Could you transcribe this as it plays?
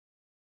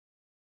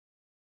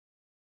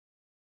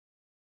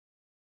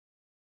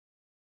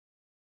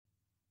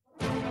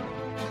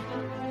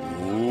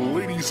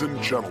Ladies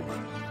and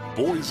gentlemen,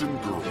 boys and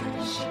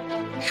girls,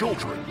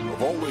 children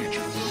of all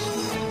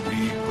ages,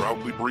 we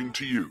proudly bring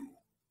to you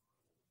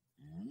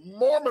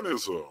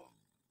Mormonism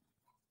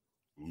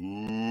Live!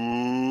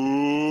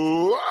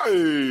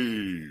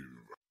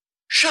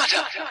 Shut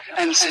up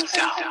and sit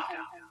down.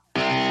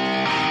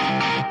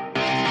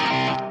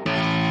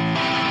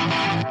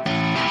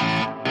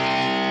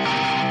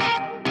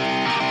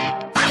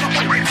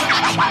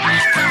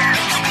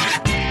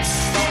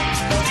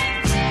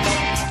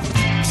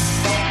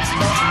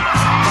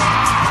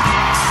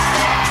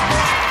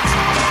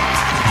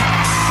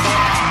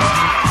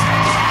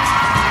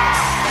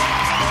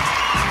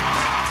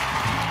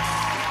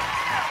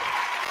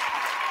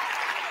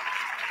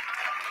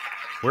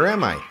 Where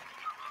am I?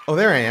 Oh,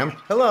 there I am.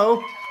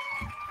 Hello.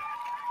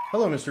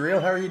 Hello, Mr.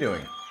 Real. How are you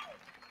doing?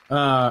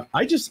 I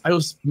was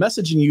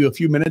messaging you a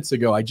few minutes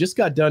ago. I just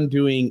got done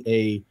doing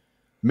a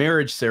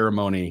marriage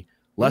ceremony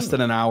less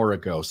than an hour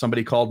ago.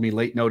 Somebody called me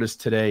late notice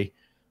today.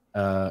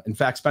 In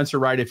fact, Spencer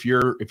Wright, if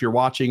you're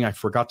watching, I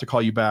forgot to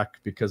call you back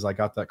because I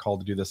got that call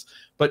to do this.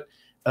 But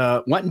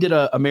went and did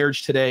a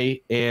marriage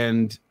today,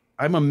 and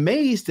I'm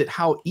amazed at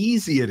how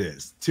easy it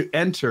is to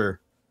enter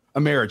a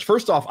marriage.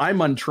 First off,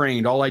 I'm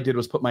untrained. All I did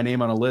was put my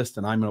name on a list,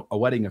 and I'm a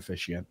wedding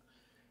officiant.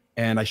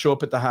 And I show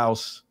up at the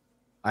house.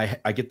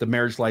 I get the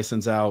marriage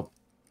license out.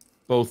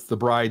 Both the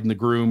bride and the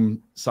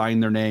groom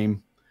sign their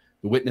name.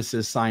 The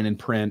witnesses sign in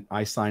print.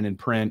 I sign in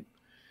print.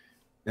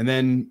 And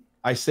then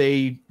I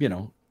say,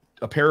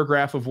 a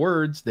paragraph of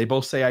words. They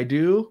both say I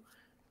do.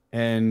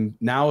 And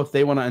now if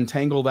they want to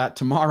untangle that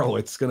tomorrow,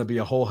 it's going to be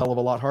a whole hell of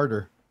a lot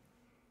harder.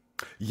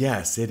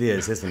 Yes, it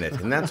is, isn't it?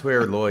 And that's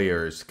where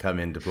lawyers come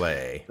into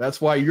play.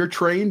 That's why you're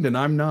trained and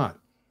I'm not.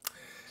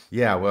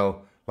 Yeah,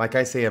 well, like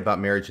I say about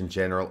marriage in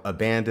general,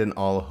 abandon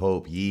all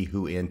hope, ye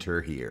who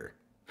enter here.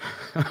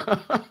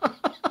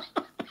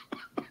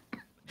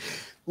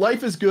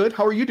 Life is good.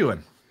 How are you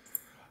doing?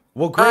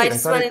 Well, great. I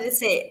just wanted to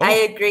say, I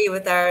agree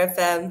with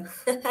RFM.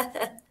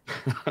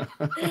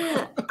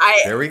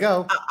 There we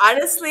go.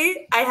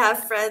 Honestly, I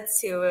have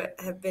friends who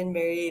have been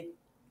married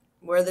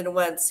more than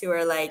once who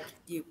are like,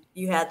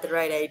 you had the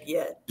right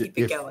idea. Keep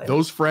it going.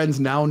 Those friends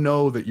now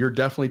know that you're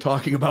definitely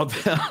talking about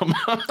them.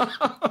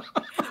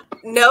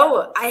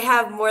 No, I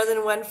have more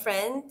than one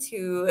friend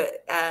who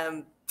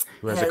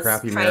has a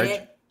crappy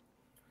marriage?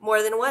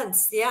 More than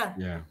once, yeah.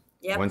 Yeah.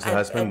 Yep. One's the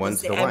husband,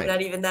 one's the wife. I'm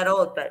not even that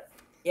old, but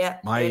yeah,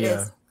 it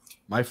is.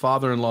 My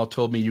father-in-law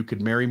told me you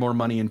could marry more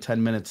money in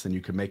 10 minutes than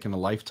you could make in a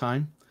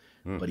lifetime,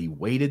 but he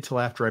waited till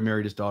after I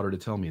married his daughter to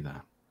tell me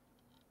that.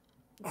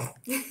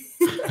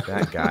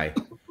 That guy.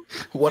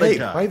 What a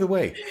guy. By the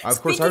way,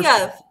 of course.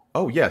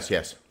 Oh, yes.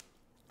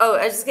 Oh,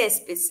 I was just going to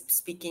say,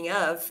 speaking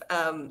of,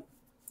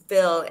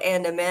 Bill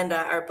and Amanda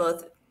are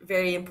both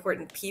very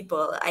important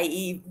people,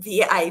 i.e.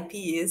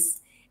 VIPs.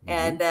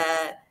 And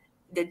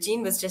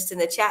Gene was just in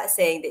the chat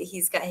saying that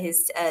he's got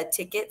his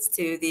tickets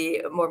to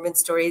the Mormon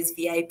Stories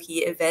VIP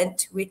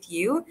event with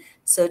you.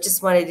 So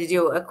just wanted to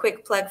do a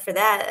quick plug for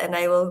that. And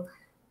I will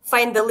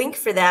find the link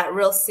for that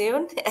real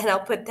soon, and I'll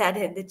put that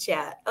in the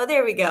chat. Oh,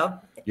 there we go.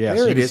 Yeah,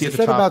 there it is. Is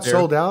that about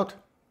sold out?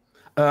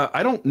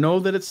 I don't know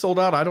that it's sold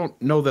out. I don't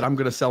know that I'm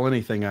going to sell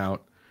anything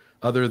out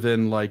other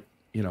than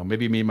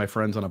maybe me and my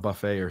friends on a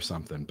buffet or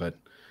something. But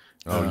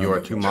you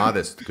are too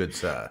modest, good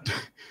sir.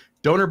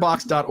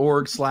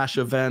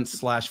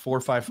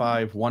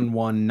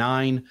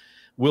 Donorbox.org/events/455119.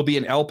 We'll be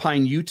in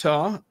Alpine,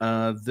 Utah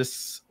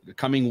this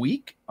coming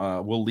week.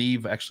 We'll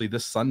leave actually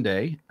this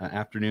Sunday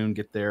afternoon,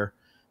 get there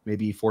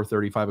maybe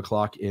 4:30, 5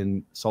 o'clock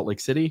in Salt Lake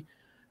City.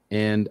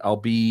 And I'll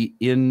be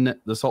in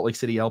the Salt Lake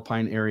City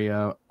Alpine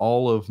area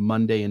all of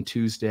Monday and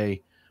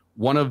Tuesday.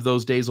 One of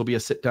those days will be a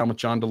sit down with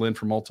John DeLynn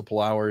for multiple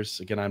hours.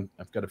 Again,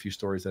 I've got a few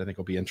stories that I think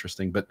will be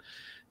interesting. But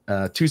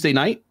Tuesday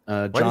night,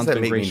 Why John's does that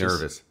been make gracious. me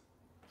nervous?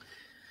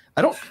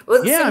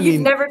 Well, so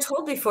you've never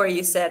told before,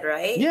 you said,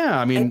 right? Yeah,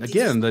 I mean,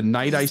 again, the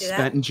night I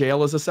spent in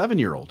jail as a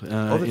 7-year-old.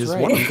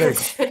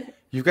 That's right.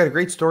 You've got a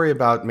great story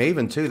about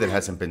Maven too that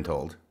hasn't been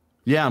told.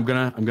 Yeah, I'm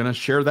gonna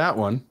share that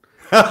one.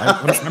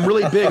 I'm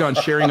really big on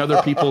sharing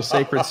other people's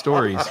sacred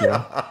stories.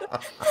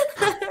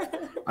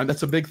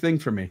 That's a big thing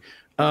for me.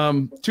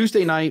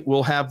 Tuesday night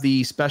we'll have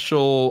the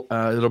special.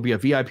 It'll be a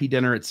VIP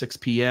dinner at 6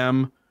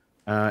 p.m.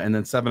 And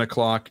then 7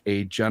 o'clock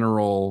a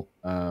general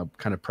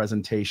kind of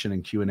presentation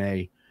and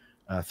Q&A.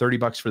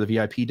 $30 for the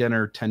VIP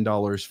dinner,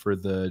 $10 for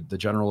the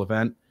general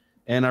event.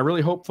 And I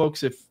really hope,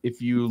 folks,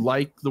 if you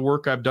like the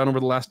work I've done over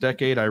the last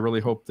decade, I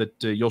really hope that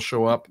you'll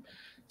show up,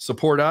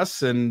 support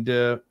us. And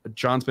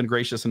John's been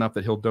gracious enough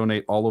that he'll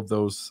donate all of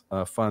those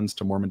funds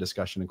to Mormon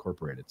Discussion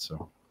Incorporated.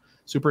 So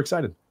super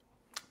excited.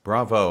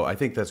 Bravo. I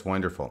think that's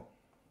wonderful.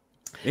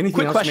 Anything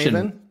Quick else, question.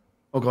 Maven?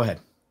 Oh, go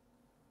ahead.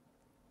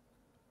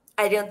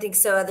 I don't think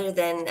so, other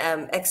than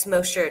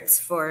Exmo shirts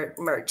for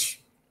merch.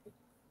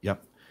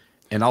 Yep.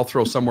 And I'll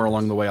throw somewhere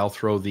along the way, I'll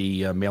throw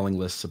the mailing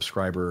list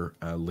subscriber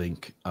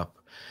link up.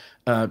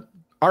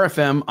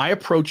 RFM, I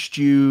approached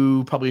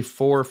you probably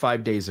 4 or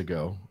 5 days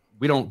ago.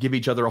 We don't give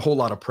each other a whole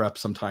lot of prep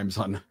sometimes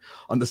on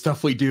the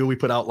stuff we do. We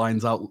put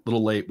outlines out a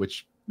little late,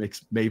 which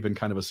may have been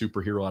kind of a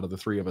superhero out of the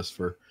three of us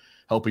for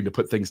helping to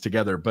put things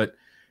together. But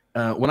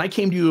when I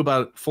came to you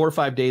about 4 or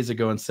 5 days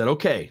ago and said,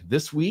 okay,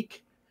 this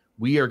week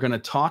we are going to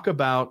talk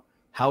about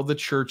how the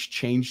church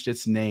changed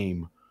its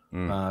name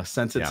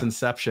since its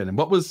inception. And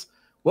what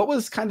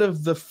was kind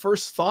of the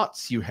first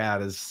thoughts you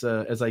had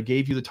as I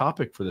gave you the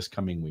topic for this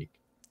coming week?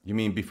 You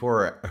mean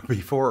before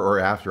or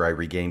after I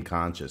regained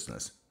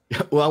consciousness?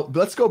 Well,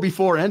 let's go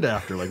before and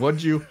after. Like, what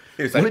did you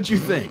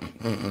think?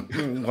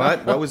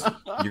 What was,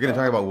 you're going to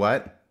talk about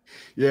what?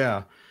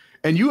 Yeah.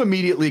 And you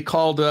immediately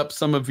called up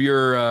some of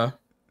your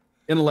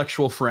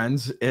intellectual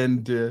friends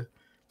and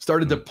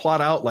started to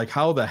plot out, like,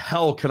 how the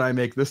hell can I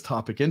make this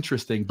topic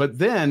interesting? But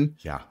then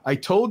I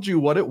told you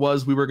what it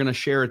was we were going to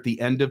share at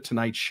the end of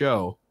tonight's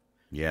show.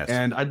 Yes.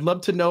 And I'd love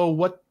to know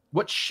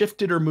what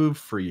shifted or moved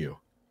for you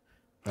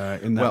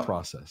in that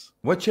process.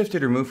 What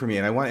shifted or moved for me,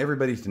 and I want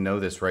everybody to know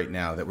this right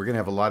now, that we're going to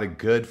have a lot of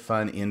good,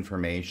 fun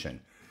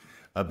information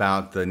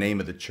about the name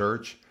of the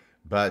church.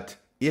 But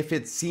if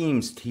it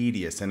seems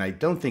tedious, and I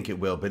don't think it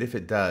will, but if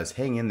it does,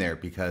 hang in there,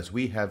 because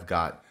we have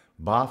got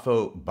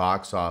Boffo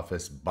box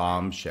office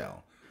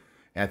bombshell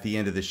at the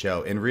end of the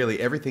show. And really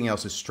everything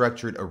else is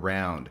structured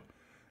around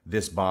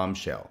this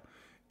bombshell.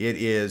 It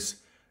is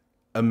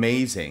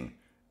amazing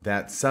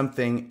that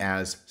something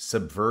as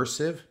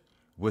subversive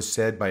was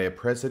said by a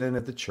president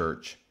of the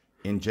church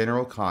in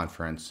general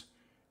conference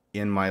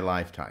in my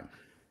lifetime.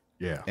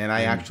 Yeah. And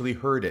I actually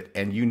heard it.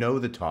 And you know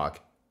the talk.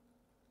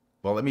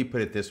 Well, let me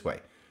put it this way.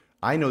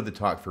 I know the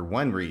talk for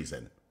one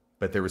reason,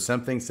 but there was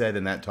something said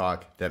in that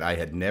talk that I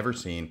had never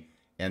seen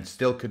and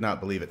still could not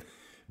believe it.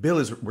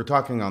 We're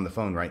talking on the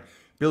phone, right?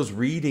 Bill's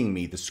reading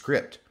me the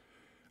script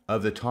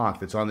of the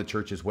talk that's on the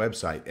church's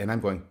website. And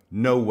I'm going,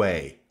 no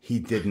way. He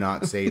did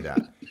not say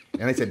that.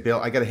 And I said, Bill,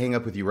 I got to hang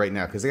up with you right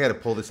now because I got to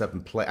pull this up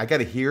and play. I got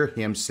to hear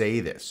him say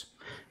this.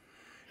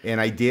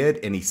 And I did.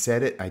 And he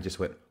said it. I just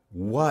went,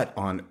 what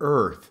on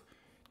earth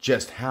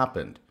just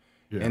happened?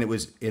 Yeah. And it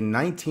was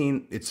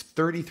it's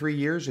 33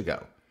 years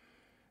ago.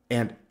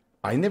 And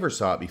I never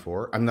saw it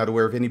before. I'm not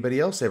aware of anybody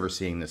else ever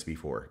seeing this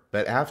before.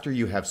 But after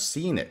you have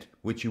seen it,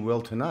 which you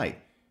will tonight,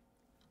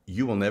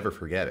 you will never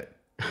forget it.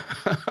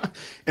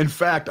 In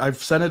fact, I've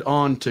sent it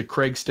on to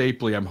Craig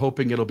Stapley. I'm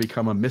hoping it'll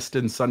become a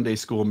Miston Sunday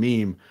School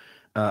meme.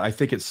 I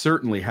think it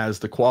certainly has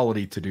the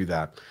quality to do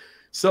that.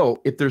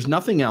 So if there's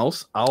nothing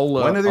else,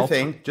 one other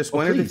thing.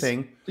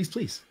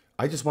 Please.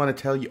 I just want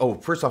to tell you,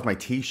 first off, my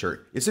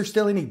t-shirt. Is there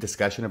still any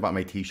discussion about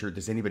my t-shirt?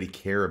 Does anybody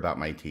care about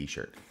my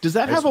t-shirt? Does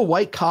that have a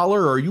white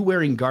collar, or are you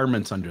wearing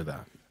garments under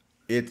that?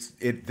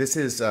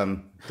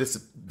 The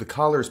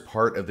collar is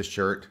part of the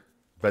shirt,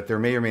 but there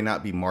may or may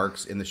not be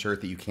marks in the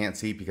shirt that you can't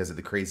see because of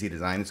the crazy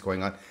design that's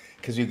going on.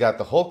 Because you've got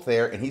the Hulk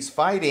there, and he's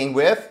fighting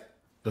with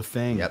the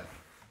Thing. Yep.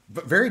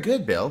 Very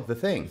good, Bill. The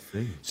Thing.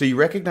 So you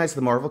recognize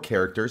the Marvel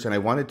characters, and I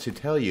wanted to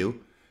tell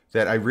you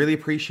that I really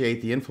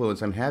appreciate the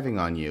influence I'm having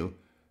on you,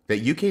 that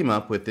you came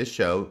up with this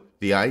show,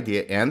 the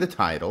idea and the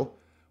title,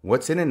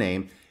 What's in a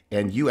Name,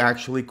 and you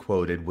actually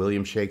quoted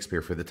William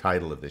Shakespeare for the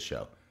title of this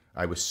show.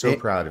 I was so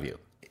proud of you.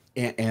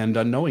 And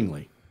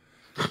unknowingly.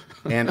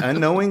 And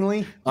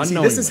unknowingly?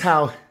 Unknowingly.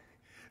 See,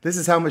 this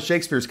is how much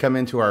Shakespeare's come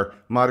into our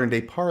modern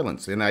day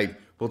parlance. And I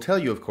will tell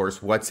you, of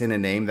course, what's in a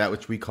name, that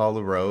which we call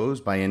a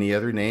rose, by any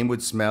other name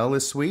would smell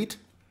as sweet.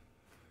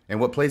 And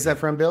what plays that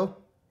from, Bill?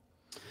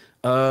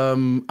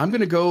 I'm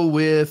going to go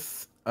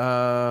with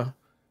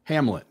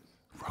Hamlet.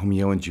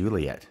 Romeo and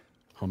Juliet.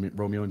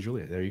 Romeo and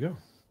Juliet. There you go.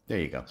 There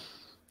you go.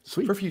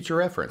 Sweet. For future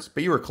reference.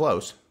 But you were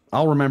close.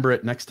 I'll remember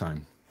it next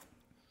time.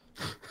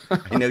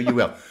 I know you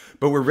will.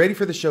 But we're ready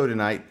for the show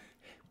tonight.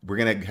 We're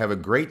going to have a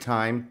great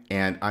time.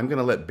 And I'm going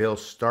to let Bill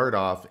start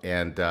off.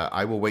 And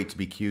I will wait to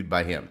be cued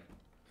by him.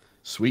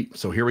 Sweet.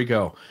 So here we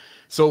go.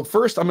 So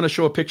first, I'm going to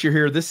show a picture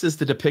here. This is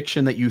the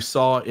depiction that you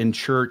saw in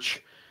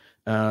church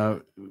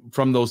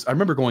from those. I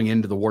remember going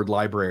into the Ward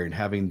Library and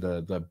having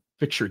the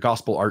picture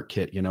gospel art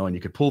kit, and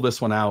you could pull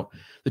this one out.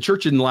 The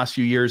church in the last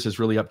few years has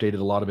really updated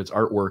a lot of its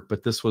artwork,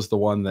 but this was the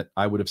one that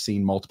I would have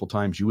seen multiple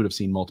times. You would have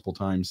seen multiple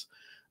times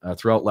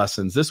throughout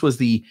lessons. This was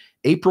the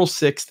April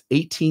 6th,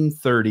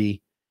 1830.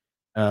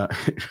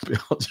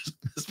 Just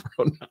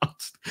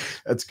mispronounced.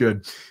 That's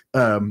good.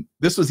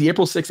 This was the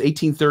April 6th,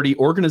 1830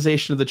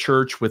 organization of the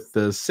church with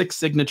the 6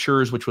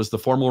 signatures, which was the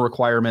formal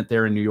requirement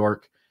there in New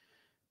York.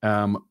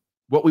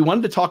 What we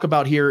wanted to talk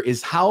about here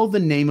is how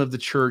the name of the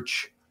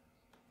church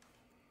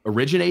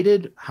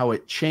originated, how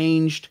it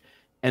changed,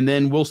 and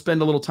then we'll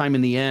spend a little time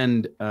in the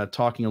end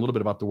talking a little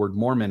bit about the word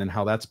Mormon and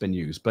how that's been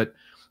used. But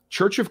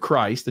Church of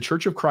Christ, the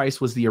Church of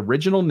Christ was the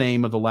original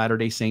name of the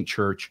Latter-day Saint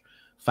Church,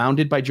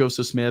 founded by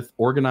Joseph Smith,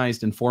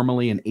 organized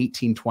informally in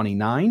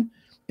 1829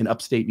 in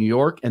upstate New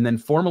York, and then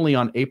formally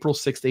on April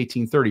 6th,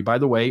 1830. By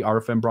the way,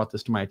 RFM brought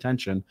this to my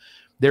attention.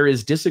 There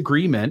is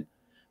disagreement,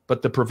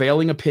 but the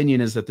prevailing opinion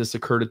is that this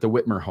occurred at the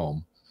Whitmer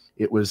home.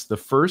 It was the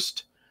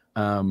first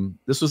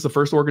this was the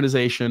first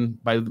organization,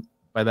 by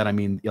that I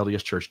mean the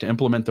LDS Church, to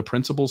implement the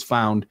principles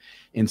found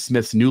in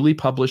Smith's newly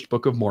published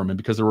Book of Mormon,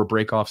 because there were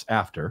breakoffs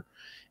after,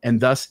 and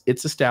thus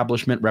its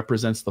establishment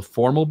represents the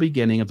formal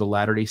beginning of the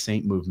Latter-day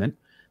Saint movement.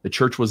 The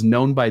church was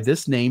known by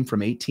this name from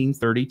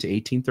 1830 to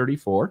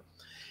 1834.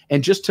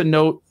 And just to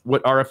note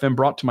what RFM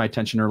brought to my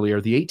attention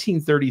earlier, the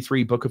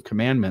 1833 Book of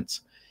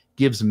Commandments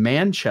gives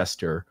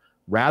Manchester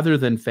rather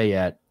than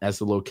Fayette as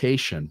the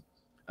location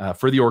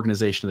for the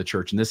organization of the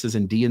church. And this is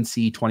in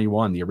D&C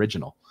 21, the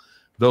original.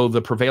 Though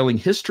the prevailing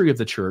history of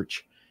the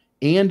church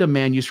and a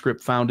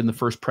manuscript found in the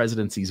First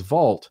Presidency's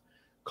vault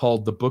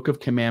called the Book of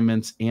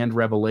Commandments and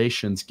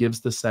Revelations gives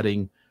the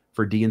setting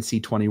for D&C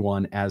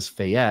 21 as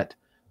Fayette,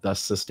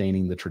 thus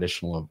sustaining the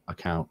traditional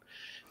account.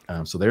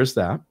 So there's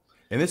that.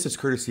 And this is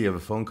courtesy of a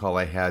phone call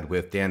I had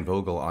with Dan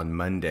Vogel on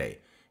Monday,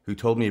 who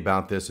told me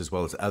about this as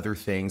well as other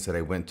things that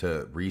I went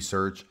to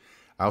research.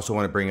 I also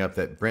want to bring up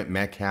that Brent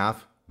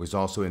Metcalf was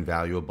also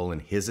invaluable in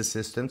his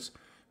assistance,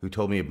 who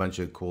told me a bunch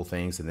of cool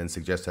things and then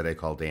suggested I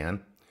call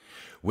Dan,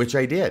 which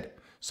I did.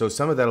 So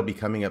some of that will be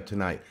coming up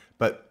tonight.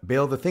 But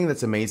Bill, the thing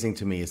that's amazing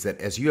to me is that,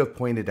 as you have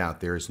pointed out,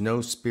 there is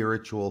no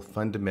spiritual,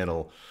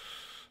 fundamental,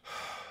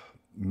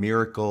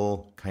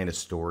 miracle kind of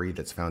story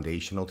that's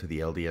foundational to the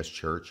LDS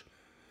Church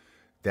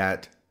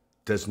that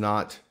does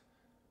not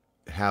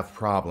have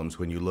problems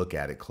when you look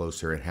at it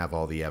closer and have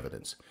all the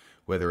evidence.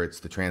 Whether it's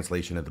the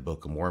translation of the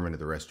Book of Mormon or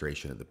the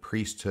restoration of the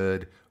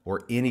priesthood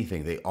or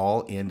anything, they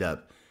all end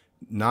up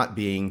not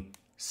being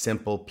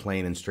simple,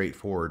 plain, and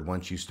straightforward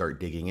once you start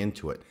digging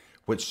into it.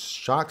 What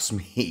shocks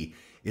me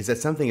is that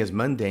something as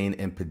mundane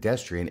and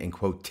pedestrian and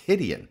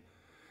quotidian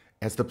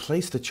as the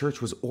place the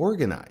church was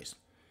organized,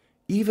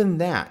 even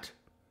that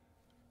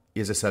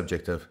is a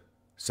subject of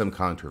some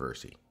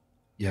controversy.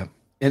 Yeah.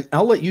 And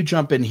I'll let you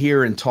jump in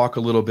here and talk a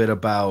little bit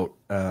about,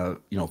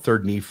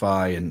 Third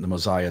Nephi and the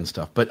Mosiah and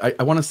stuff. But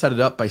I want to set it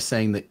up by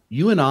saying that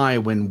you and I,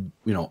 when,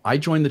 I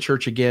joined the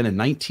church again in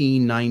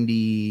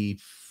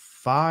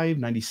 1995,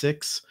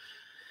 96,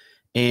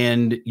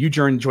 and you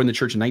joined the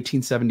church in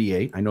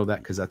 1978. I know that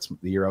because that's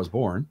the year I was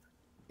born.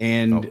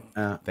 And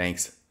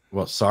thanks.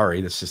 Well,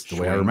 sorry, that's just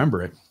the way I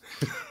remember it.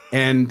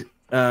 And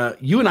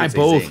you and I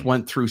both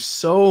went through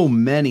so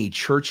many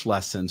church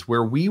lessons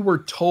where we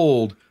were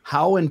told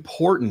how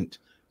important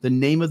the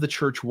name of the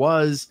church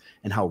was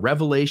and how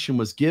revelation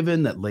was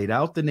given that laid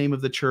out the name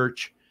of the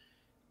church.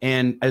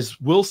 And as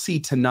we'll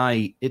see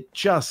tonight, it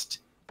just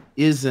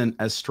isn't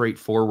as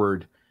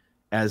straightforward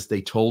as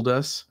they told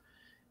us.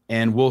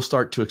 And we'll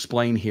start to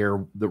explain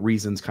here the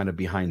reasons kind of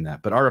behind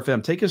that. But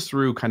RFM, take us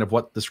through kind of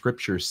what the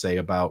scriptures say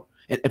about,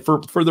 and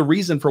for the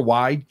reason for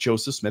why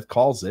Joseph Smith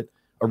calls it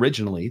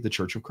originally the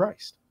Church of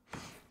Christ.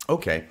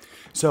 Okay.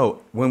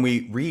 So when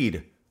we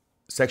read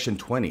section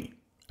 20,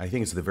 I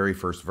think it's the very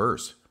first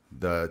verse,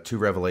 the two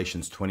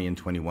Revelations 20 and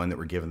 21 that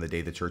were given the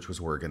day the church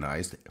was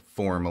organized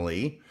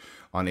formally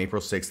on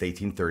April 6th,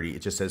 1830.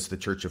 It just says the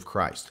Church of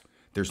Christ.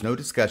 There's no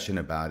discussion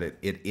about it.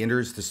 It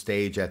enters the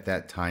stage at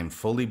that time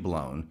fully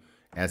blown,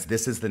 as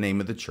this is the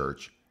name of the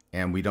church,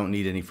 and we don't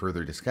need any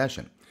further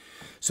discussion.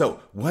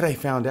 So what I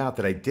found out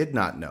that I did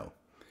not know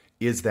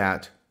is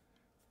that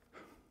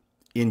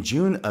in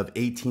June of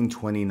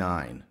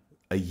 1829,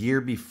 a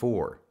year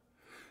before,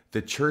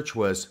 the church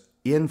was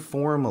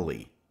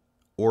informally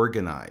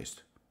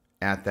organized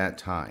at that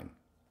time.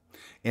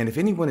 And if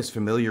anyone is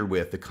familiar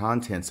with the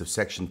contents of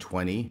section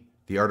 20,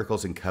 the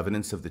Articles and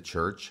Covenants of the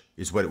Church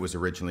is what it was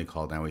originally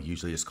called. Now we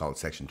usually just call it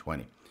section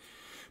 20.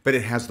 But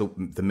it has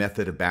the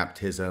method of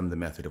baptism, the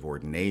method of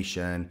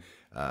ordination,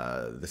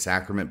 the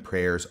sacrament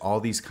prayers, all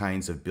these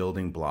kinds of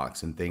building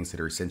blocks and things that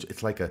are essential.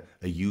 It's like a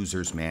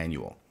user's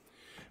manual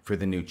for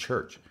the new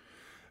church.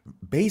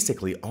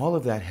 Basically, all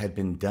of that had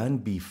been done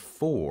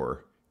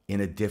before in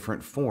a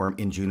different form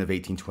in June of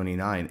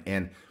 1829.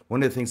 And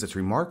one of the things that's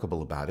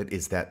remarkable about it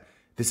is that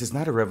this is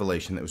not a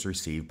revelation that was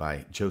received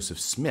by Joseph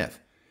Smith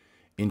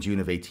in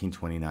June of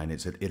 1829.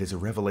 It is a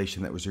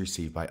revelation that was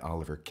received by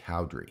Oliver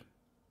Cowdery.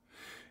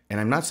 And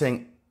I'm not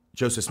saying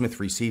Joseph Smith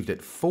received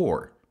it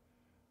for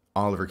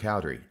Oliver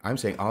Cowdery. I'm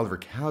saying Oliver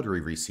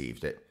Cowdery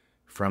received it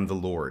from the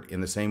Lord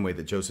in the same way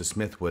that Joseph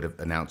Smith would have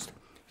announced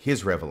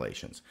his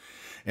revelations.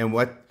 And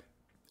what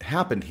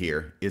happened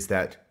here is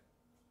that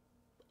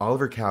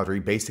Oliver Cowdery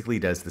basically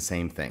does the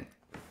same thing.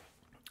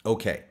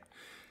 Okay,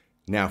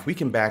 now if we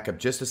can back up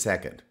just a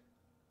second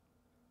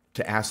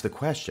to ask the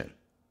question,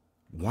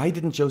 why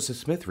didn't Joseph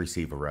Smith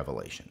receive a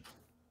revelation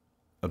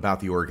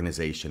about the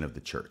organization of the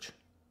church?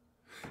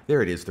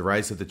 There it is, the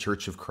rise of the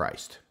Church of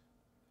Christ.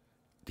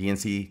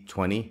 D&C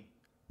 20,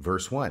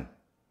 verse 1.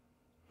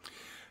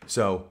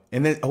 So,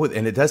 and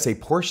it does say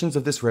portions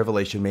of this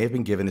revelation may have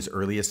been given as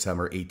early as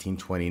summer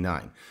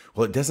 1829.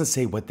 Well, it doesn't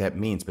say what that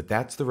means, but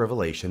that's the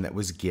revelation that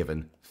was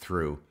given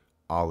through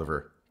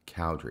Oliver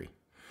Cowdery.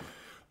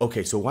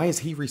 Okay, so why is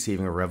he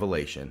receiving a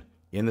revelation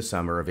in the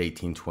summer of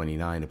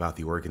 1829 about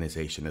the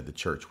organization of the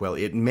church? Well,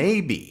 it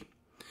may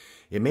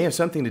have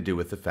something to do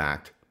with the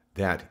fact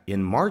that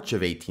in March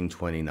of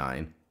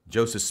 1829,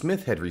 Joseph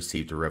Smith had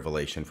received a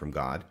revelation from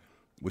God,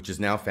 which is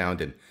now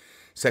found in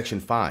section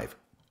 5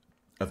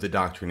 of the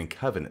Doctrine and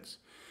Covenants.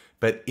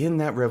 But in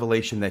that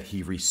revelation that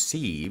he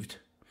received,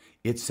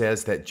 it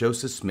says that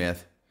Joseph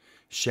Smith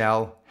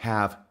shall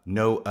have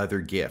no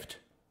other gift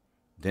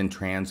than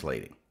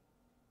translating.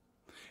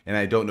 And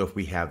I don't know if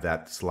we have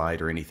that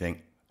slide or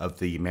anything of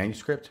the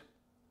manuscript.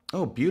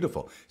 Oh,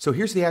 beautiful. So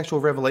here's the actual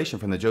revelation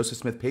from the Joseph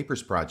Smith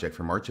Papers Project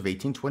from March of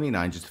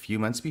 1829, just a few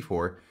months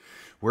before,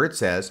 where it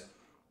says,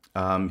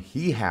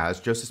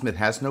 Joseph Smith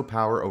has no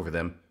power over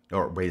them,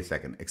 or wait a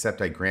second,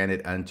 except I grant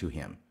it unto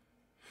him.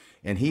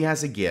 And he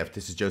has a gift,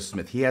 this is Joseph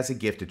Smith, he has a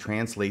gift to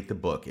translate the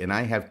book, and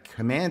I have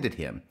commanded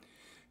him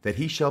that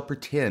he shall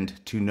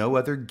pretend to no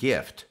other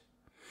gift,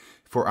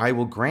 for I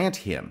will grant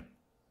him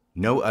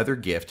no other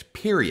gift,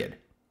 period.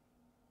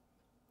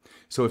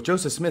 So if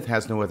Joseph Smith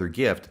has no other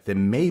gift,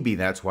 then maybe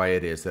that's why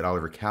it is that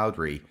Oliver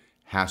Cowdery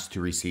has to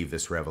receive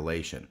this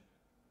revelation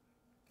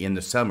in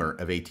the summer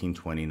of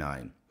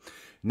 1829.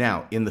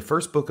 Now, in the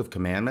first book of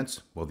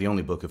commandments, well, the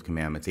only book of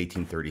commandments,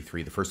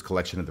 1833, the first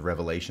collection of the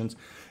revelations,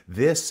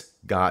 this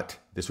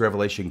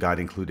revelation got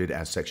included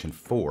as section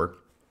 4,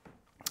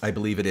 I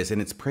believe it is,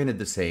 and it's printed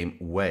the same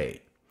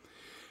way.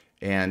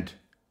 And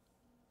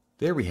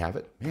there we have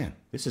it. Man,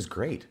 this is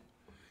great.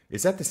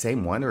 Is that the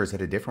same one, or is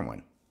that a different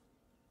one?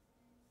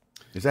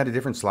 Is that a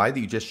different slide that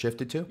you just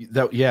shifted to?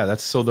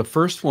 That's so the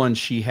first one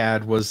she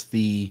had was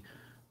the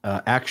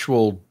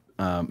actual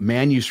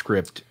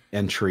manuscript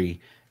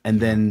entry, and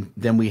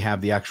then we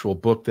have the actual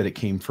book that it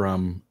came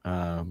from,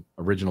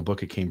 original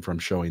book it came from,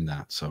 showing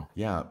that. So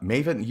yeah,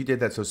 Maven, you did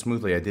that so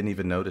smoothly I didn't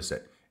even notice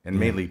it, and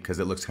mainly because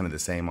it looks kind of the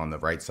same on the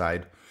right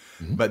side.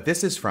 But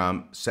this is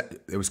from,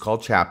 it was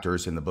called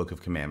chapters in the Book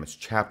of Commandments,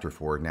 chapter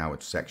 4. Now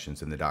it's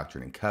sections in the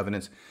Doctrine and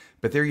Covenants.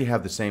 But there you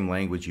have the same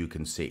language you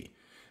can see,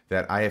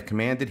 that I have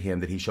commanded him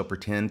that he shall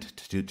pretend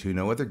to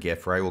no other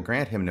gift, for I will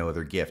grant him no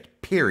other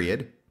gift,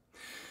 period.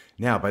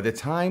 Now, by the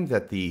time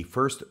that the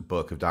first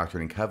book of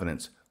Doctrine and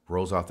Covenants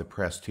rolls off the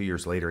press 2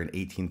 years later in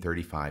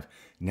 1835,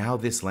 now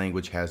this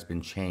language has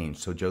been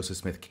changed, so Joseph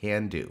Smith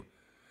can do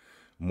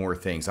more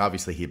things.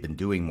 Obviously, he had been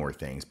doing more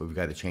things, but we've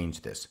got to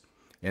change this.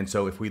 And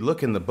so if we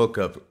look in the book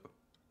of,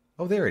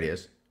 oh, there it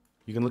is.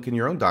 You can look in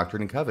your own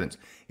Doctrine and Covenants.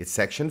 It's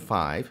section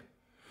 5,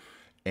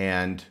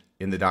 and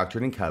in the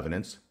Doctrine and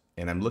Covenants,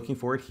 and I'm looking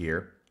for it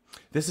here.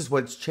 This is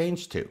what it's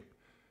changed to.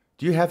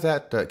 Do you have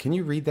that? Can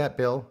you read that,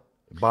 Bill?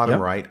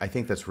 Bottom right. I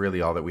think that's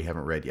really all that we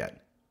haven't read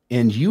yet.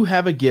 And you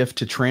have a gift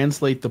to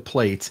translate the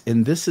plates,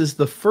 and this is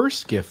the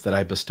first gift that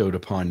I bestowed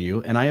upon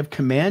you, and I have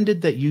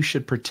commanded that you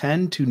should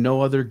pretend to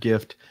no other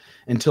gift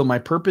until my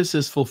purpose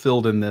is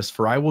fulfilled in this,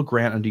 for I will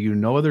grant unto you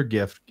no other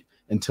gift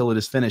until it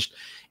is finished.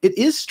 It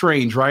is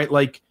strange, right?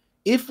 Like,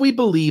 if we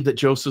believe that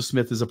Joseph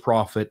Smith is a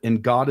prophet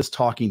and God is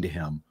talking to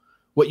him,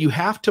 what you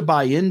have to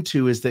buy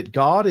into is that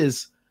God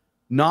is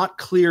not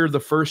clear the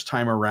first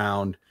time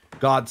around.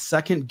 God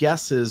second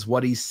guesses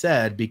what he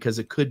said because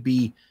it could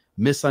be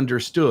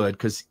misunderstood,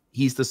 because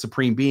he's the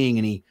supreme being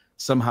and he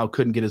somehow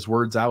couldn't get his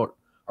words out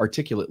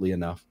articulately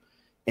enough,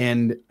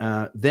 and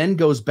then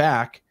goes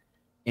back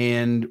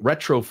and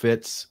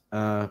retrofits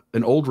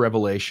an old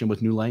revelation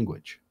with new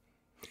language.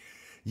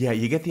 Yeah,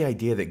 you get the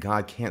idea that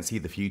God can't see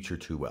the future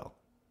too well.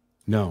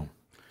 No.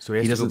 So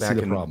he doesn't see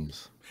the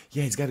problems.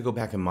 Yeah, he's got to go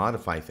back and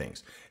modify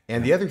things.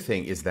 And the other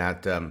thing is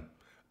that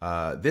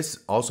this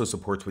also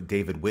supports what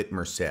David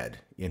Whitmer said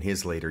in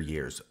his later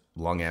years,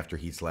 long after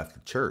he's left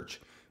the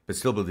church, but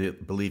still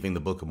believing the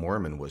Book of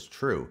Mormon was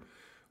true,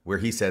 where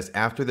he says,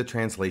 after the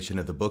translation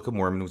of the Book of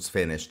Mormon was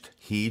finished,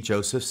 he,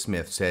 Joseph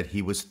Smith, said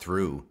he was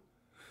through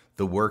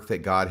the work that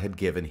God had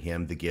given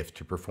him the gift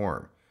to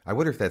perform. I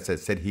wonder if that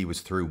said he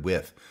was through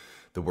with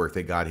the work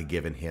that God had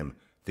given him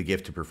the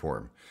gift to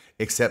perform,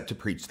 except to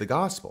preach the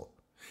gospel.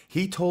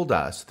 He told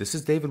us, this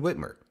is David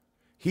Whitmer,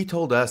 he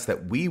told us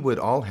that we would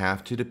all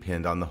have to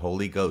depend on the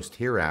Holy Ghost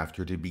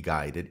hereafter to be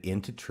guided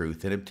into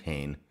truth and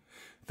obtain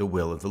the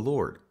will of the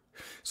Lord.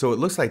 So it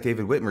looks like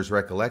David Whitmer's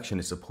recollection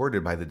is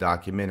supported by the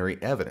documentary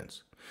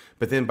evidence.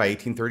 But then by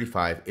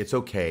 1835, it's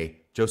okay.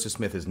 Joseph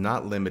Smith is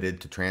not limited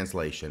to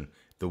translation.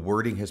 The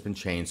wording has been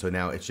changed, so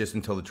now it's just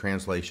until the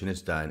translation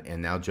is done,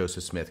 and now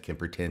Joseph Smith can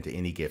pretend to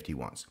any gift he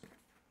wants.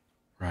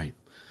 Right.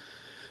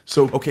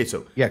 So okay,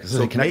 so yeah, because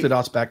they connected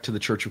us back to the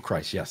Church of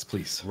Christ. Yes,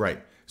 please.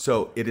 Right.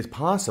 So it is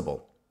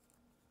possible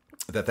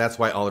that that's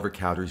why Oliver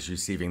Cowdery is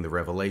receiving the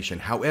revelation.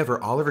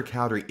 However, Oliver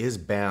Cowdery is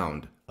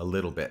bound a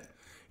little bit.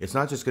 It's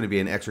not just going to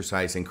be an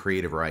exercise in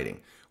creative writing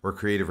or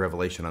creative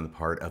revelation on the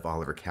part of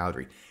Oliver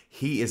Cowdery.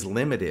 He is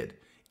limited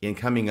in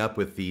coming up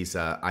with these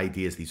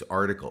ideas, these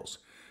articles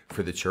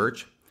for the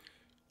church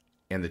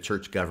and the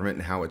church government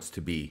and how it's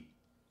to be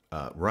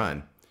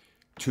run,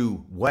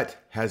 to what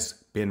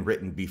has been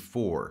written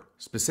before.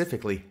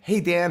 Specifically,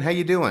 hey Dan, how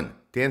you doing?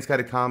 Dan's got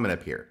a comment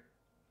up here.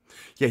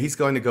 Yeah, he's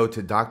going to go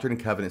to Doctrine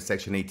and Covenants,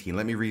 section 18.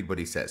 Let me read what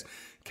he says.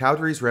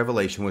 Cowdery's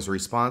revelation was a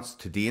response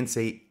to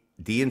D&C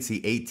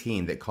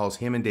 18 that calls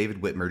him and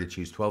David Whitmer to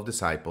choose 12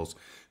 disciples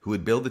who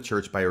would build the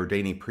church by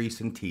ordaining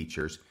priests and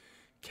teachers.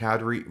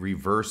 Cowdery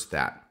reversed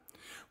that.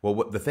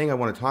 Well, the thing I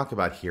want to talk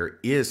about here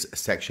is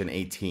section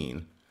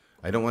 18.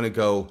 I don't want to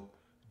go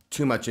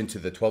too much into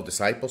the 12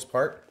 disciples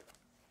part,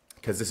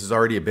 because this is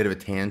already a bit of a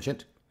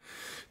tangent.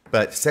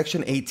 But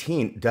section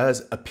 18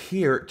 does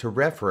appear to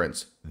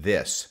reference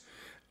this,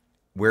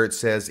 where it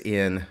says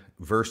in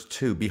verse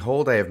 2,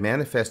 behold, I have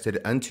manifested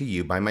unto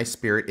you by my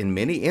Spirit in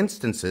many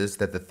instances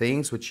that the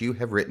things which you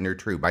have written are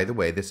true. By the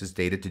way, this is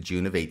dated to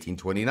June of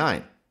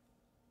 1829.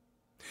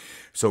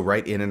 So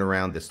right in and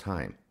around this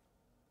time.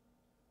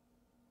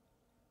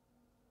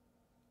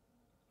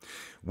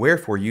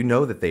 Wherefore you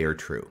know that they are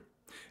true.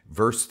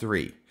 Verse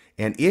 3,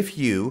 and if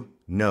you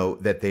know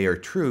that they are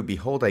true,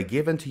 behold, I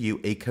give unto you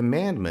a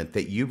commandment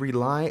that you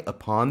rely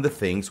upon the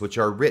things which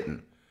are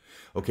written.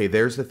 Okay,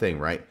 there's the thing,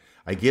 right?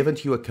 I give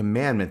unto you a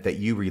commandment that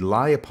you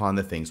rely upon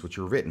the things which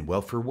are written.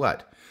 Well, for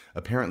what?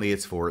 Apparently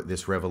it's for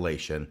this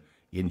revelation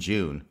in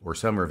June or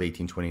summer of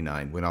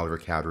 1829 when Oliver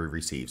Cowdery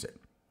receives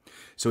it.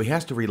 So he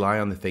has to rely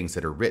on the things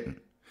that are written.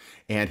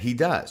 And he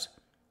does.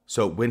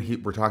 So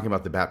when we're talking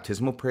about the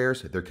baptismal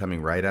prayers, they're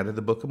coming right out of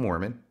the Book of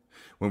Mormon.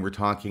 When we're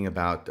talking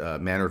about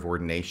manner of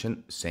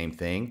ordination, same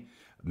thing.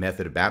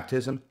 Method of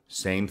baptism,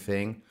 same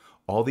thing.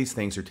 All these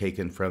things are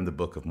taken from the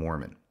Book of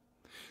Mormon.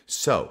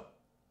 So,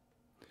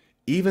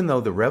 even though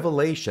the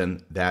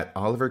revelation that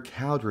Oliver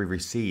Cowdery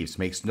receives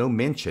makes no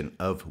mention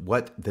of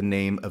what the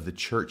name of the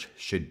church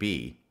should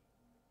be,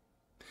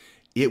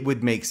 it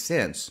would make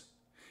sense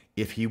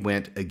if he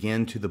went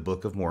again to the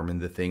Book of Mormon,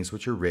 the things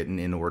which are written,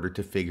 in order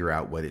to figure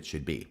out what it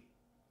should be.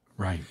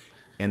 Right.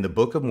 And the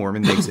Book of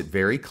Mormon makes it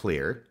very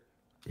clear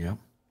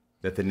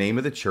that the name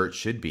of the church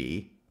should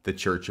be the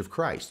Church of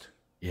Christ.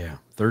 Yeah.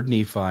 3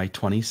 Nephi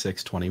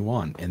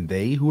 26:21. And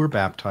they who were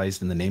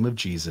baptized in the name of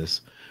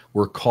Jesus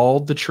were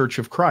called the Church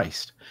of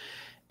Christ.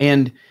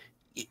 And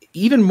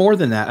even more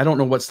than that, I don't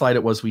know what slide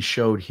it was we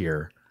showed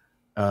here,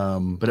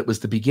 but it was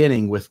the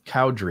beginning with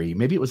Cowdery.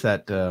 Maybe it was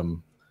that,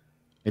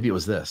 maybe it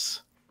was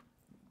this.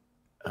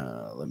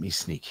 Let me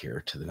sneak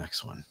here to the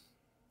next one.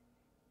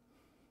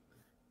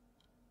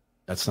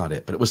 That's not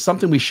it, but it was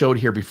something we showed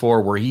here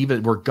before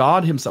where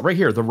God himself, right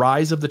here, the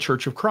rise of the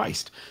Church of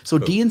Christ. So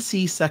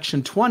D&C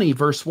section 20,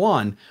 verse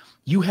 1,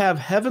 you have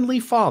Heavenly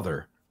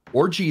Father,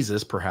 or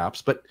Jesus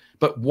perhaps, but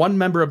one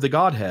member of the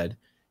Godhead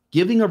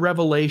giving a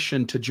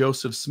revelation to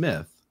Joseph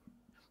Smith,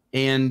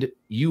 and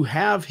you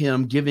have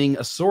him giving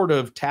a sort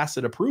of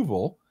tacit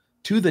approval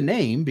to the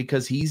name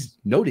because he's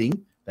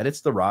noting that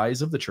it's the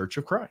rise of the Church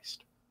of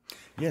Christ.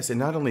 Yes, and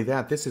not only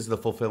that, this is the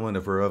fulfillment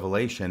of a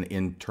revelation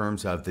in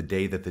terms of the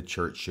day that the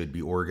church should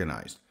be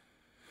organized.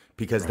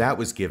 Because that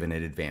was given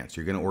in advance.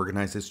 You're going to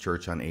organize this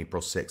church on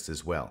April 6th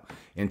as well.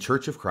 In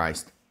Church of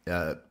Christ,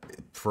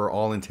 for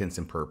all intents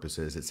and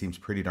purposes, it seems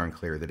pretty darn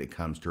clear that it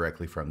comes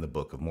directly from the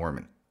Book of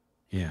Mormon.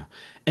 Yeah.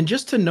 And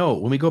just to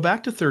note, when we go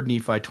back to 3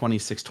 Nephi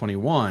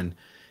 26:21,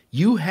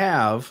 you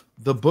have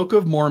the Book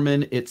of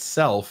Mormon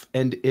itself,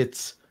 and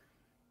it's,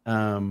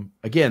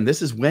 again,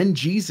 this is when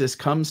Jesus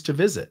comes to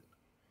visit.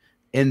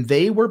 And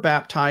they were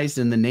baptized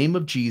in the name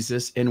of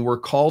Jesus and were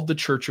called the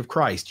Church of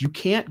Christ. You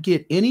can't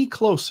get any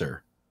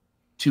closer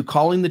to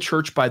calling the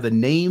church by the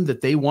name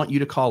that they want you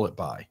to call it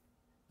by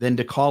than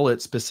to call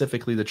it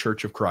specifically the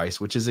Church of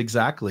Christ, which is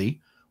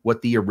exactly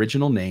what the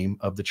original name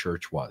of the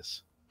church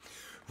was.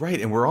 Right,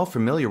 and we're all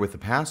familiar with the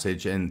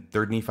passage in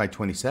 3 Nephi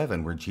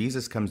 27 where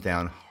Jesus comes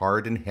down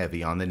hard and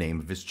heavy on the name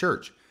of his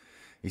church.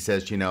 He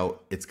says, you know,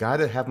 it's got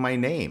to have my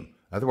name.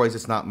 Otherwise,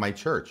 it's not my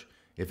church.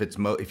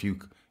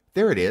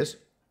 There it is.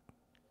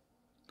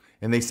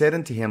 And they said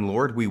unto him,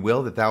 Lord, we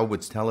will that thou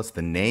wouldst tell us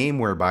the name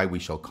whereby we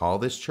shall call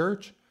this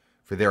church,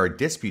 for there are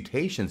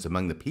disputations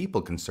among the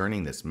people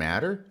concerning this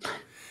matter.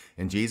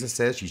 And Jesus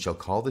says, ye shall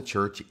call the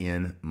church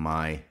in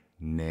my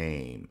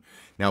name.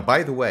 Now,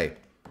 by the way,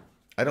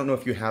 I don't know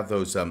if you have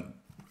those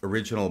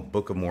original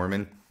Book of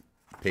Mormon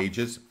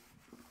pages.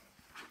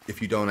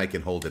 If you don't, I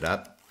can hold it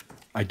up.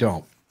 I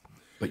don't,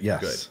 but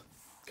yes. Good.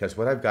 Because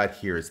what I've got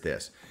here is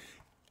this.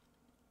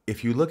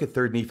 If you look at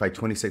 3 Nephi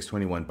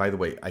 26:21, by the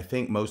way, I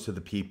think most of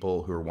the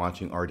people who are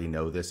watching already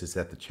know this, is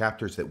that the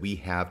chapters that we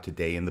have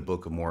today in the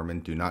Book of Mormon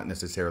do not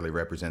necessarily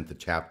represent the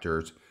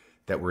chapters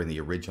that were in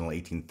the original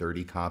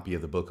 1830 copy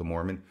of the Book of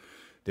Mormon.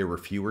 There were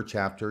fewer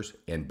chapters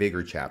and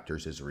bigger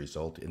chapters as a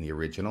result in the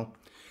original.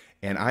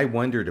 And I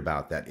wondered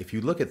about that. If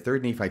you look at 3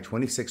 Nephi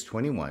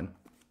 26:21,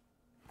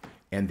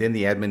 and then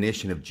the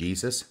admonition of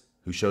Jesus,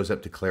 who shows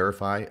up to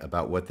clarify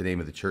about what the name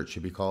of the church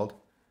should be called.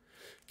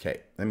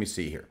 Okay, let me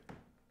see here.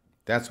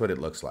 That's what it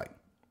looks like.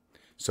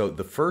 So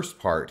the first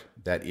part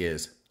that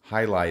is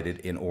highlighted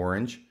in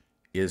orange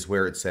is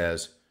where it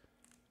says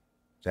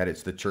that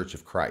it's the Church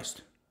of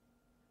Christ.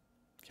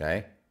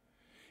 Okay?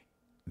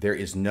 There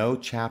is no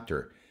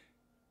chapter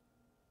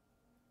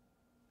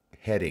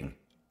heading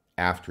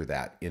after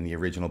that in the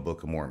original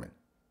Book of Mormon.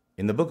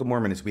 In the Book of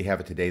Mormon as we have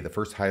it today, the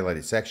first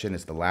highlighted section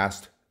is the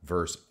last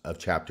verse of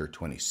chapter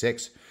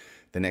 26.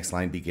 The next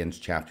line begins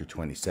chapter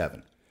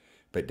 27.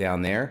 But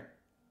down there,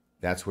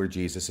 that's where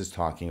Jesus is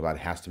talking about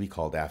it has to be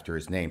called after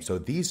his name. So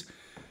these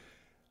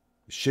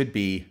should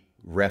be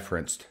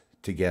referenced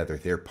together.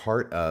 They're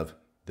part of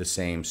the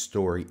same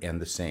story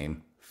and the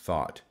same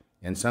thought.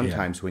 And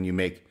sometimes when you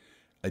make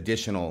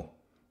additional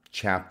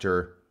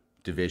chapter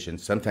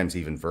divisions, sometimes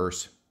even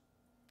verse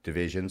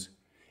divisions,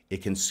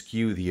 it can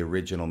skew the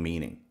original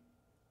meaning.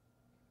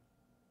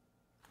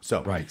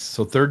 So right.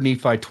 So 3rd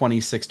Nephi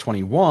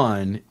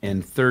 26:21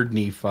 and 3rd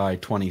Nephi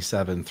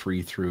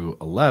 27:3 through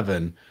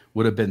 11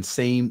 would have been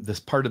this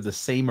part of the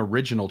same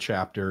original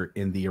chapter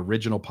in the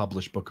original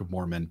published Book of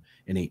Mormon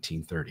in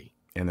 1830.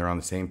 and they're on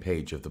the same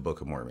page of the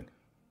Book of Mormon.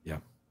 Yeah.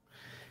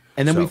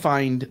 And then we So-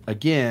 find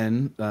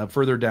again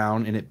further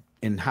down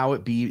in how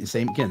it be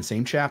same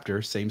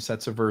chapter, same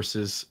sets of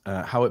verses,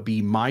 how it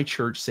be my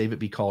church, save it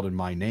be called in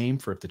my name.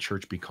 For if the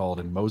church be called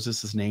in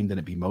Moses' name, then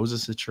it be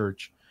Moses'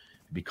 church.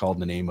 If it be called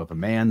in the name of a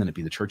man, then it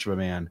be the church of a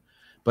man.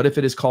 But if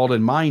it is called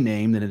in my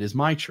name, then it is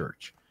my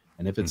church.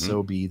 And if it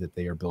so be that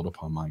they are built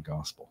upon my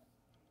gospel.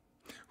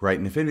 Right.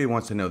 And if anybody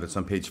wants to know, that's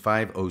on page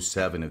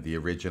 507 of the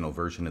original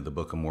version of the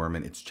Book of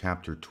Mormon. It's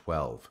chapter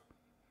 12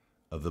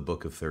 of the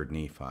book of 3rd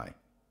Nephi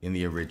in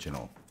the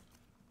original.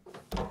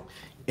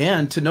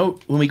 And to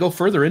note, when we go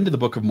further into the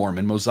Book of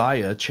Mormon,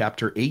 Mosiah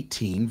chapter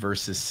 18,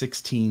 verses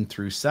 16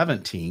 through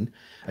 17,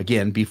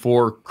 again,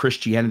 before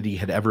Christianity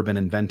had ever been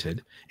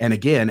invented. And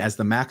again, as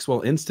the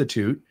Maxwell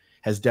Institute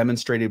has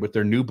demonstrated with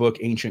their new book,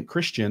 Ancient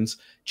Christians,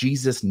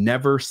 Jesus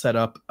never set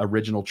up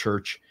original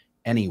church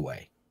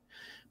anyway.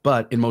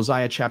 But in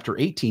Mosiah chapter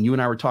 18, you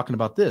and I were talking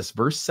about this,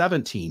 verse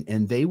 17,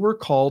 and they were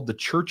called the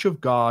Church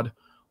of God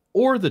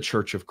or the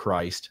Church of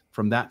Christ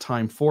from that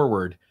time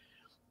forward.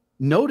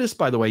 Notice,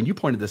 by the way, and you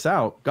pointed this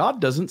out, God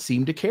doesn't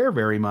seem to care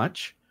very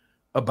much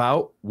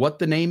about what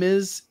the name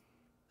is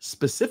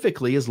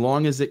specifically, as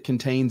long as it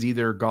contains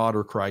either God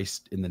or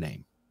Christ in the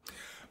name.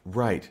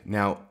 Right.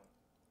 Now,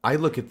 I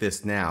look at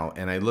this now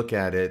and I look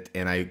at it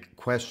and I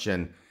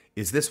question,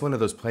 is this one of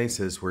those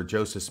places where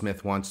Joseph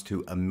Smith wants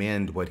to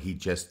amend what he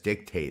just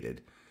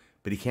dictated,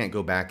 but he can't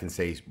go back and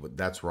say,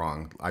 that's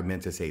wrong. I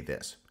meant to say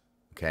this.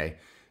 Okay.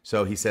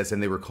 So he says,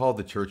 and they were called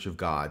the Church of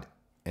God.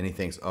 And he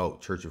thinks, oh,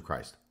 Church of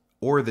Christ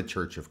or the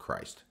Church of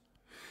Christ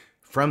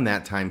from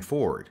that time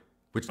forward,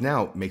 which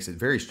now makes it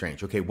very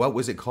strange. Okay. What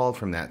was it called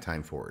from that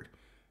time forward?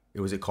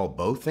 Was it called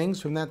both things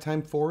from that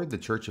time forward? The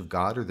Church of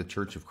God or the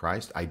Church of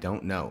Christ? I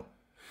don't know.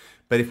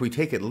 But if we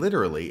take it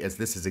literally, as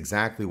this is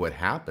exactly what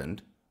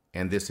happened,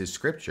 and this is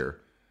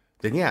scripture,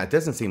 then yeah, it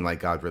doesn't seem like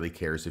God really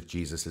cares if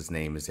Jesus'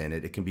 name is in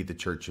it. It can be the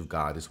Church of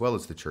God as well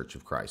as the Church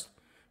of Christ.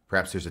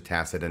 Perhaps there's a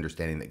tacit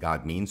understanding that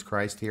God means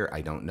Christ here.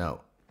 I don't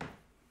know.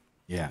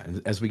 Yeah,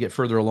 and as we get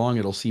further along,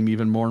 it'll seem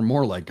even more and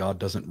more like God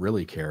doesn't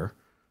really care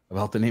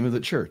about the name of the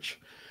church.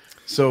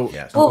 So,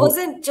 yes. Well,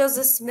 wasn't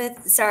Joseph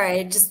Smith,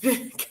 sorry, just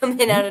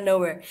coming out of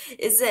nowhere.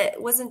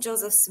 Wasn't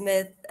Joseph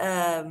Smith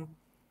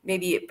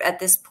maybe at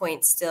this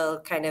point still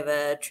kind of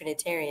a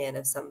Trinitarian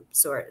of some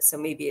sort? So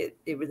maybe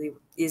it really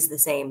is the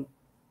same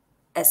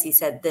as he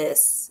said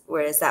this,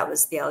 whereas that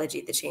was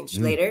theology that changed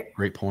later.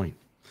 Great point.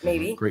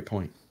 Maybe. Great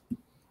point.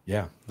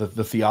 Yeah,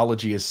 the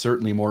theology is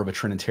certainly more of a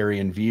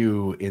Trinitarian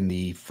view in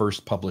the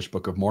first published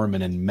Book of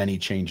Mormon, and many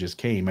changes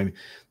came. I mean,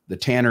 the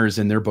Tanners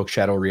in their book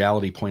Shadow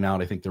Reality point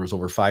out, I think there was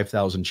over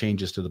 5,000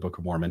 changes to the Book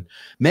of Mormon,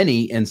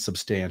 many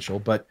unsubstantial,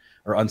 but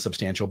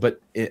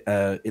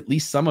at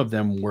least some of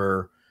them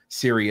were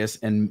serious,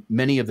 and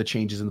many of the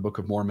changes in the Book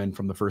of Mormon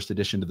from the first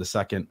edition to the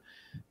second,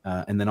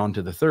 and then on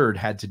to the third,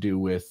 had to do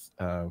with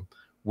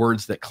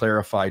words that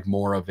clarified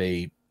more of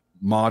a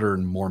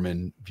modern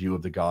Mormon view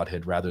of the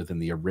Godhead rather than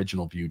the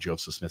original view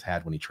Joseph Smith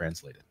had when he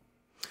translated.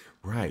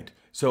 Right.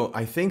 So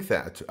I think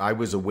that I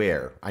was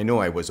aware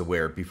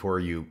before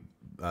you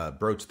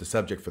broached the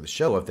subject for the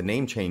show of the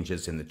name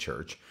changes in the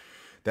church,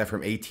 that from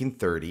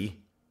 1830,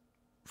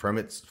 from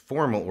its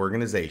formal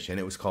organization,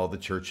 it was called the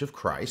Church of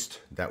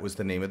Christ. That was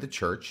the name of the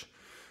church.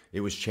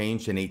 It was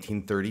changed in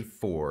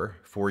 1834,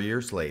 4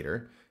 years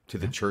later, to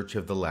the Church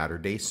of the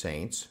Latter-day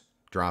Saints,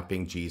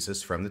 dropping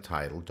Jesus from the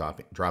title,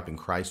 dropping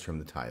Christ from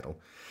the title.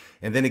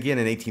 And then again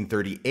in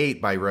 1838,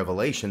 by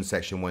Revelation,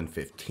 section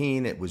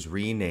 115, it was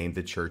renamed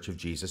the Church of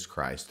Jesus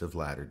Christ of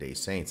Latter-day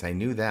Saints. I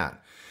knew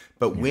that.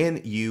 But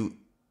when you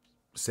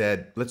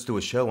said, let's do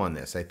a show on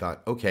this, I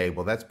thought, okay,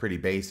 well, that's pretty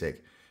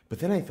basic. But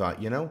then I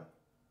thought,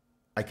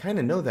 I kind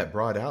of know that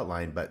broad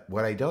outline, but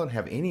what I don't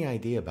have any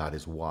idea about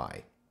is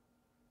why.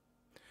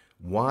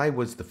 Why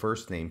was the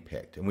first name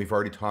picked? And we've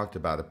already talked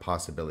about a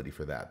possibility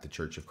for that, the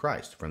Church of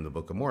Christ from the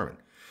Book of Mormon.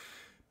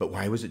 But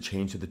why was it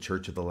changed to the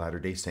Church of the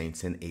Latter-day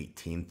Saints in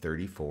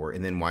 1834?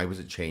 And then why was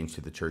it changed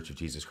to the Church of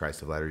Jesus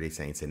Christ of Latter-day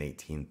Saints in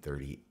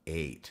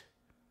 1838?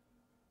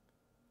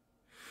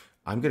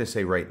 I'm going to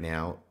say right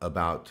now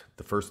about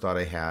the first thought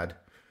I had,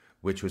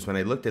 which was when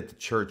I looked at the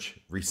church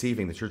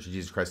receiving the Church of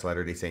Jesus Christ of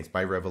Latter-day Saints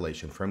by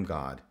revelation from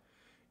God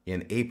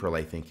in April,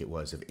 I think it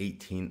was, of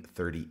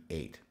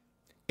 1838.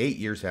 8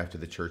 years after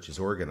the church is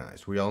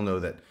organized. We all know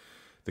that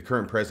the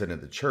current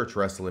president of the church,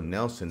 Russell M.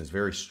 Nelson, is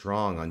very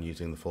strong on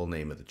using the full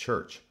name of the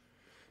church.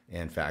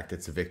 In fact,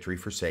 it's a victory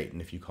for Satan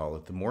if you call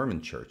it the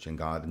Mormon Church, and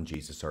God and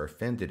Jesus are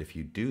offended if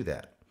you do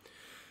that.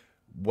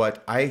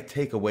 What I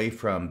take away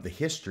from the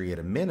history at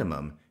a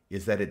minimum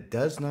is that it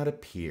does not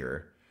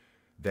appear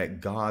that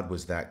God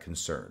was that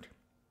concerned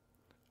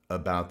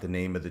about the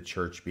name of the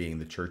church being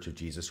the Church of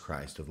Jesus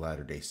Christ of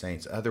Latter-day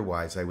Saints.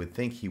 Otherwise, I would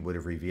think he would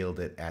have revealed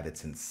it at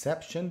its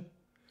inception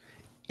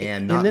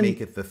and not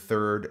make it the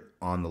third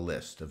on the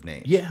list of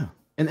names. Yeah.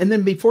 And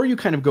then before you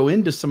kind of go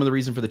into some of the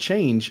reason for the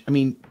change, I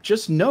mean,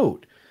 just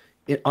note,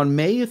 on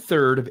May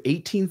 3rd of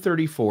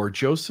 1834,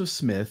 Joseph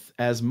Smith,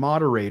 as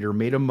moderator,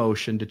 made a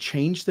motion to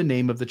change the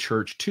name of the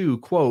church to,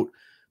 quote,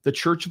 the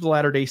Church of the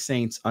Latter-day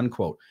Saints,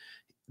 unquote.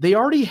 They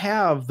already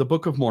have the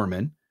Book of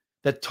Mormon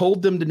that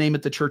told them to name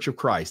it the Church of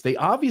Christ. They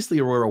obviously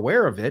were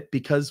aware of it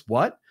because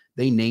what?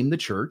 They named the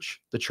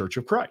Church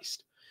of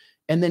Christ.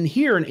 And then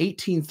here in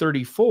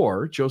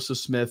 1834, Joseph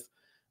Smith,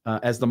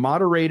 as the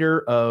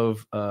moderator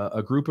of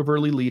a group of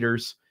early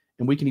leaders,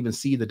 and we can even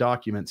see the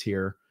documents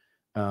here.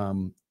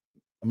 I'm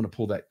going to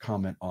pull that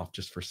comment off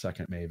just for a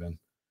second, Maven.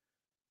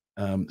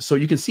 So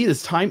you can see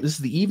this time. This is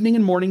the Evening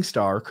and Morning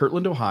Star,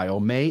 Kirtland, Ohio,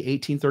 May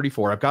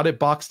 1834. I've got it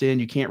boxed in.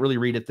 You can't really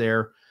read it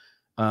there.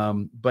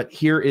 But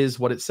here is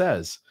what it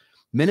says.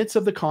 Minutes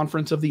of the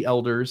Conference of the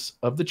Elders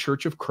of the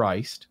Church of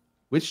Christ,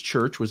 which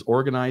church was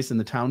organized in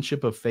the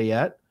township of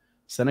Fayette,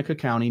 Seneca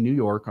County, New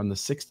York, on the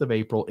 6th of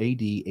April,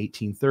 AD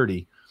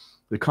 1830.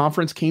 The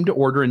conference came to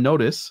order and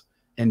notice,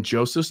 and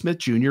Joseph Smith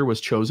Jr.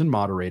 was chosen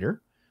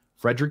moderator.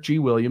 Frederick G.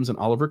 Williams and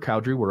Oliver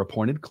Cowdery were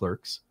appointed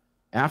clerks.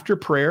 After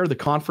prayer, the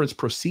conference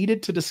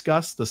proceeded to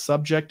discuss the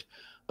subject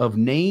of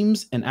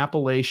names and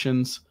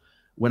appellations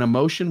when a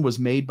motion was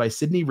made by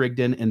Sidney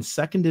Rigdon and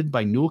seconded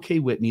by Newell K.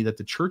 Whitney that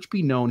the church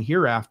be known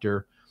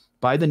hereafter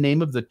by the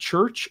name of the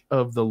Church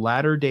of the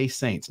Latter-day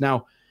Saints.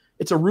 Now,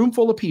 it's a room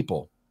full of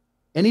people.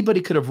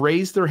 Anybody could have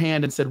raised their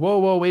hand and said,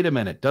 whoa, wait a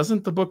minute.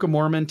 Doesn't the Book of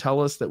Mormon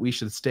tell us that we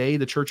should stay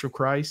the Church of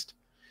Christ?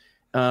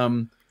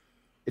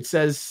 It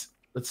says,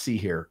 let's see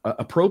here.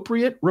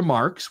 Appropriate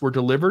remarks were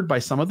delivered by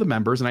some of the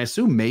members, and I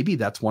assume maybe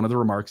that's one of the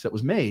remarks that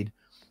was made,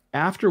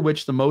 after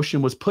which the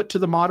motion was put to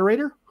the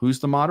moderator. Who's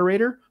the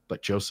moderator?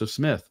 But Joseph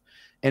Smith,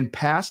 and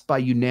passed by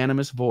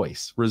unanimous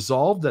voice.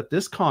 Resolved that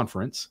this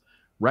conference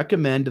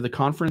recommend to the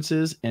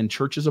conferences and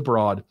churches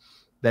abroad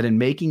that in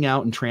making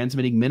out and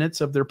transmitting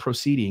minutes of their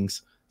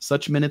proceedings,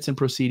 such minutes and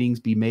proceedings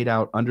be made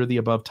out under the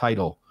above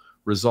title.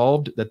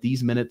 Resolved that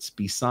these minutes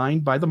be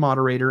signed by the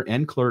moderator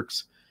and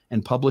clerks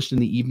and published in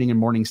the Evening and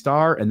Morning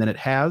Star, and then it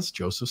has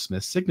Joseph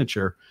Smith's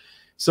signature.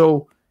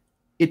 So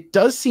it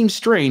does seem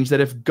strange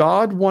that if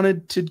God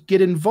wanted to get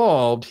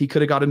involved, he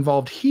could have got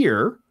involved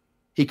here.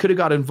 He could have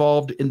got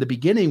involved in the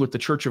beginning with the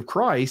Church of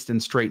Christ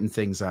and straightened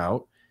things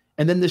out.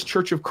 And then this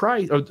Church of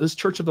Christ, or this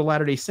Church of the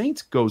Latter-day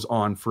Saints, goes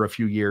on for a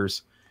few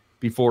years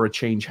before a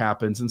change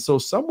happens. And so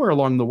somewhere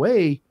along the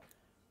way,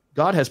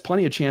 God has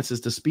plenty of chances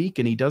to speak,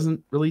 and he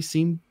doesn't really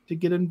seem to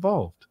get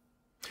involved.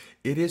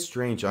 It is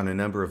strange on a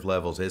number of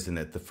levels, isn't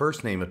it? The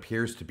first name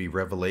appears to be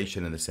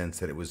Revelation in the sense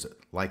that it was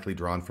likely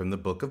drawn from the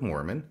Book of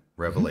Mormon,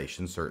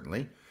 Revelation,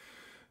 certainly.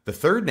 The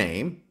third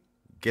name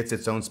gets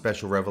its own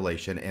special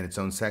revelation and its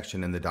own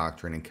section in the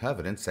Doctrine and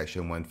Covenants,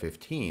 section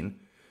 115.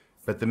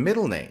 But the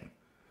middle name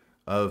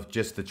of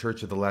just the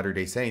Church of the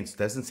Latter-day Saints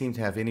doesn't seem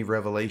to have any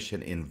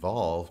revelation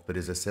involved, but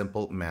is a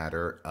simple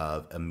matter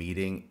of a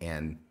meeting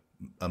and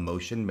a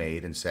motion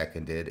made and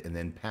seconded and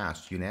then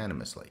passed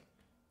unanimously.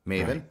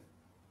 Maven? Right.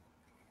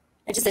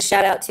 And just a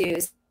shout out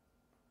to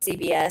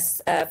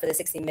CBS for the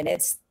 60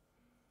 Minutes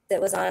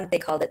that was on. They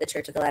called it the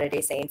Church of the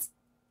Latter-day Saints,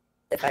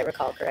 if I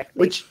recall correctly.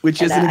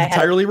 Which isn't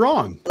entirely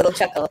wrong. A little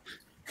chuckle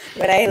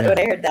when I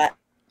heard that.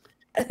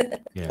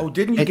 Yeah. Oh,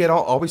 didn't you get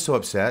always so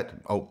upset?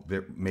 Oh,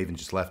 Maven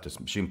just left us.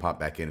 She can pop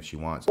back in if she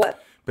wants.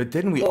 What? But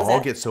didn't we all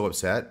get so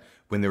upset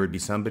when there would be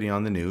somebody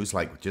on the news,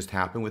 like just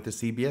happened with the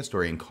CBS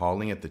story, and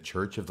calling it the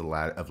Church of the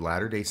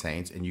Latter-day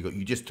Saints, and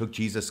you just took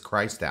Jesus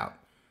Christ out?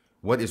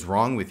 What is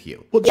wrong with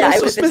you? Well,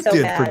 Joseph Smith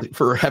did,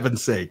 for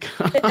heaven's sake.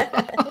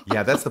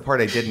 Yeah, that's the part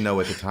I didn't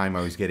know at the time.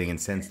 I was getting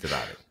incensed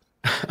about it.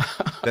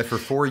 That for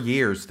 4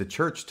 years, the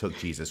church took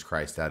Jesus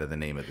Christ out of the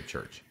name of the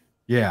church.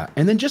 Yeah,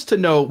 and then just to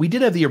know, we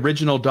did have the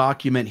original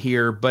document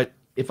here, but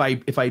if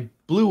I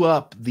blew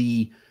up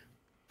the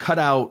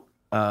cutout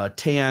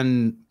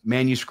tan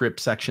manuscript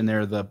section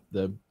there,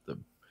 the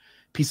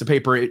piece of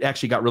paper, it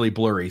actually got really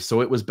blurry.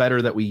 So it was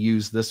better that we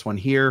use this one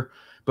here.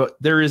 But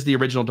there is the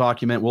original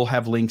document. We'll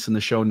have links in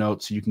the show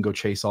notes so you can go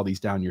chase all these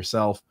down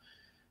yourself.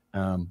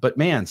 But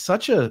man,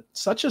 such a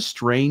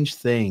strange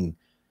thing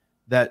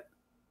that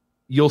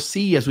you'll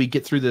see as we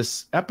get through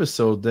this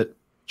episode, that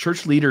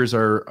church leaders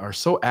are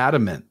so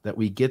adamant that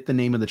we get the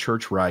name of the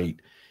church right.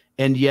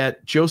 And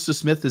yet Joseph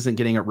Smith isn't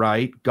getting it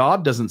right.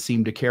 God doesn't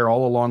seem to care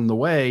all along the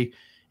way.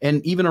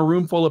 And even a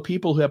room full of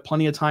people who have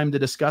plenty of time to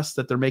discuss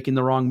that they're making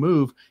the wrong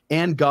move,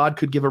 and God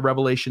could give a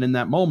revelation in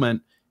that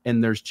moment,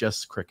 and there's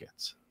just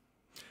crickets.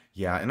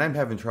 Yeah, and I'm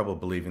having trouble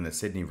believing that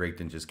Sidney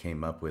Rigdon just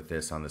came up with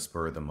this on the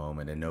spur of the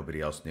moment and nobody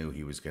else knew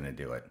he was going to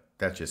do it.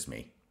 That's just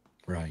me.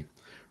 Right.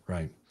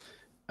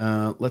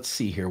 Let's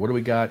see here. What do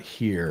we got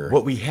here?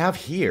 What we have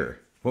here,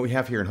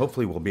 and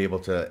hopefully we'll be able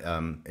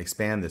to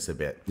expand this a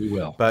bit. We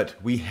will. But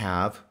we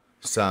have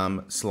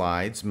some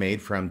slides made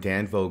from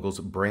Dan Vogel's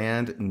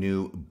brand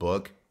new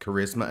book,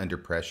 Charisma Under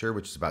Pressure,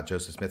 which is about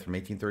Joseph Smith from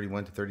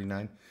 1831 to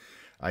 39.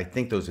 I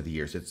think those are the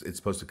years. It's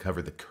supposed to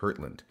cover the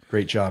Kirtland.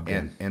 Great job,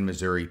 and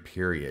Missouri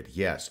period.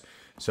 Yes.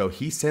 So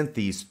he sent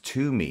these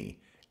to me,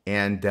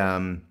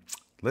 and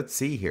let's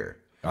see here.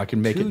 I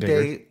can make it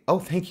bigger. Oh,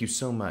 thank you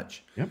so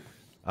much.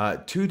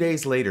 Yep. 2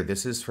 days later,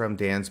 this is from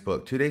Dan's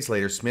book. 2 days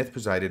later, Smith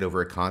presided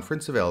over a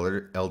conference of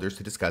elders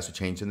to discuss a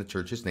change in the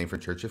church's name from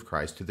Church of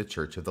Christ to the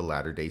Church of the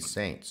Latter-day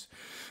Saints.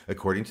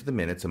 According to the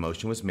minutes, a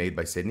motion was made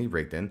by Sidney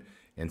Rigdon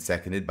and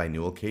seconded by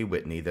Newell K.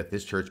 Whitney that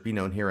this church be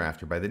known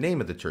hereafter by the name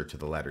of the Church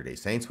of the Latter-day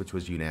Saints, which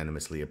was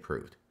unanimously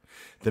approved.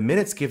 The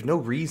minutes give no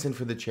reason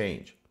for the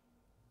change.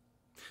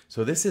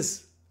 So this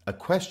is a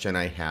question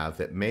I have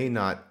that may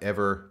not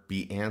ever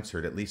be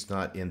answered, at least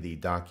not in the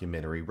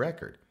documentary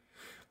record.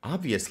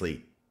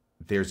 Obviously,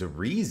 there's a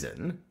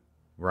reason,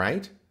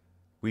 right?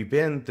 We've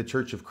been the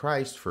Church of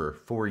Christ for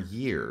 4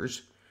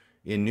 years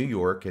in New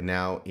York and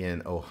now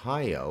in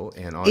Ohio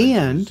and on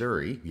in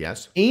Missouri.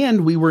 Yes.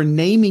 And we were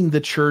naming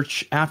the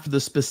church after the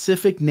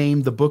specific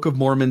name the Book of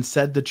Mormon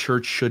said the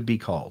church should be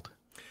called.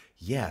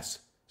 Yes.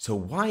 So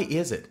why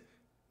is it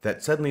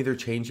that suddenly they're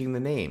changing the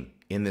name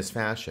in this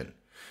fashion?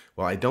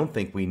 Well, I don't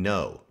think we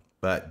know,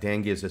 but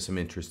Dan gives us some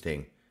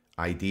interesting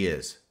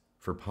ideas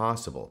for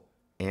possible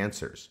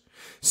answers.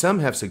 Some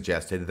have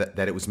suggested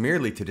that it was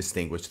merely to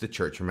distinguish the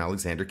church from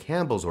Alexander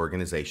Campbell's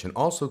organization,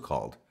 also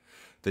called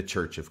the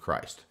Church of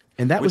Christ.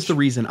 And that was the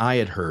reason I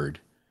had heard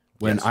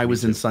when I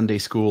was in Sunday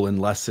school and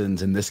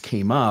lessons and this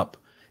came up.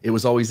 It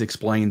was always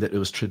explained that it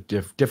was to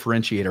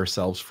differentiate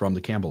ourselves from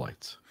the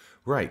Campbellites.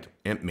 Right.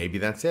 And maybe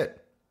that's it.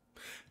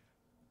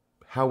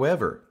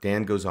 However,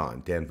 Dan goes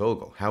on, Dan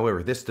Vogel,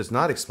 however, this does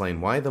not explain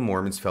why the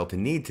Mormons felt a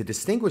need to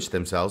distinguish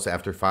themselves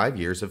after 5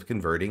 years of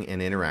converting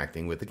and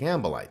interacting with the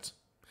Campbellites.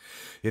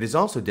 It is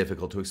also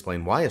difficult to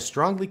explain why a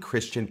strongly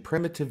Christian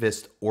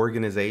primitivist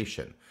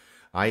organization,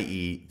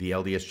 i.e. the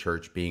LDS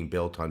Church being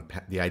built on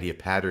the idea of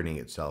patterning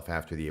itself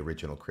after the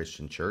original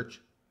Christian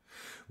church,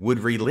 would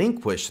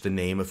relinquish the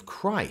name of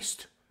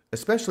Christ,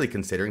 especially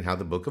considering how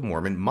the Book of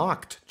Mormon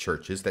mocked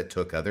churches that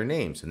took other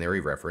names. And there he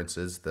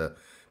references the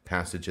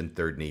passage in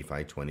 3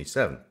 Nephi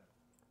 27.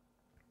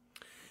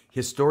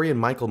 Historian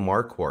Michael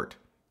Marquardt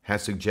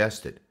has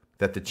suggested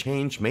that the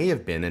change may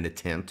have been an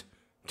attempt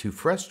to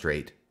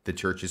frustrate the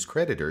church's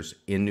creditors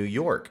in New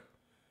York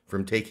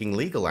from taking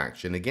legal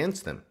action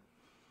against them.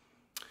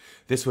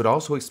 This would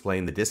also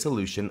explain the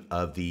dissolution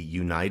of the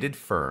United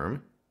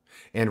Firm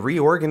and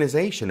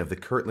reorganization of the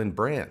Kirtland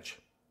branch,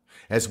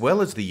 as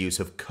well as the use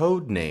of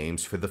code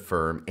names for the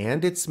firm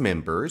and its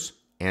members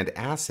and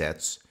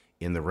assets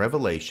in the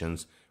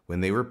Revelations when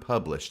they were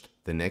published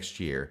the next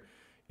year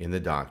in the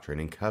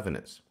Doctrine and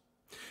Covenants.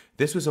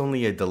 This was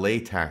only a delay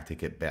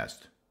tactic at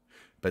best,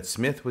 but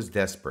Smith was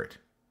desperate.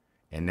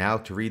 And now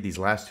to read these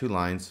last 2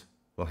 lines,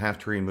 we'll have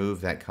to remove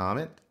that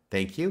comment.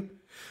 Thank you.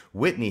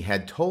 Whitney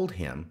had told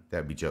him, that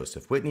would be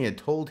Joseph, Whitney had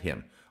told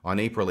him on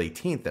April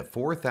 18th that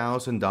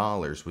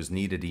 $4,000 was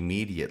needed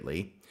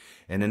immediately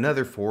and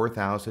another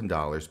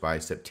 $4,000 by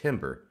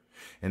September,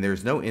 and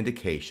there's no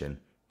indication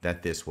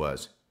that this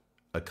was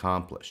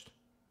accomplished.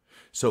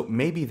 So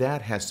maybe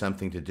that has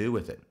something to do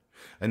with it.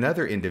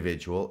 Another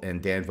individual,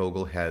 and Dan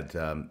Vogel had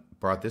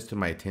brought this to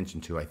my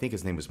attention too, I think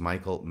his name was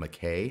Michael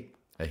McKay,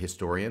 a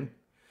historian.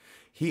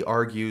 He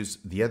argues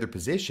the other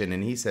position,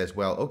 and he says,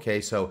 well, okay,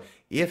 so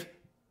if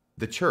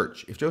the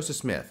church, if Joseph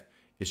Smith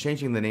is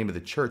changing the name of the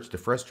church to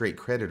frustrate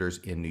creditors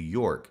in New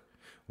York,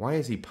 why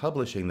is he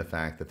publishing the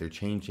fact that they're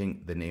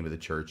changing the name of the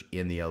church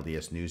in the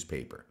LDS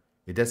newspaper?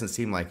 It doesn't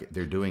seem like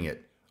they're doing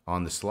it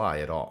on the sly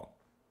at all.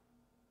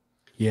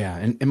 Yeah,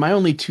 and my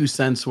only 2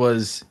 cents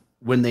was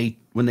when they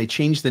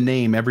change the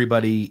name,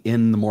 everybody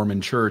in the Mormon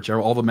church,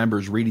 all the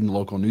members reading the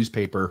local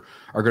newspaper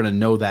are going to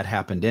know that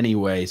happened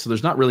anyway. So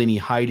there's not really any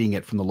hiding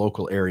it from the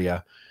local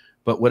area.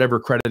 But whatever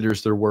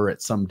creditors there were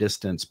at some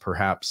distance,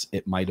 perhaps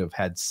it might have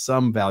had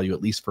some value,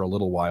 at least for a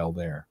little while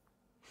there.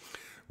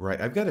 Right.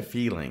 I've got a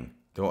feeling,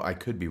 though I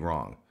could be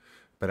wrong,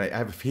 but I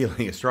have a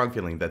feeling, a strong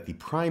feeling, that the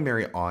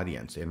primary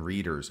audience and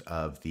readers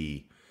of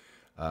the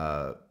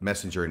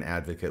Messenger and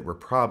Advocate were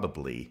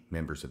probably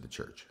members of the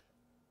church.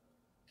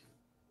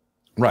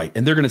 Right.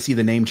 And they're going to see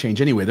the name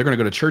change anyway. They're going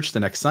to go to church the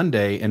next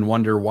Sunday and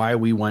wonder why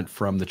we went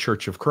from the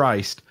Church of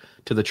Christ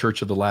to the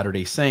Church of the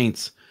Latter-day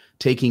Saints,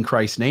 taking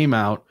Christ's name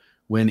out,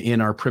 when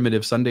in our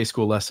primitive Sunday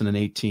school lesson in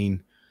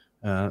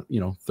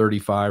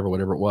 1835 or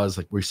whatever it was,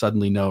 like we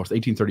suddenly know,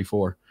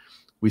 1834,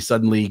 we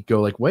suddenly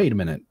go like, wait a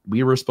minute,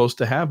 we were supposed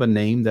to have a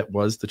name that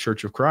was the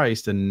Church of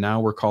Christ, and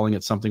now we're calling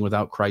it something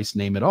without Christ's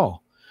name at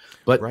all.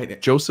 But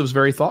right. Joseph's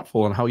very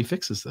thoughtful on how he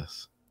fixes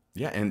this.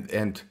 Yeah,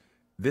 and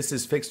this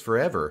is fixed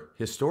forever,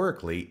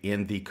 historically,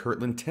 in the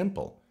Kirtland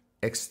Temple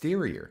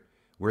exterior,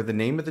 where the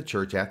name of the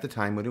church at the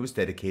time when it was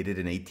dedicated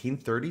in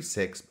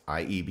 1836,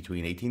 i.e.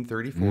 between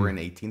 1834 and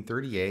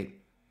 1838,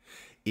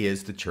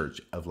 is the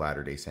Church of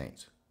Latter-day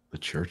Saints. The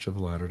Church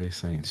of Latter-day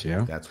Saints,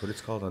 yeah. That's what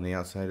it's called on the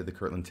outside of the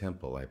Kirtland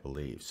Temple, I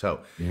believe.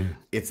 So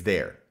it's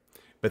there.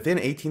 But then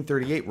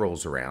 1838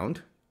 rolls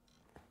around.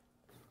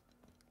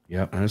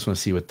 Yeah, I just want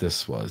to see what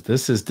this was.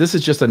 This is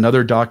just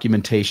another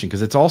documentation,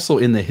 because it's also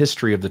in the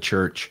history of the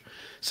church.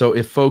 So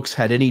if folks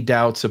had any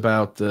doubts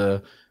about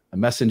the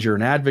Messenger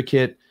and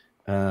Advocate,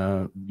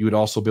 you would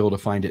also be able to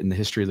find it in the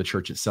history of the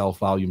church itself,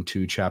 volume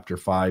 2, chapter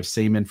 5,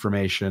 same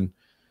information.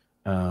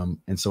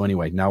 And so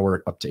anyway, now we're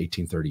up to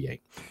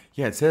 1838.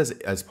 Yeah, it says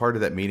as part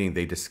of that meeting,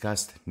 they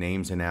discussed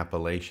names and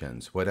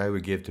appellations. What I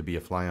would give to be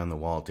a fly on the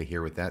wall to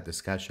hear what that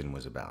discussion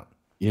was about.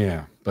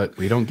 Yeah, but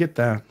we don't get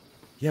that.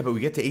 Yeah, but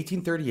we get to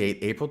 1838,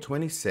 April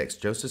 26.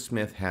 Joseph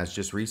Smith has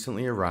just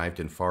recently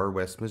arrived in far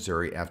west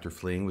Missouri after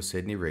fleeing with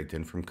Sidney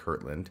Rigdon from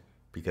Kirtland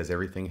because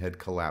everything had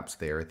collapsed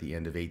there at the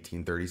end of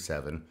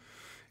 1837.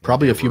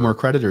 Probably a few more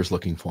creditors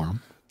looking for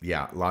him.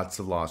 Yeah, lots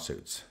of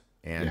lawsuits.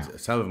 And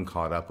some of them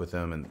caught up with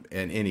them.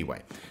 And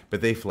anyway,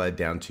 but they fled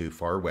down to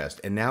far west.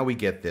 And now we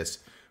get this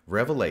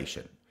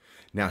revelation.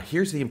 Now,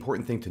 here's the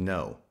important thing to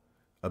know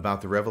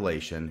about the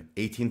revelation,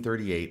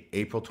 1838,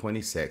 April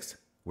 26th,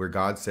 where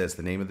God says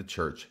the name of the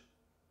church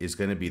is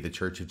going to be the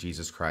Church of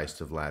Jesus Christ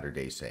of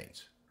Latter-day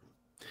Saints.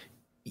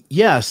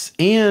 Yes,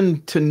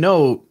 and to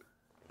note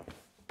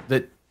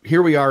that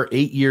here we are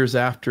 8 years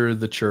after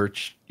the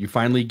church. You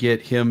finally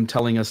get him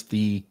telling us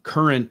the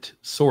current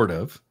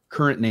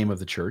name of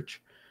the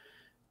church.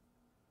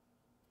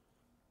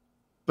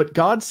 But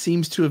God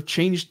seems to have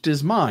changed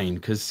his mind,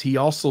 because he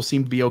also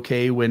seemed to be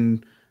okay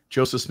when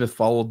Joseph Smith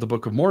followed the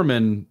Book of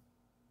Mormon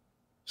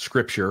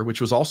scripture,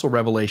 which was also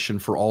revelation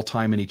for all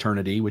time and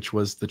eternity, which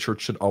was the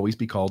church should always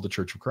be called the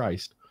Church of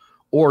Christ,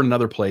 or in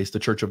another place, the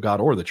Church of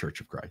God or the Church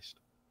of Christ.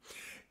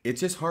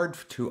 It's just hard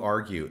to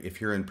argue,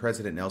 if you're in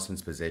President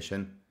Nelson's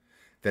position,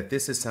 that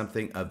this is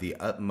something of the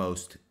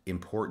utmost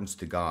importance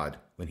to God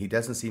when he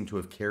doesn't seem to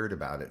have cared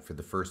about it for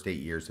the first 8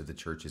 years of the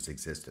church's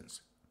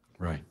existence.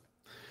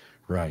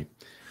 Right.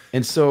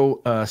 And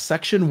so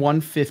section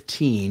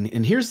 115,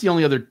 and here's the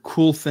only other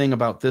cool thing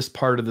about this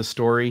part of the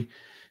story.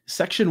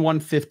 Section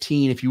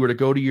 115, if you were to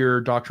go to your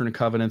Doctrine and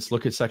Covenants,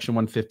 look at section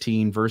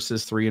 115,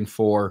 verses 3 and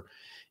 4,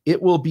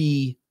 it will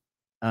be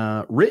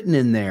written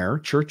in there,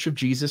 Church of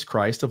Jesus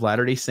Christ of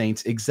Latter-day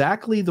Saints,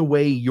 exactly the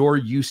way you're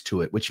used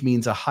to it, which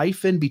means a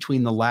hyphen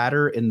between the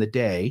latter and the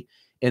day,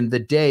 and the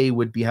day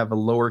would have a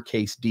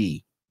lowercase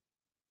d.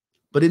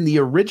 But in the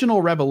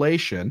original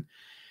revelation,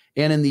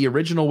 and in the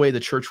original way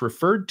the church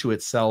referred to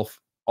itself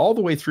all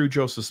the way through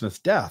Joseph Smith's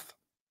death,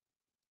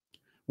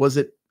 was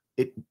it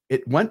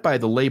went by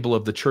the label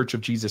of the Church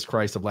of Jesus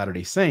Christ of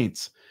Latter-day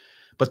Saints,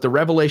 but the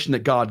revelation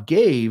that God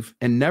gave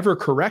and never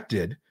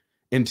corrected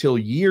until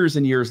years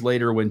and years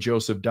later when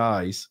Joseph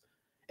dies,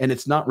 and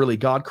it's not really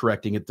God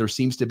correcting it, there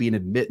seems to be an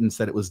admittance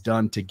that it was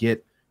done to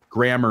get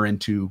grammar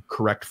into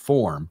correct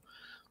form.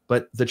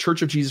 But the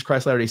Church of Jesus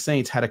Christ of Latter-day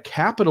Saints had a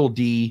capital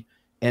D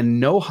and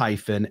no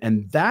hyphen,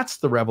 and that's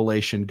the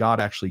revelation God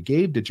actually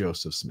gave to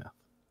Joseph Smith.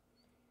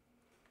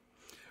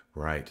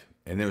 Right.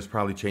 And it was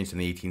probably changed in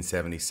the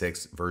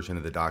 1876 version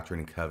of the Doctrine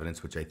and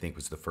Covenants, which I think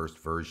was the first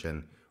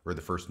version, or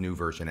the first new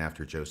version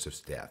after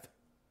Joseph's death.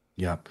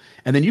 Yeah.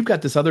 And then you've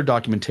got this other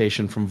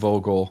documentation from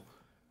Vogel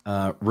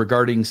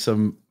regarding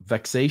some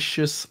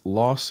vexatious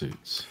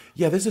lawsuits.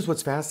 Yeah, this is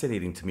what's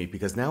fascinating to me,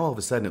 because now all of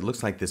a sudden it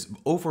looks like this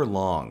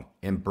overlong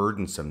and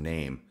burdensome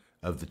name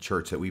of the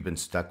church that we've been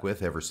stuck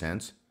with ever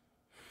since.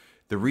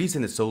 The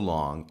reason it's so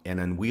long and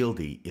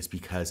unwieldy is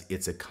because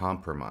it's a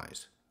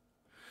compromise.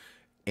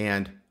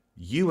 And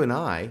you and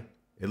I,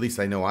 at least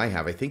I know I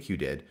have, I think you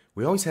did,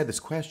 we always had this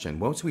question.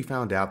 Once we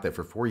found out that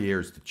for 4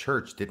 years the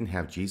church didn't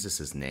have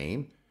Jesus's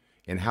name,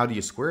 and how do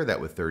you square that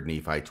with 3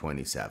 Nephi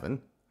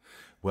 27?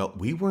 Well,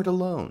 we weren't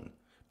alone,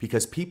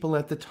 because people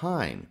at the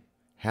time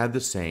had the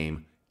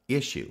same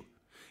issue.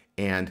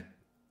 And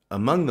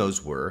among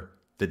those were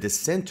the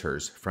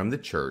dissenters from the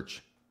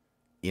church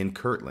in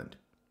Kirtland.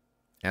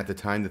 At the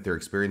time that they're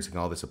experiencing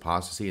all this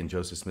apostasy and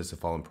Joseph Smith's a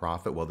fallen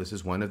prophet, well, this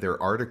is one of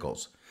their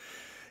articles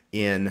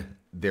in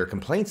their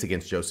complaints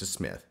against Joseph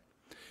Smith.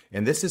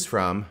 And this is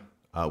from,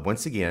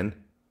 once again,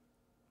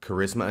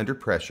 Charisma Under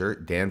Pressure,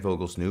 Dan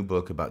Vogel's new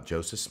book about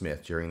Joseph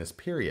Smith during this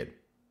period.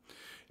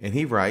 And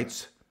he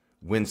writes,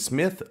 when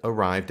Smith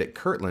arrived at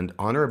Kirtland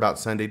on or about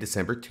Sunday,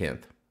 December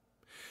 10th,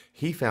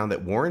 he found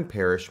that Warren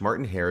Parrish,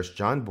 Martin Harris,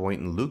 John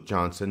Boynton, Luke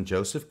Johnson,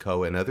 Joseph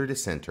Coe, and other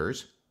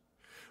dissenters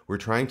were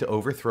trying to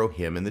overthrow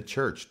him and the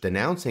church,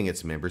 denouncing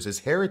its members as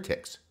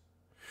heretics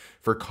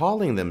for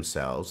calling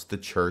themselves the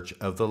Church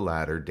of the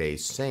Latter-day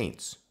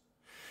Saints,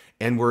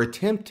 and were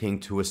attempting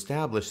to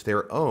establish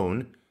their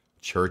own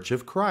Church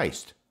of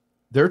Christ.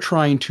 They're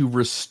trying to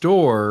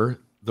restore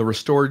the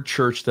restored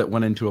church that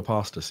went into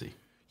apostasy.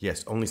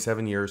 Yes, only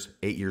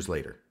 8 years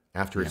later,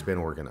 after it's been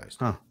organized.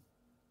 Huh.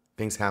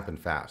 Things happen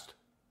fast.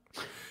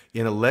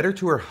 In a letter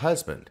to her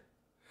husband,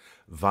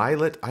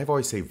 Violet, I've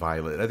always say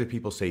Violet, other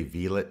people say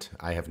Violet,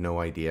 I have no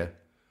idea,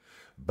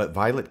 but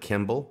Violet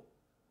Kimball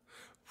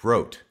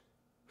wrote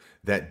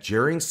that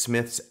during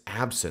Smith's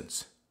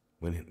absence,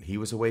 when he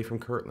was away from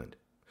Kirtland,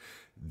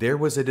 there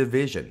was a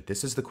division,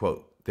 this is the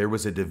quote, there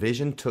was a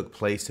division took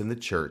place in the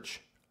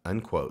church,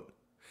 unquote,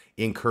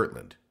 in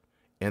Kirtland,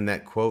 and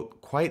that,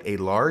 quote, quite a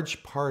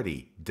large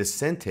party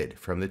dissented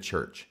from the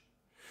church,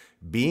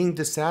 being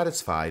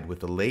dissatisfied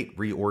with the late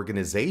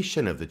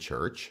reorganization of the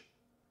church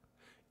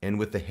and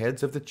with the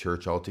heads of the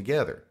church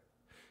altogether.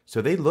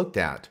 So they looked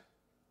at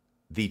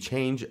the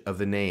change of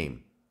the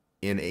name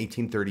in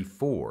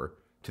 1834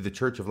 to the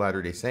Church of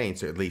Latter-day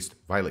Saints, or at least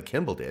Violet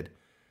Kimball did,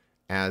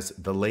 as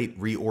the late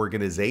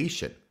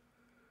reorganization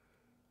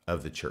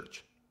of the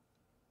church.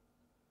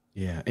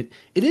 Yeah, it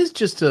is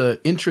just an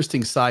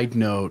interesting side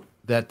note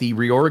that the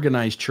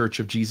reorganized Church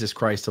of Jesus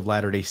Christ of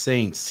Latter-day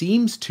Saints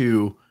seems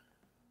to,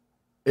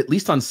 at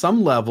least on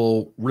some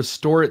level,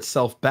 restore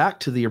itself back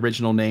to the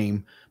original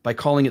name by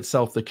calling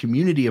itself the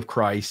Community of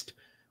Christ,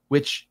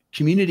 which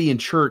community and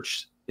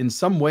church in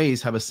some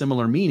ways have a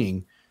similar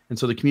meaning. And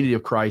so the Community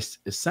of Christ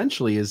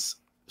essentially is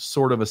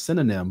sort of a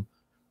synonym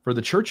for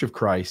the Church of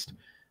Christ.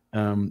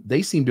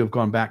 They seem to have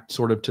gone back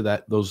sort of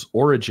to those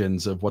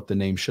origins of what the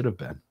name should have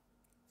been.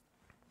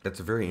 That's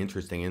a very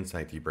interesting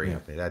insight you bring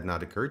up. It had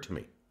not occurred to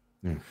me.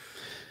 Yeah.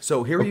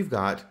 So here you've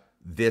got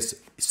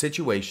this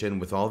situation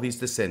with all these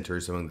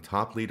dissenters among the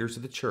top leaders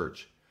of the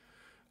church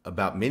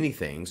about many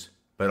things,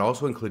 but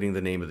also including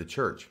the name of the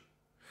church.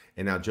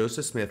 And now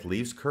Joseph Smith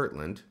leaves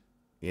Kirtland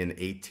in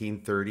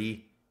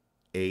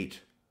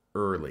 1838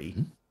 early,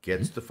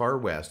 gets to the far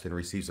west and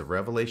receives a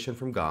revelation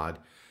from God,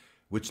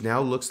 which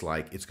now looks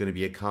like it's going to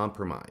be a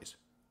compromise.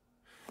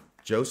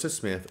 Joseph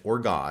Smith, or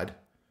God,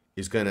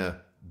 is going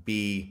to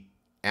be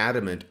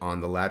adamant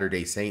on the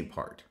Latter-day Saint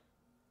part.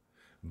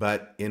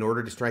 But in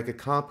order to strike a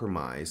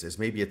compromise, as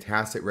maybe a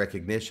tacit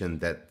recognition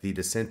that the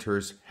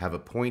dissenters have a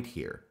point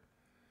here,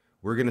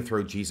 we're going to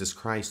throw Jesus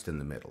Christ in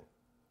the middle,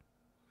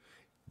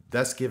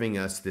 thus giving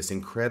us this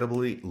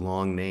incredibly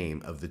long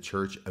name of the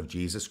Church of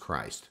Jesus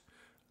Christ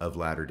of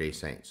Latter-day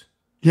Saints.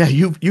 Yeah,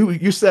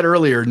 you said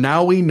earlier,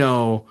 now we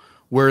know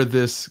where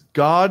this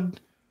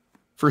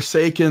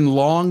God-forsaken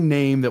long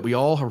name that we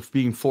all are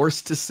being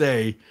forced to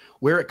say,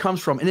 where it comes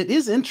from. And it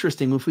is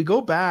interesting, if we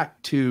go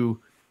back to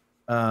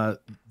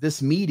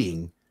this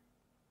meeting,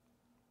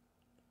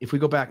 if we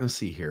go back, let's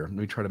see here, let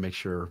me try to make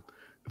sure.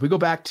 If we go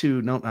back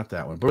to, no, not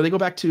that one, but they go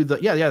back to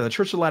the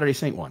Church of Latter-day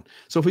Saint one.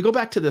 So if we go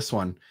back to this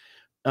one,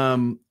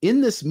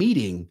 in this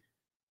meeting,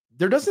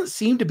 there doesn't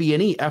seem to be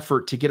any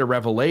effort to get a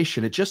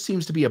revelation. It just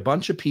seems to be a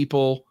bunch of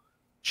people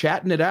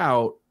chatting it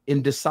out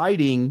and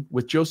deciding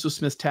with Joseph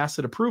Smith's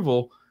tacit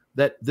approval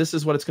that this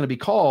is what it's going to be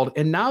called.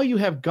 And now you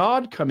have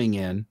God coming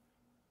in,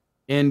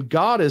 and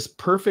God is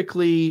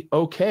perfectly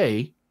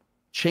okay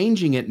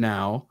changing it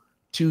now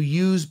to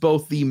use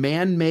both the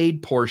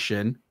man-made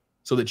portion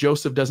so that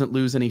Joseph doesn't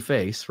lose any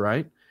face,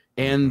 right?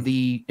 And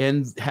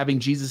having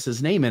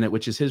Jesus's name in it,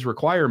 which is his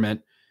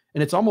requirement.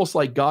 And it's almost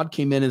like God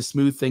came in and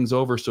smoothed things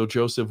over so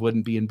Joseph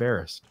wouldn't be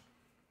embarrassed.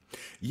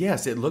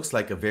 Yes, it looks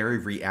like a very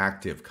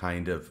reactive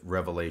kind of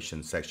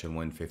Revelation, section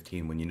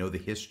 115, when you know the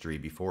history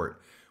before it,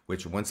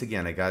 which once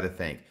again, I got to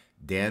thank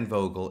Dan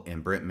Vogel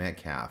and Brent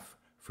Metcalf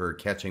for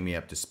catching me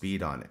up to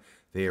speed on it.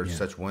 They are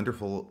such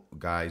wonderful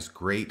guys,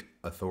 great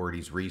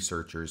authorities,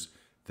 researchers,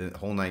 the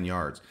whole 9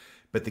 yards.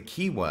 But the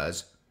key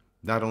was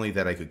not only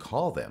that I could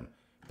call them,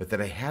 but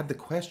that I had the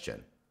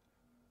question,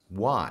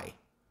 why?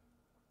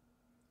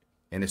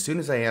 And as soon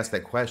as I asked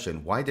that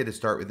question, why did it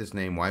start with this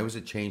name? Why was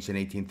it changed in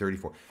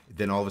 1834?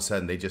 Then all of a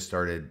sudden they just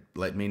started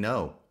letting me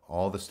know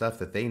all the stuff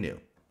that they knew.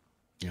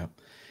 Yeah.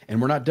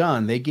 And we're not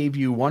done. They gave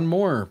you one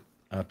more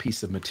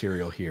piece of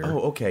material here.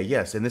 Oh, okay.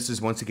 Yes. And this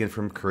is once again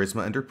from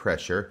Charisma Under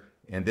Pressure.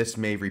 And this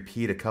may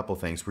repeat a couple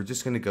things. We're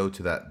just going to go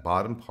to that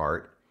bottom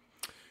part.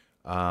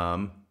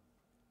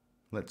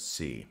 Let's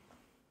see.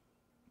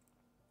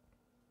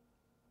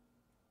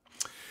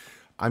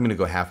 I'm going to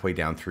go halfway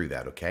down through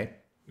that. Okay.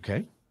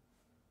 Okay.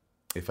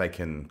 If I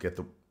can get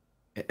the...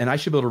 And I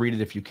should be able to read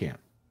it if you can't.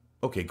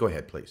 Okay, go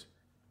ahead, please.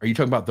 Are you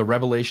talking about the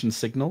revelation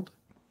signaled?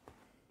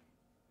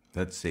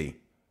 Let's see.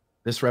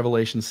 This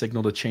revelation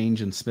signaled a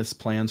change in Smith's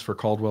plans for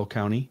Caldwell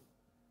County?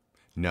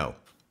 No.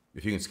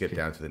 If you can skip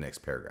down to the next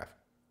paragraph.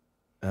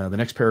 The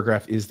next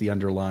paragraph is the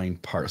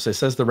underlined part. So it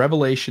says the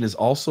revelation is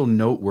also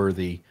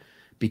noteworthy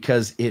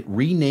because it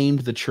renamed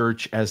the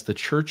church as the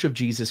Church of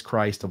Jesus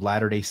Christ of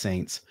Latter-day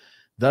Saints,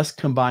 thus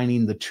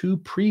combining the two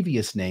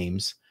previous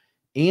names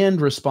and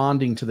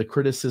responding to the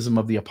criticism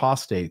of the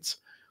apostates.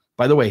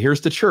 By the way,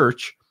 here's the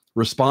church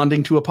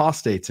responding to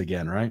apostates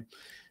again, right?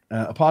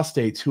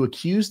 Apostates who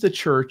accused the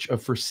church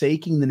of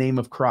forsaking the name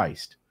of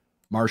Christ.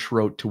 Marsh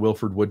wrote to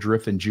Wilford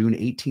Woodruff in June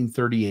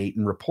 1838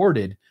 and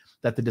reported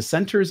that the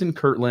dissenters in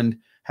Kirtland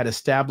had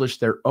established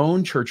their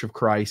own Church of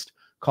Christ,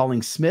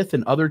 calling Smith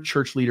and other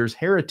church leaders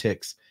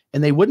heretics,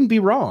 and they wouldn't be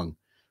wrong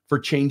for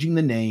changing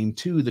the name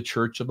to the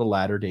Church of the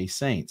Latter-day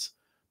Saints.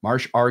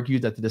 Marsh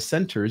argued that the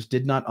dissenters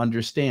did not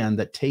understand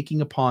that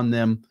taking upon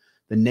them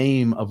the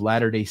name of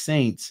Latter-day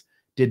Saints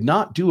did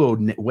not do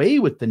away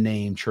with the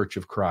name Church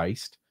of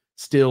Christ,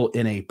 still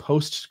in a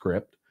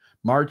postscript.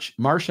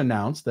 Marsh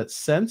announced that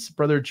since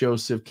Brother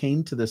Joseph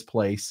came to this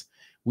place,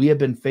 we have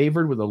been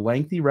favored with a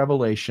lengthy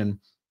revelation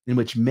in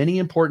which many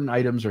important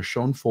items are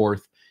shown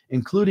forth,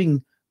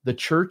 including the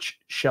church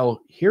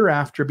shall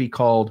hereafter be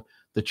called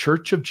the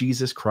Church of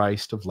Jesus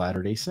Christ of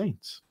Latter-day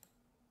Saints.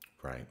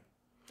 Right.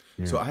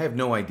 Yeah. So I have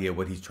no idea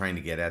what he's trying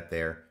to get at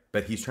there,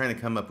 but he's trying to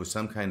come up with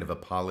some kind of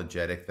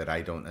apologetic that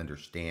I don't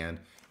understand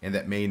and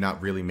that may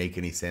not really make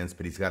any sense,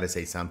 but he's got to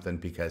say something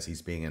because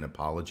he's being an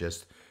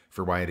apologist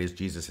for why it is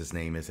Jesus'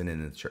 name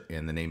isn't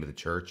in the name of the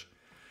church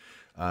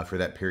for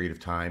that period of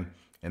time.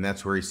 And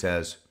that's where he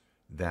says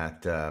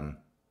that,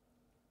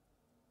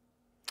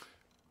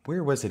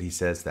 where was it he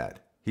says that?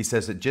 He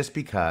says that just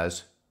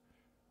because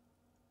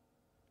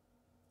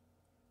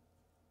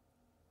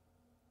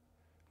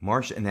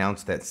Marsh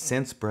announced that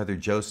since Brother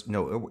Joseph,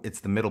 no,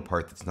 it's the middle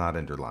part that's not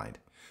underlined.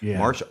 Yeah.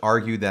 Marsh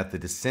argued that the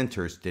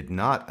dissenters did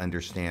not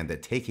understand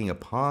that taking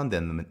upon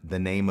them the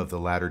name of the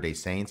Latter-day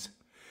Saints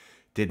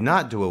did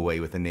not do away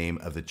with the name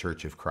of the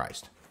Church of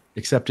Christ.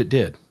 Except it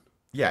did.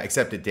 Yeah,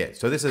 except it did.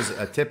 So this is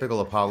a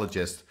typical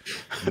apologist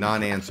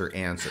non-answer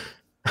answer.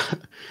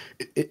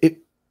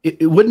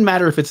 It wouldn't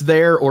matter if it's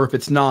there or if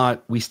it's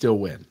not, we still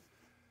win.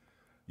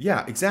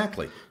 Yeah,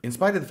 exactly. In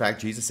spite of the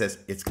fact Jesus says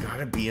it's got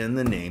to be in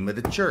the name of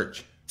the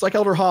church. It's like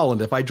Elder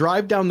Holland. If I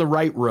drive down the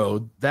right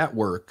road, that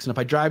works. And if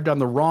I drive down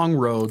the wrong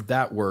road,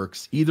 that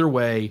works. Either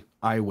way,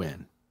 I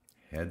win.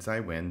 Heads I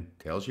win,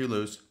 tails you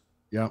lose.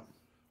 Yep.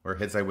 Or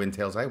heads I win,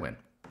 tails I win.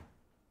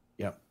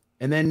 Yep.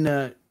 And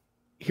then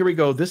here we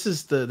go. This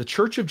is the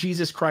Church of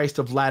Jesus Christ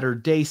of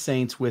Latter-day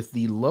Saints with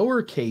the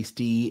lowercase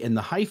d and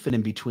the hyphen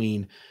in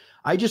between.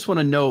 I just want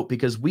to note,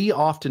 because we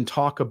often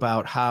talk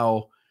about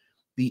how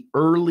the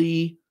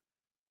early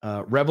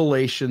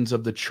revelations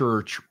of the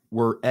church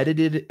were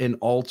edited and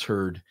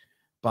altered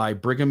by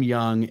Brigham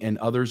Young and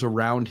others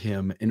around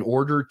him in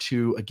order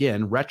to,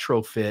 again,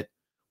 retrofit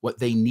what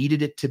they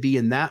needed it to be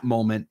in that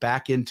moment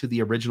back into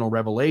the original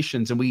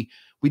revelations. And we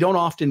don't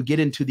often get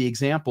into the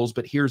examples,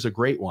 but here's a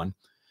great one.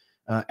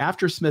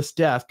 After Smith's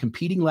death,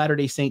 competing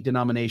Latter-day Saint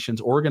denominations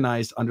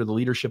organized under the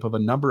leadership of a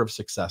number of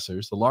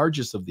successors, the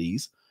largest of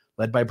these,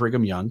 led by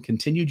Brigham Young,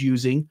 continued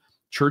using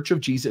Church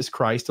of Jesus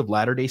Christ of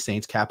Latter-day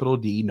Saints, capital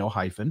D, no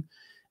hyphen,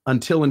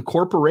 until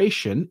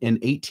incorporation in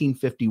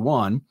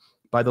 1851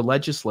 by the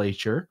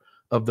legislature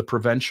of the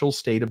provincial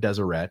state of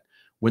Deseret,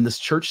 when the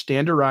church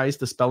standardized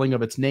the spelling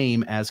of its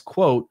name as,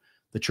 quote,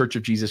 the Church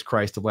of Jesus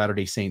Christ of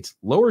Latter-day Saints,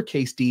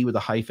 lowercase d with a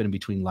hyphen in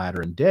between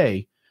latter and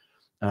day,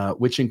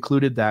 which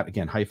included that,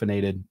 again,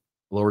 hyphenated,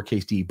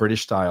 lowercase d,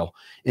 British style.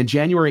 In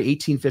January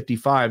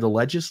 1855, the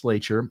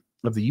legislature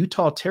of the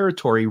Utah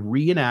Territory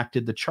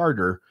reenacted the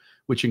charter,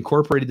 which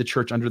incorporated the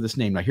church under this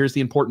name. Now, here's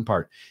the important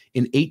part.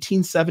 In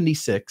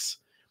 1876,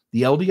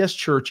 the LDS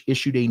Church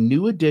issued a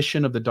new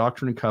edition of the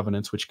Doctrine and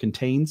Covenants, which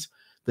contains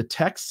the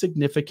text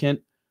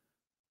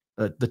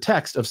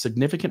of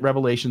significant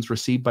revelations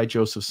received by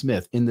Joseph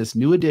Smith. In this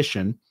new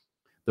edition,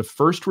 the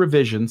first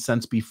revision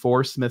since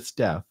before Smith's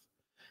death,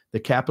 the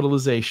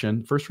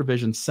capitalization, first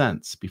revision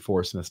since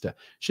before Smith's death,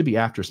 should be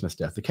after Smith's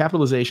death. The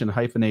capitalization and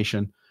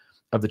hyphenation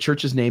of the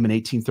church's name in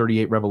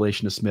 1838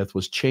 revelation of Smith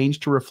was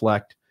changed to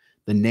reflect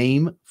the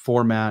name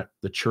format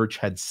the church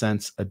had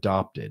since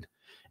adopted.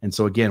 And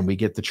so again, we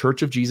get the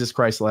Church of Jesus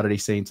Christ of Latter-day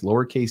Saints,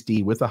 lowercase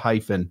d with a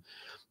hyphen,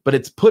 but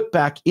it's put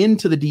back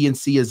into the D and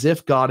C as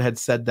if God had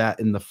said that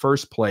in the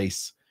first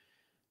place.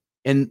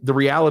 And the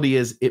reality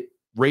is it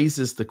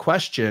raises the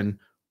question,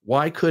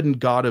 why couldn't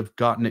God have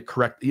gotten it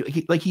correct?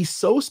 He's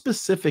so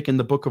specific in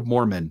the Book of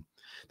Mormon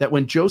that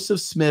when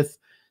Joseph Smith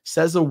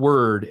says a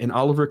word and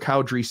Oliver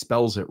Cowdery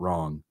spells it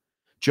wrong,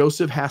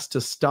 Joseph has to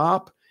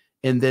stop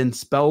and then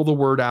spell the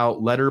word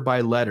out letter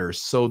by letter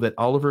so that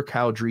Oliver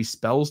Cowdery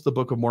spells the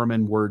Book of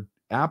Mormon word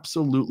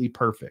absolutely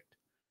perfect.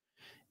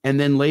 And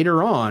then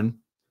later on,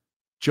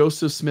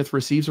 Joseph Smith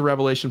receives a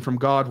revelation from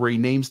God where he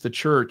names the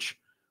church,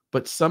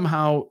 but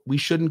somehow we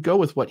shouldn't go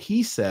with what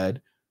he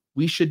said.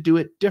 We should do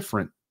it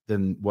different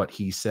than what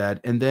he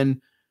said. And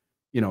then,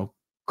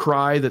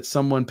 cry that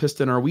someone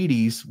pissed in our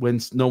Wheaties when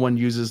no one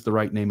uses the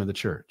right name of the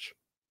church.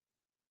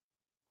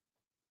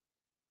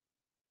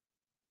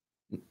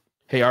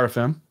 Hey,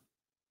 RFM.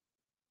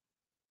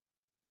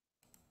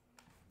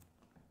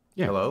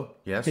 Yeah. Hello?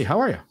 Yes? Hey, how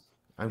are you?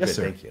 I'm Yes, good,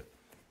 sir. thank you.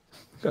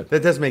 Good.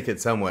 That does make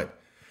it somewhat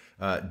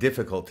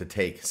difficult to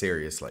take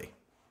seriously.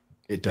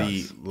 It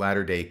does. The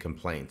Latter-day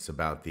complaints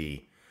about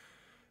the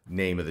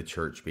name of the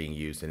church being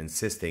used and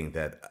insisting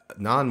that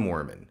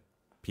non-Mormon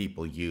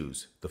people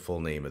use the full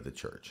name of the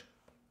church.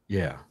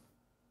 Yeah.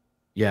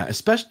 Yeah.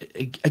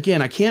 Especially,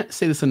 again, I can't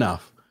say this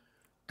enough.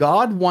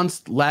 God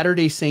wants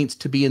Latter-day Saints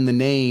to be in the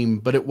name,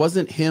 but it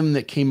wasn't him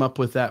that came up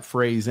with that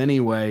phrase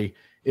anyway.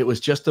 It was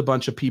just a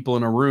bunch of people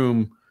in a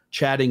room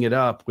chatting it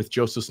up with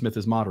Joseph Smith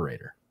as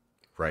moderator.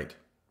 Right.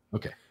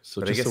 Okay. So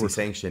But I guess so he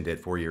sanctioned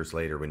it 4 years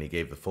later when he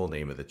gave the full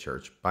name of the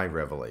church by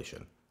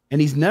revelation.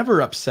 And he's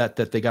never upset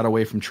that they got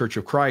away from Church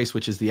of Christ,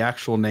 which is the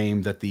actual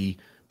name that the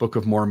Book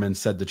of Mormon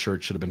said the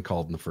church should have been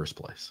called in the first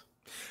place.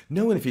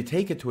 No, and if you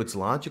take it to its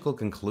logical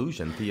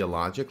conclusion,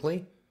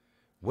 theologically,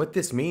 what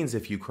this means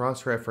if you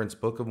cross-reference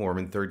Book of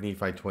Mormon, 3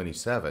 Nephi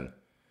 27,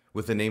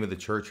 with the name of the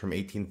church from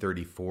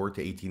 1834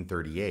 to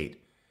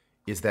 1838,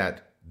 is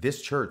that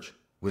this church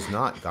was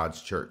not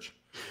God's church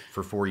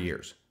for 4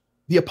 years.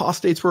 The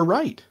apostates were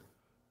right.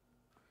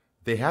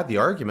 They had the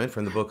argument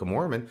from the Book of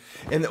Mormon.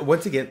 And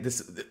once again,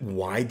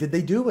 why did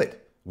they do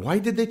it? Why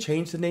did they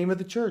change the name of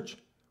the church?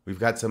 We've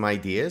got some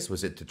ideas.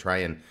 Was it to try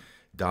and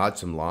dodge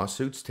some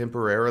lawsuits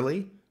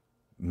temporarily?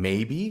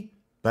 Maybe.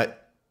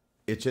 But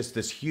it's just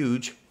this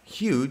huge,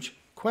 huge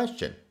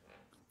question.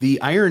 The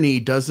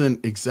irony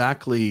doesn't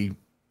exactly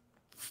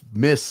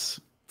miss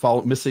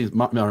miss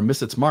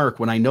its mark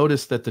when I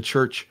noticed that the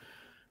church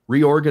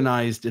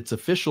reorganized its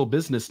official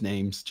business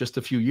names just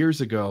a few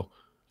years ago,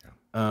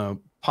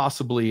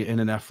 possibly in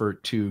an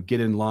effort to get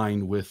in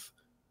line with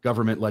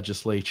government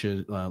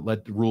legislation,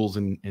 rules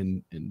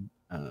and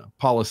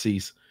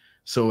policies,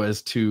 so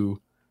as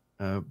to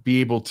be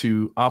able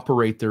to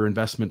operate their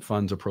investment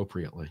funds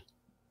appropriately.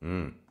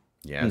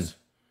 Yes.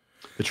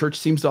 The church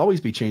seems to always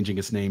be changing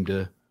its name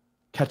to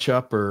catch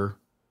up or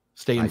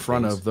stay in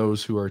front of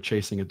those who are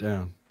chasing it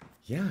down.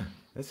 Yeah,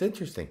 that's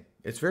interesting.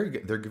 It's very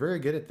good. They're very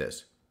good at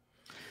this.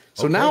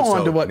 So now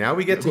on to what? Now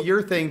we get to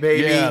your thing,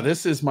 baby. Yeah,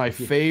 this is my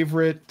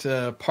favorite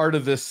part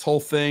of this whole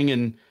thing.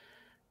 And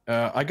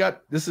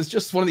this is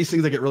just one of these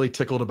things I get really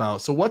tickled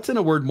about. So what's in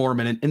a word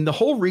Mormon? And the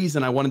whole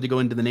reason I wanted to go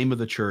into the name of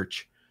the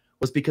church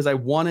was because I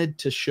wanted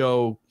to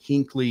show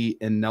Hinckley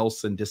and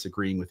Nelson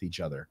disagreeing with each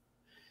other.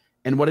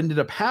 And what ended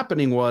up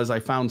happening was I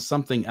found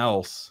something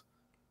else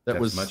that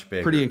was much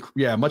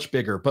bigger. Much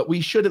bigger. But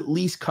we should at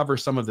least cover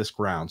some of this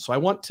ground. So I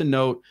want to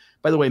note,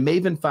 by the way,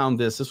 Maven found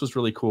this. This was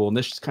really cool. And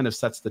this kind of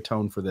sets the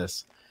tone for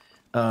this.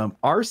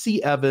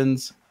 R.C.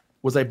 Evans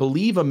was, I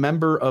believe, a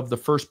member of the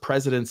first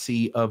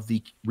presidency of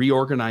the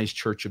reorganized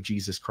Church of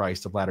Jesus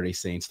Christ of Latter-day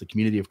Saints, the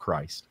Community of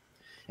Christ.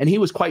 And he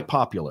was quite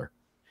popular.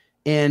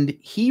 And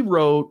he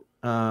wrote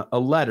a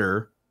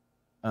letter.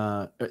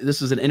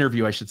 This is an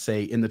interview, I should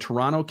say, in the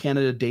Toronto,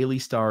 Canada Daily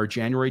Star,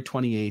 January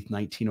 28th,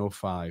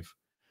 1905.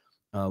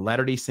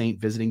 Latter-day Saint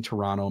visiting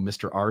Toronto,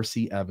 Mr.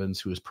 R.C. Evans,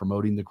 who is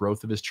promoting the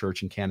growth of his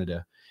church in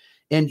Canada.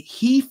 And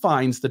he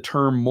finds the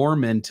term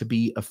Mormon to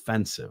be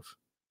offensive,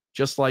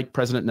 just like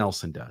President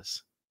Nelson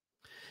does.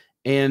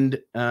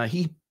 And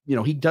he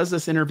does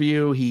this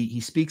interview. He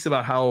speaks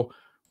about how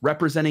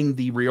representing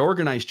the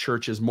reorganized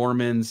church as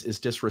Mormons is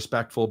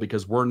disrespectful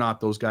because we're not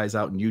those guys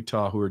out in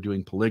Utah who are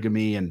doing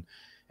polygamy and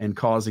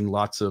causing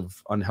lots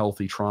of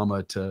unhealthy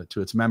trauma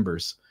to its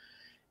members.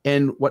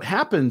 And what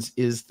happens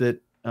is that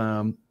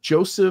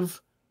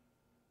Joseph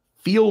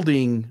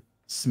Fielding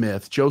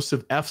Smith,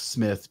 Joseph F.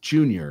 Smith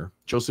Jr.,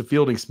 Joseph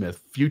Fielding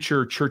Smith,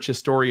 future church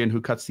historian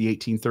who cuts the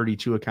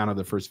 1832 account of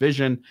the first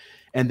vision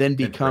and then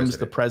becomes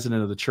the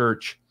president of the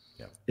church.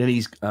 Yeah. And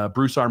he's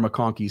Bruce R.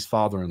 McConkey's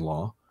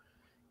father-in-law.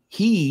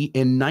 He,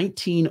 in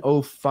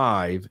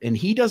 1905, and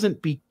he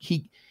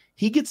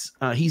gets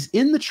he's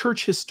in the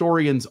church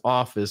historian's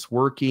office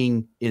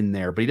working in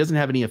there, but he doesn't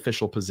have any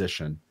official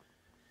position.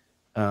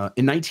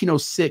 In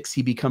 1906,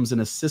 he becomes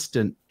an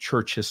assistant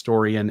church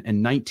historian.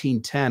 In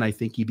 1910, I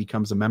think he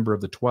becomes a member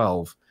of the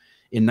 12.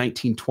 In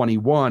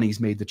 1921, he's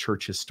made the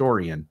church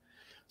historian.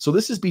 So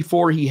this is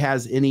before he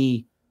has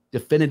any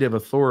definitive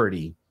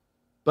authority.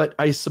 But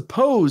I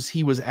suppose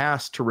he was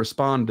asked to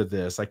respond to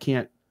this. I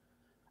can't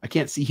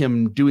see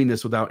him doing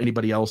this without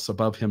anybody else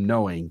above him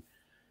knowing.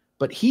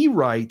 But he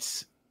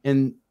writes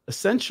and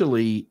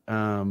essentially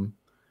comes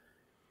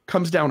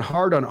down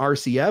hard on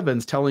R.C.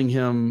 Evans, telling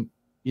him,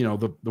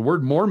 the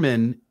word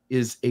Mormon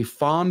is a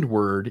fond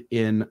word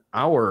in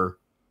our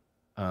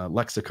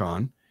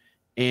lexicon,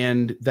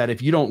 and that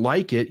if you don't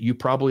like it, you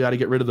probably ought to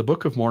get rid of the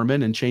Book of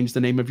Mormon and change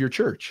the name of your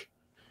church.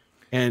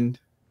 And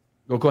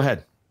go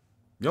ahead.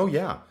 Oh,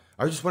 yeah.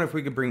 I was just wondering if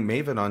we could bring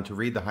Maven on to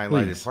read the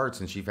highlighted part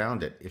since she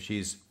found it. If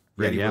she's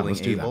ready,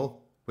 willing,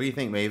 able. What do you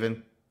think,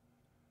 Maven?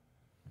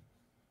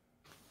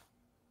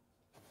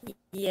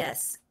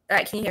 Yes. All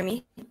right. Can you hear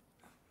me?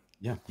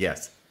 Yeah.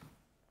 Yes.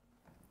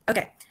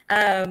 Okay.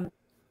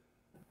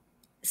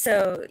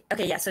 So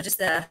just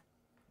the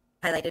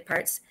highlighted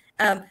parts.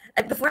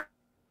 Before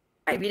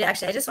I read it,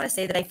 actually, I just want to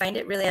say that I find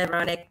it really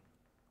ironic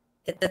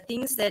that the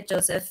things that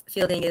Joseph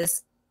Fielding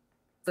is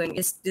going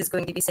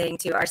to be saying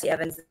to R.C.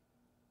 Evans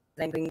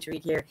that I'm going to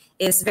read here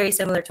is very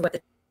similar to what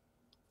the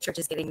church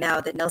is getting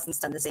now, that Nelson's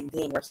done the same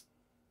thing, where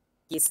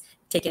he's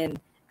taken,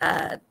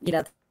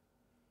 the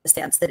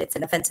stance that it's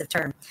an offensive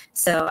term.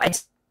 So I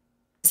just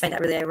find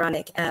that really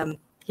ironic.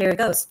 Here it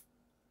goes.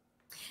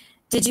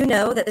 Did you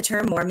know that the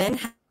term Mormon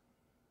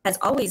has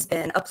always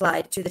been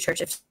applied to the Church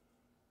of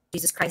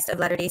Jesus Christ of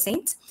Latter-day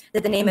Saints?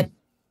 That the name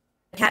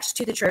attached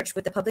to the church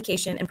with the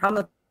publication and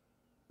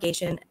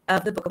promulgation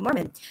of the Book of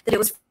Mormon, that it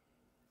was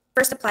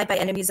first applied by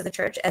enemies of the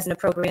church as an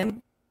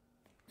opprobrium,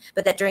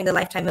 but that during the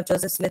lifetime of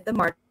Joseph Smith the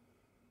martyr,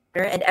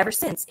 and ever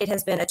since, it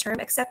has been a term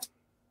accepted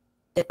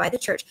by the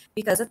church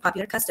because of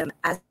popular custom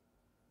as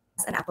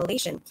an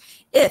appellation.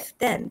 If,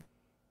 then,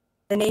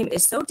 the name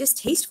is so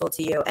distasteful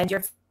to you and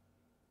your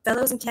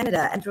fellows in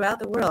Canada and throughout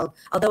the world,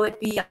 although it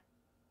be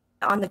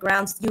on the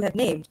grounds you have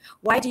named,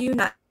 why do you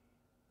not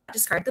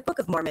discard the Book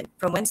of Mormon,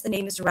 from whence the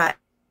name is derived,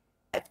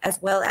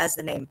 as well as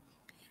the name?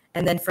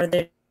 And then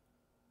further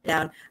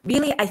down,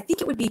 really, I think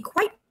it would be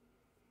quite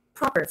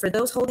proper for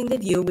those holding the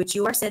view which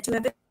you are said to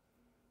have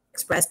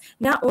expressed,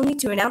 not only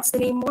to announce the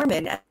name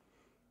Mormon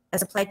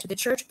as applied to the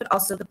church, but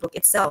also the book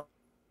itself.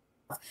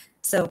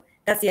 So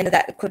that's the end of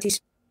that quotation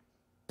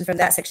from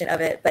that section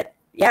of it. But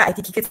yeah, I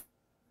think you could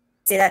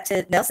say that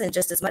to Nelson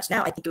just as much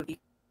now. I think it would be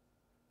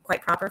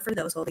quite proper for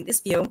those holding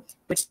this view,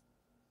 which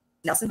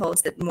Nelson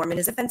holds, that Mormon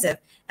is offensive,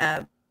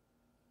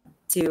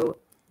 to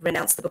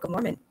renounce the Book of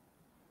Mormon.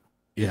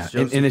 Yeah, It's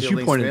Joseph and as you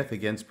Fielding pointed, Smith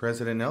against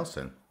President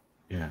Nelson.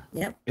 yeah,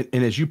 Yep.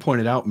 and as you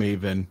pointed out,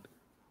 Maven,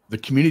 the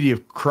community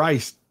of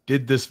Christ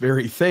did this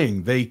very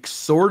thing. They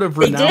sort of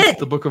They renounced did.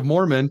 the Book of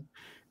Mormon,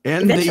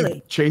 and Eventually. they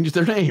changed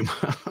their name.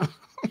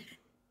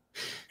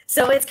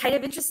 So it's kind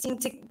of interesting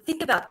to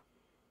think about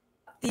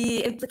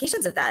the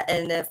implications of that,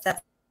 and if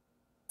that's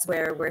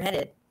where we're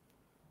headed.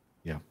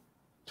 Yeah,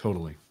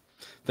 totally.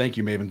 Thank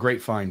you, Maven.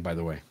 Great find, by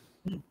the way.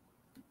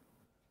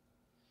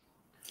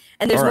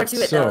 And there's All more right, to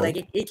it, so- though.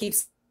 Like it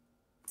keeps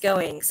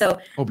going. So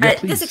yeah, this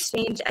please.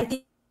 exchange, I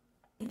think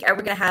we're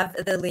gonna have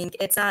the link.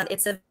 It's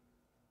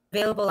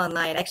available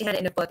online. I actually had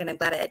it in a book, and I'm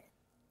glad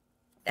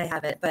I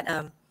have it. But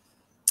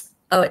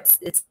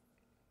it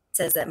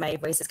says that my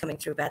voice is coming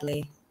through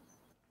badly.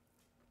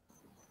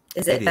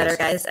 Is it better,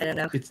 guys? I don't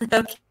know.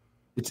 Okay.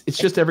 It's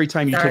just every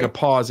time you Sorry. take a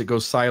pause, it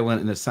goes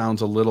silent, and it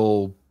sounds a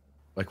little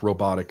like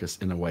robotic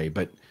in a way.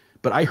 But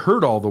I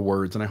heard all the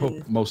words, and I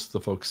hope most of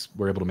the folks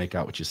were able to make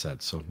out what you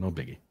said. So no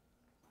biggie.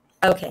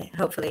 Okay,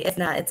 hopefully. If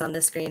not, it's on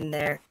the screen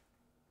there.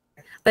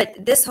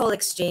 But this whole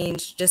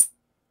exchange just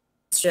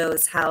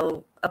shows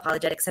how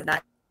apologetics have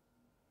not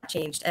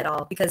changed at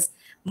all, because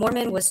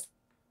Mormon was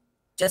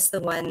just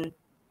the one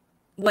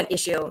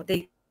issue.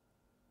 They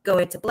go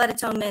into blood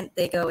atonement,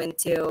 they go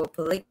into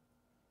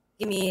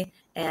polygamy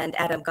and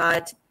Adam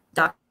God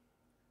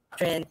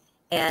doctrine,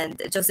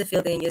 and Joseph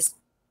Fielding is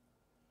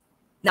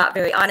not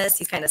very honest.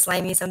 He's kind of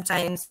slimy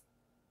sometimes,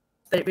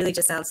 but it really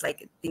just sounds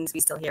like things we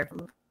still hear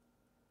from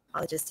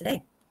apologists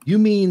today. You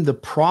mean the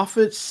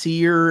prophet,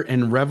 seer,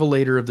 and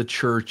revelator of the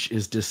church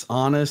is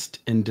dishonest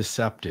and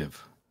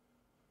deceptive?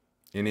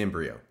 In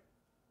embryo.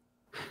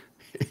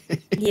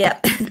 Yeah.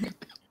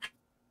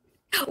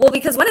 Well,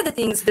 because one of the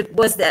things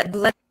was that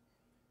blood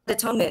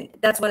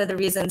atonement. That's one of the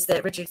reasons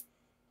that Richard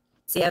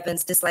C.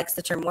 Evans dislikes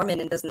the term Mormon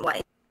and doesn't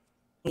want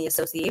any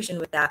association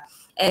with that.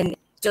 And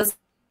Joseph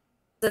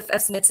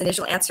F. Smith's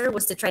initial answer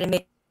was to try to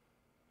make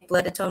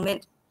blood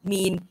atonement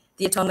mean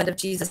the atonement of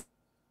Jesus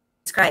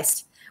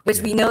Christ,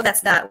 which we know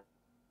that's not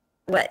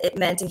what it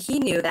meant. And he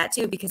knew that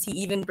too, because he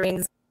even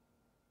brings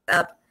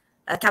up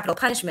a capital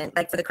punishment,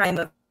 like for the crime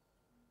of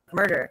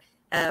murder,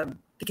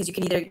 because you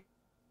can either,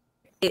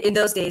 in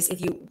those days,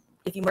 if you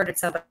murdered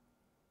somebody,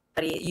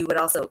 you would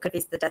also could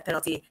face the death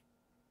penalty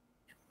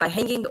by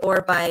hanging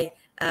or by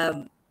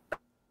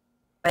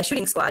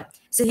shooting squad.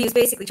 So he was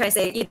basically trying to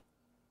say,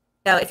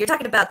 if you're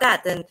talking about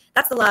that, then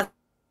that's the law of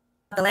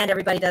the land.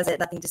 Everybody does it.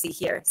 Nothing to see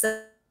here.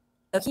 So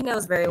he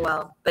knows very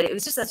well, but it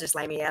was just such a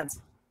slimy answer.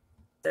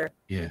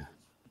 Yeah.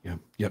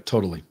 Yep.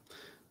 Totally.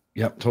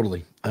 Yep.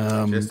 Totally.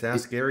 Just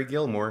ask Gary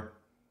Gilmore.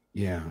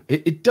 Yeah.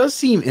 It does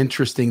seem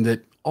interesting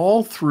that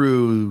all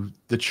through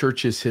the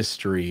church's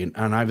history, and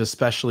I've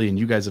especially, and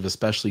you guys have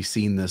especially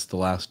seen this the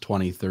last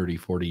 20, 30,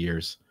 40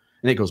 years,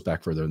 and it goes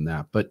back further than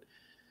that. But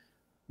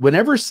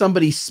whenever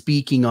somebody's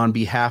speaking on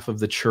behalf of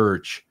the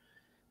church,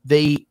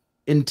 they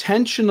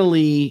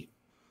intentionally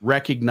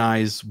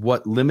recognize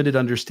what limited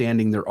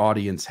understanding their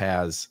audience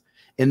has,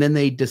 and then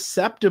they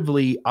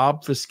deceptively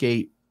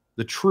obfuscate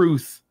the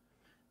truth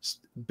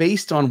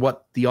based on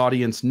what the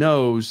audience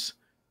knows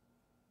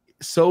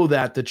so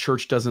that the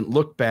church doesn't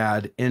look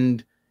bad.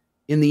 And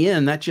in the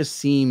end, that just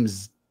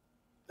seems,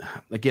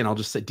 again, I'll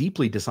just say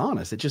deeply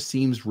dishonest. It just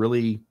seems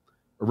really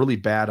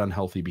bad,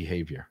 unhealthy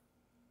behavior.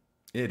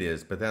 It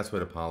is, but that's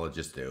what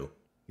apologists do.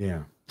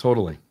 Yeah,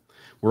 totally.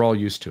 We're all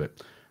used to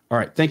it. All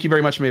right. Thank you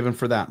very much, Maven,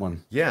 for that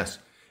one. Yes.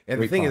 And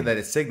Great the thing find. that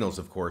it signals,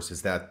 of course,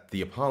 is that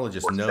the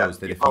apologist knows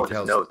that if he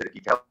tells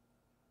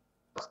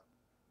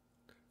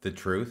the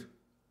truth,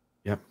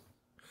 Yep.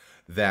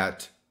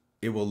 that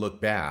it will look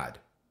bad.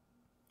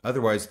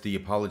 Otherwise, the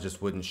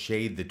apologist wouldn't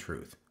shade the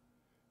truth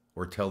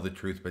or tell the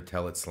truth but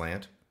tell it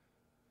slant.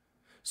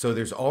 So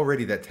there's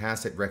already that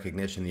tacit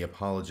recognition the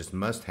apologist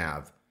must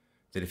have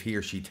that if he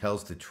or she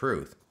tells the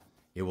truth,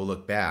 it will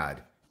look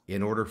bad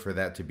in order for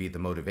that to be the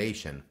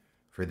motivation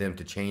for them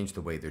to change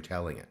the way they're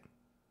telling it.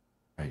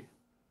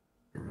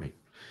 Right.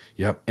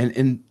 Yep.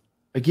 And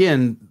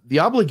again, the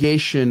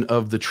obligation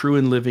of the true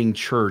and living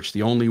church,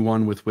 the only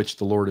one with which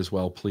the Lord is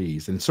well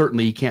pleased, and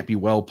certainly he can't be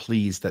well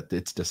pleased that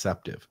it's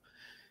deceptive.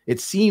 It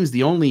seems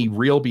the only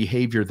real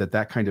behavior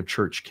that kind of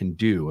church can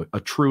do, a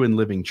true and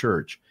living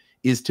church,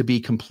 is to be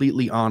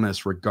completely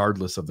honest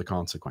regardless of the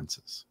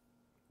consequences.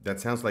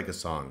 That sounds like a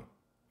song.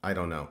 I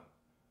don't know.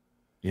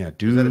 Yeah. that a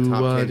Do top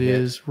 10 what hit?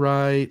 is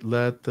right.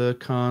 Let the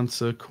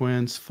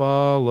consequence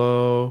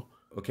follow.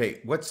 Okay,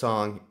 what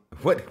song?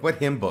 What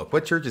hymn book?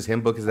 What church's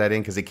hymn book is that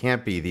in? Because it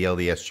can't be the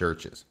LDS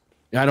churches.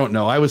 I don't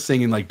know. I was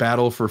singing like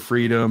Battle for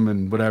Freedom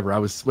and whatever.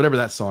 Whatever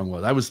that song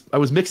was. I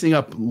was mixing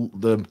up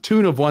the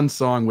tune of one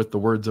song with the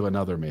words of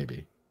another,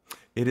 maybe.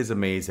 It is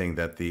amazing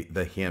that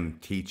the hymn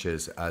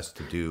teaches us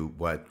to do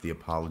what the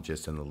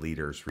apologists and the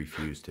leaders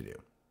refuse to do.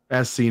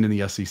 As seen in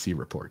the SEC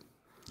report.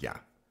 Yeah.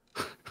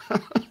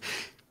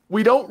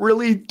 We don't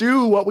really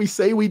do what we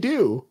say we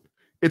do.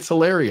 It's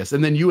hilarious.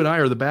 And then you and I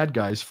are the bad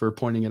guys for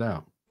pointing it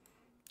out.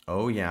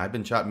 Oh, yeah. I've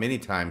been shot many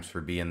times for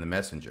being the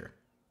messenger.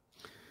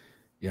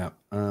 Yeah.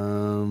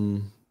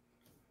 All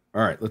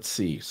right. Let's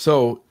see.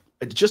 So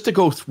just to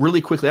go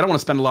really quickly, I don't want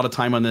to spend a lot of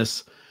time on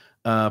this.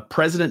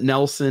 President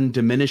Nelson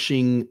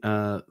diminishing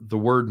the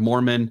word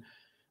Mormon.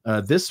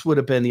 This would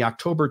have been the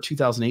October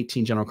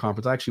 2018 General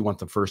Conference. I actually want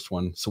the first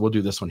one, so we'll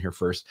do this one here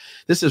first.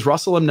 This is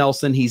Russell M.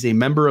 Nelson. He's a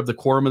member of the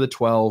Quorum of the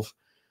 12.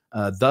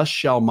 Thus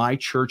shall my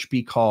church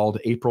be called,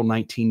 April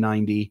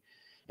 1990.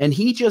 And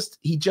he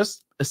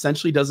just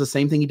essentially does the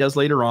same thing he does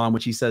later on,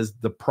 which he says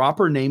the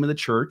proper name of the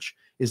church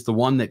is the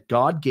one that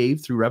God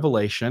gave through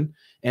revelation,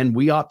 and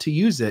we ought to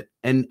use it.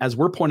 And as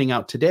we're pointing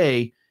out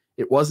today,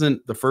 it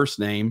wasn't the first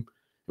name,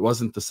 it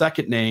wasn't the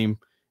second name,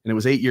 and it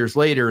was 8 years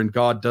later, and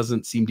God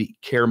doesn't seem to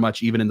care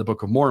much, even in the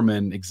Book of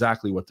Mormon,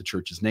 exactly what the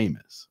church's name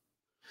is.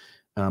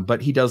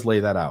 But he does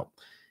lay that out.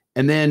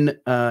 And then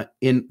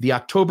in the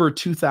October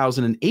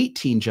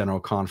 2018 General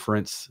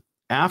Conference,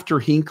 after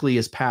Hinckley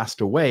has passed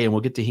away, and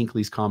we'll get to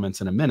Hinckley's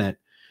comments in a minute,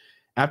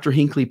 after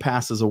Hinckley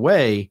passes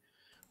away,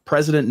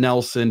 President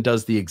Nelson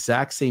does the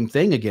exact same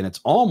thing again.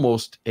 It's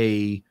almost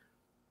a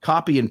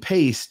copy and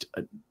paste,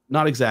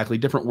 not exactly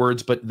different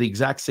words, but the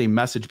exact same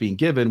message being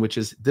given, which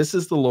is this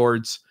is the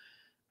Lord's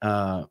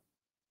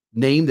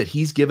name that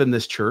he's given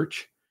this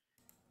church.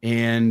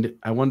 And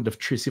I wanted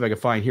to see if I could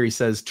find here. He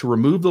says to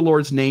remove the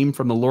Lord's name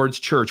from the Lord's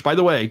church. By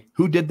the way,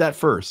 who did that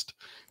first?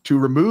 To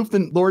remove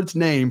the Lord's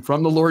name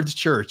from the Lord's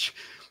church.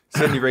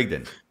 Sidney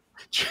Rigdon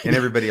and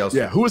everybody else.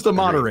 Yeah, who was the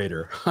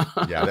moderator?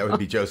 Yeah, that would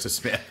be Joseph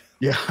Smith.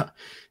 Yeah.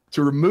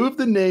 To remove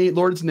the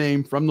Lord's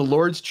name from the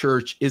Lord's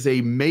church is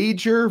a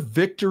major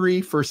victory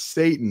for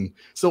Satan.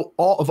 So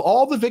of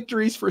all the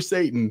victories for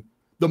Satan,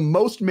 the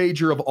most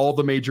major of all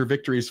the major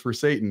victories for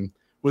Satan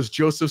was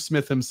Joseph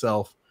Smith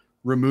himself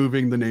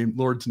removing the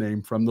Lord's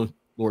name from the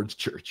Lord's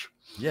church.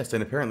 Yes,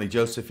 and apparently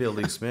Joseph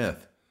Fielding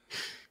Smith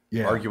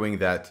arguing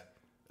that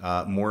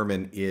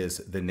Mormon is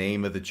the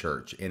name of the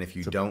church. And if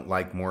you don't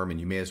like Mormon,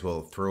 you may as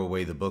well throw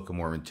away the Book of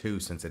Mormon too,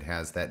 since it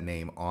has that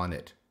name on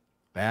it.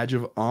 Badge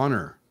of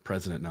honor,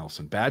 President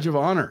Nelson. Badge of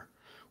honor.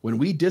 When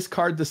we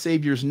discard the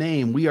Savior's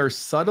name, we are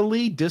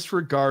subtly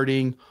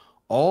disregarding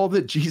all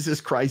that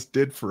Jesus Christ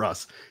did for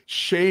us.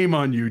 Shame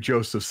on you,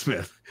 Joseph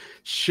Smith.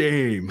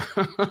 Shame.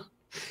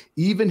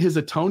 Even his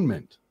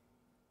atonement.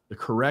 The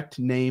correct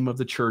name of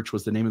the church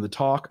was the name of the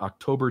talk,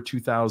 October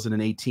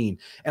 2018.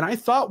 And I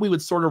thought we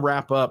would sort of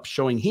wrap up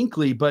showing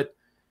Hinckley, but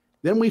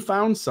then we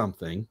found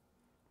something.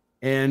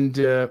 And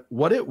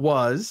what it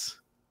was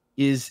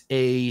is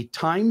a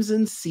Times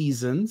and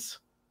Seasons,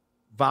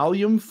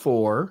 Volume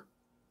 4.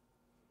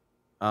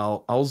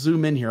 I'll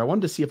zoom in here. I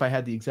wanted to see if I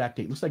had the exact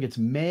date. It looks like it's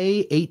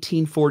May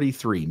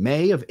 1843.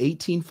 May of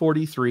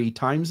 1843,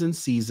 Times and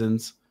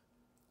Seasons,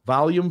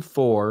 Volume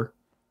 4.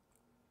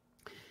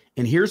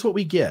 And here's what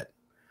we get.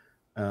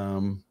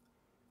 And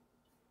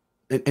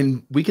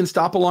we can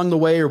stop along the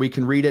way, or we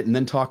can read it and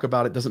then talk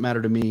about it. Doesn't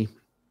matter to me.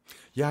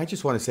 Yeah, I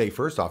just want to say,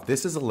 first off,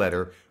 this is a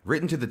letter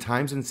written to the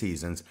Times and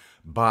Seasons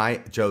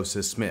by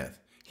Joseph Smith.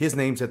 His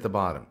name's at the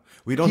bottom.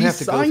 We don't have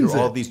to go through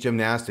all these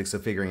gymnastics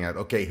of figuring out,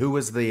 okay, who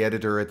was the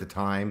editor at the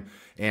time?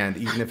 And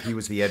even if he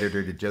was the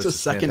editor, did Joseph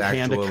Smith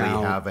actually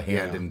have a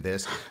hand in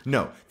this?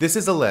 No, this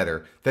is a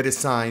letter that is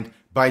signed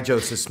by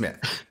Joseph Smith.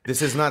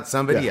 This is not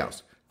somebody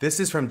else. This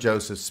is from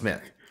Joseph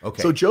Smith.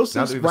 Okay. So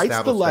Joseph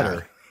writes the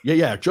letter.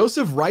 Yeah.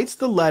 Joseph writes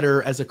the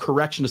letter as a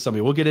correction to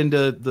somebody. We'll get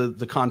into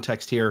the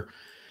context here.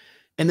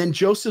 And then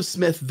Joseph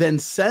Smith then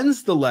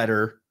sends the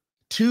letter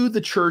to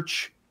the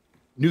church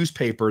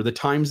newspaper, the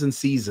Times and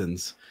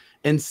Seasons,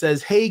 and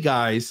says, hey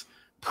guys,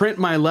 print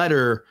my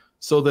letter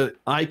so that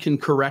I can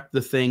correct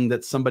the thing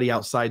that somebody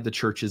outside the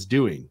church is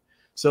doing.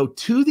 So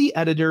to the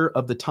editor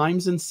of the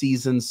Times and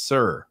Seasons,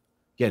 sir,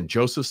 again,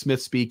 Joseph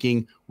Smith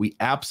speaking, we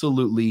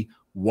absolutely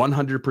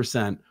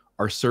 100%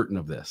 are certain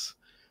of this.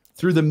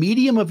 Through the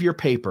medium of your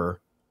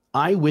paper,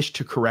 I wish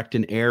to correct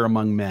an error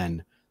among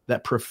men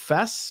that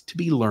profess to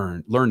be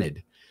learned,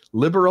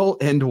 liberal,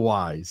 and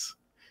wise.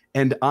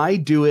 And I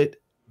do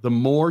it the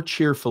more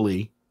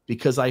cheerfully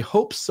because I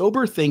hope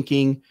sober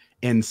thinking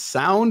and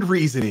sound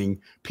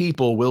reasoning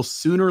people will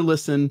sooner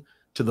listen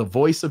to the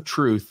voice of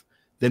truth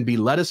than be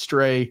led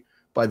astray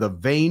by the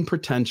vain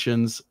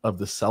pretensions of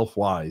the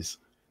self-wise.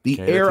 The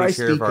error I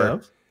speak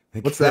of.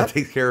 What's that? That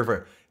takes care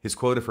of his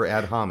quota for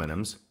ad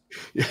hominems.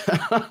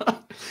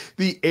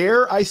 The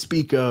error I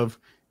speak of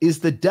is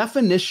the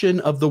definition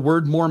of the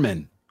word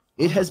Mormon.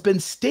 It has been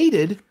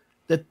stated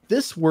that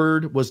this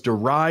word was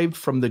derived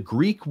from the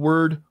Greek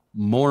word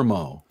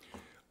mormo.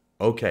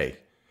 Okay.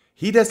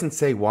 He doesn't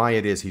say why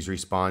it is he's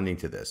responding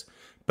to this,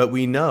 but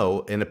we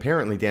know, and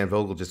apparently Dan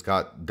Vogel just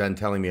got done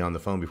telling me on the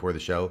phone before the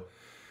show,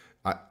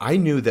 I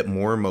knew that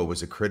mormo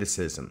was a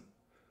criticism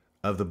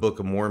of the Book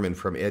of Mormon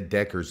from Ed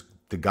Decker's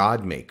The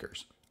God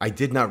Makers. I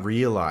did not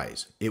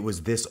realize it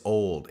was this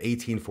old,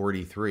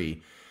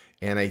 1843.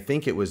 And I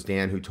think it was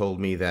Dan who told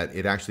me that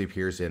it actually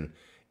appears in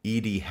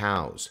E.D.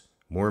 Howe's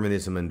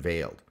Mormonism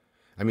Unveiled.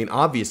 I mean,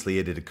 obviously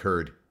it had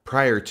occurred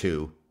prior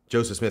to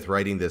Joseph Smith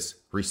writing this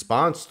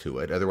response to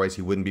it. Otherwise,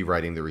 he wouldn't be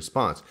writing the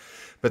response.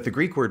 But the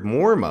Greek word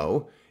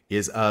mormo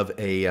is of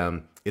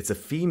it's a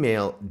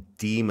female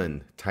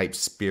demon type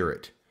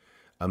spirit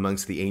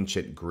amongst the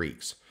ancient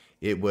Greeks.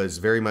 It was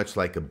very much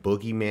like a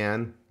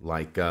boogeyman,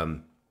 like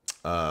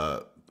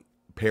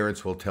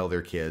parents will tell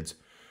their kids,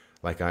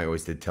 like I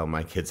always did tell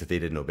my kids, if they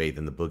didn't obey,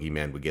 then the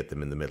boogeyman would get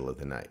them in the middle of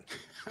the night.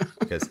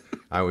 Because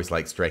I always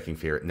like striking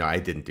fear. No, I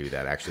didn't do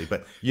that actually.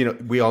 But, you know,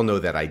 we all know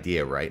that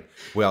idea, right?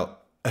 Well,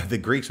 the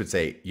Greeks would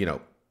say, you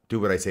know, do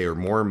what I say or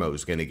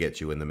Mormo's going to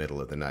get you in the middle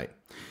of the night.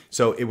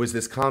 So it was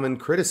this common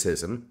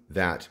criticism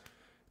that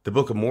the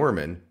Book of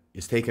Mormon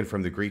is taken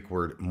from the Greek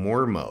word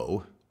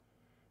mormo.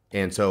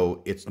 And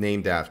so it's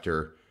named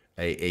after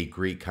a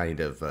Greek kind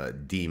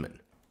of demon.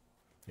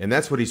 And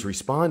that's what he's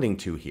responding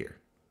to here.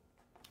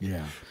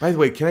 Yeah. By the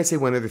way, can I say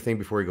one other thing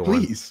before we go on?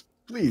 Please.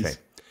 Okay.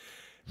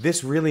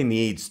 This really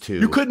needs to...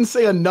 You couldn't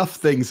say enough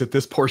things at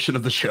this portion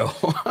of the show.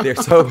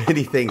 There's so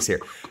many things here.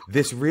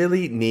 This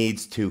really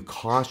needs to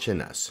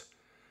caution us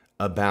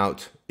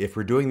about, if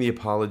we're doing the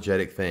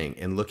apologetic thing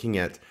and looking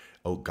at,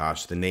 oh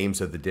gosh, the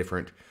names of the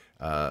different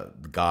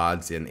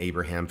gods in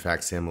Abraham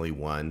Facsimile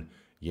 1,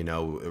 you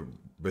know,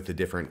 with the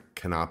different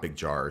canopic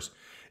jars,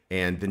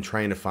 and then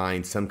trying to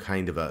find some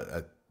kind of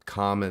a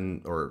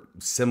common or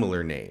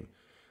similar name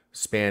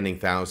spanning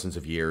thousands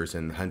of years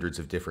and hundreds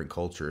of different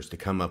cultures to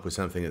come up with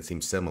something that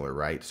seems similar,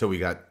 right? So we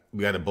got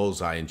a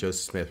bullseye, and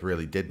Joseph Smith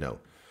really did know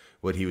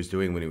what he was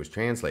doing when he was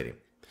translating.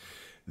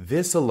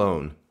 This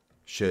alone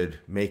should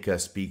make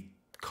us be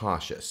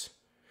cautious,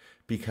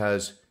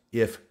 because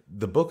if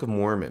the Book of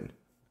Mormon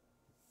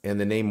and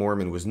the name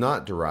Mormon was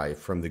not derived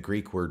from the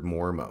Greek word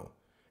mormo,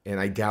 and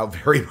I doubt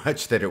very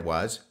much that it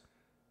was,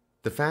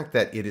 the fact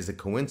that it is a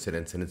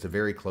coincidence and it's a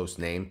very close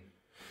name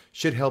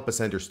should help us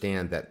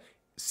understand that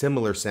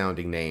similar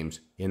sounding names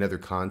in other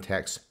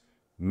contexts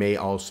may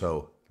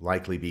also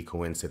likely be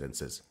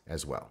coincidences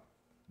as well.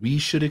 We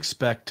should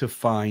expect to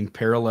find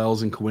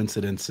parallels and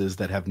coincidences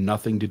that have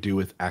nothing to do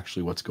with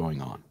actually what's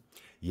going on.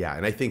 Yeah,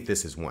 and I think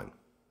this is one.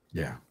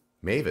 Yeah.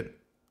 Maven.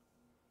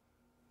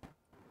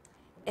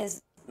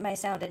 Is my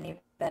sound any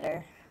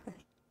better?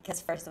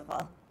 Because first of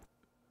all,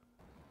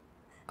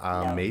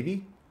 no.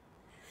 Maybe.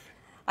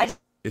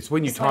 It's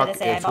when you talk.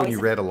 It's when you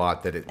read a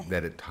lot that it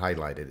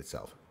highlighted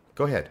itself.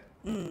 Go ahead.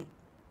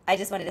 I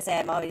just wanted to say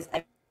I'm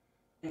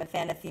a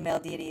fan of female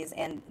deities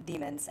and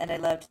demons, and I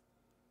loved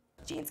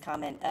Jean's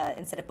comment.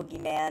 Instead of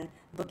boogeyman,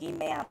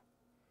 boogeyman.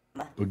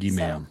 Boogeyman.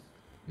 So,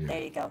 yeah.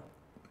 There you go.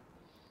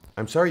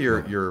 I'm sorry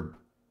your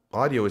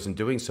audio isn't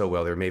doing so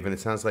well there, Maven. It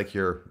sounds like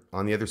you're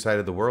on the other side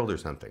of the world or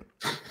something.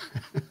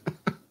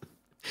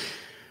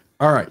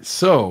 All right,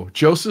 so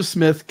Joseph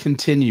Smith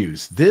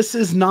continues. This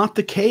is not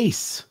the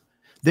case.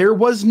 There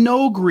was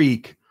no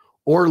Greek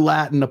or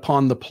Latin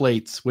upon the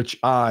plates, which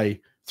I,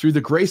 through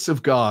the grace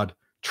of God,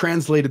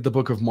 translated the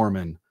Book of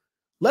Mormon.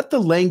 Let the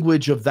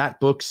language of that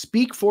book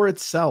speak for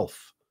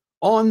itself.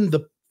 On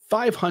the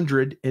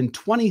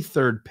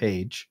 523rd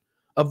page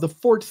of the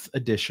 4th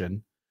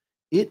edition,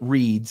 it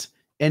reads,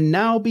 "And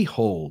now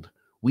behold,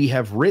 we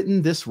have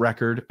written this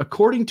record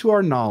according to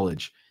our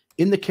knowledge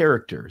in the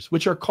characters,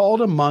 which are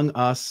called among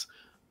us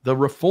the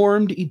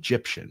Reformed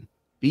Egyptian,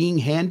 being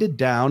handed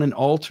down and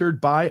altered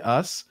by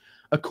us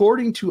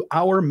according to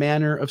our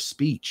manner of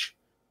speech.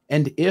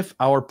 And if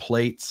our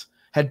plates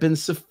had been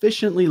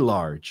sufficiently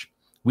large,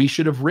 we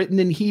should have written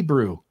in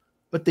Hebrew,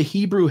 but the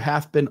Hebrew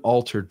hath been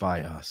altered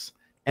by us.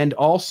 And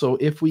also,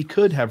 if we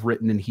could have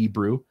written in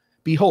Hebrew,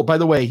 behold," by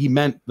the way, he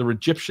meant the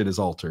Egyptian is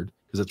altered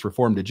because it's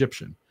Reformed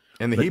Egyptian.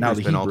 And the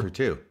Hebrew's been altered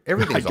too.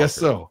 Everything's altered. I guess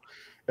so.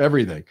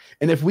 Everything.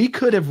 And if we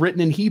could have written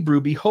in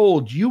Hebrew,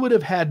 behold, you would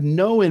have had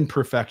no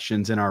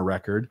imperfections in our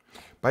record.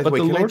 By the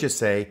way, can I just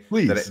say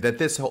that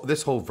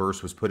this whole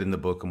verse was put in the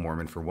Book of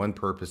Mormon for one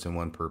purpose and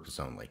one purpose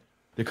only.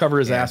 To cover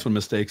his ass when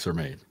mistakes are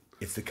made.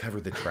 It's to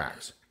cover the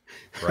tracks,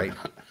 right?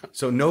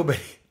 So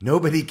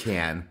nobody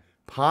can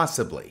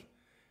possibly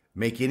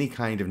make any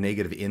kind of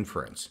negative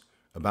inference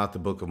about the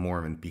Book of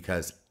Mormon,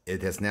 because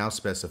it has now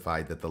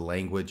specified that the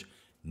language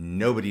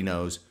nobody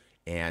knows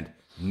and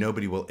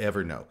nobody will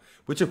ever know,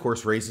 which of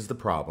course raises the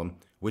problem,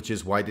 which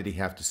is, why did he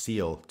have to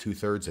seal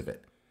 2/3 of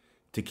it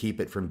to keep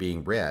it from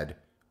being read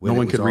when no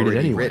one could read it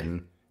anyway?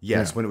 Written?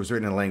 Yes, yeah. When it was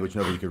written in a language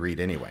nobody could read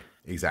anyway.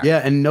 Exactly. Yeah,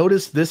 and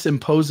notice this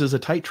imposes a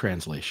tight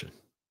translation.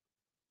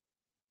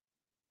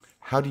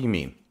 How do you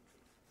mean?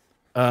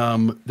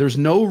 There's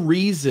no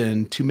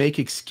reason to make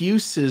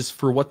excuses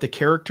for what the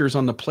characters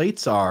on the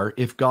plates are.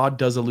 If God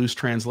does a loose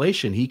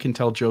translation, he can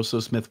tell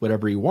Joseph Smith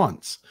whatever he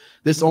wants.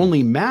 This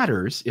only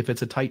matters if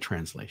it's a tight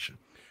translation.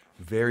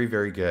 Very,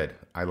 very good.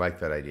 I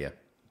like that idea.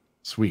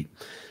 Sweet.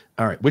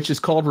 All right. Which is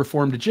called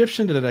Reformed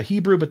Egyptian,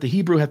 Hebrew, but the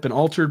Hebrew hath been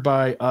altered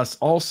by us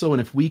also.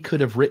 And if we could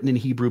have written in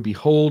Hebrew,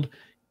 behold,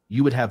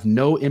 you would have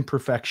no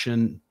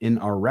imperfection in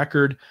our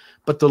record.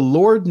 But the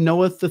Lord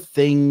knoweth the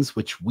things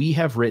which we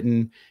have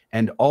written,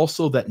 and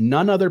also that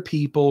none other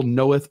people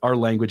knoweth our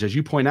language. As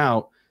you point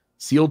out,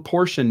 sealed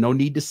portion, no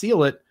need to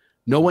seal it.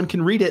 No one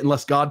can read it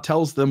unless God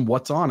tells them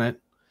what's on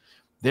it.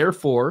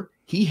 Therefore,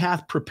 he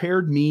hath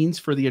prepared means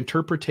for the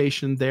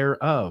interpretation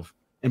thereof.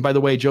 And by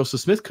the way,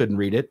 Joseph Smith couldn't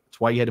read it. That's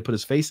why he had to put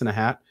his face in a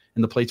hat,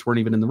 and the plates weren't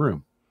even in the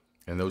room.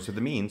 And those are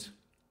the means.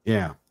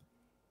 Yeah.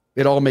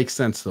 It all makes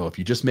sense, though, if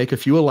you just make a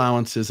few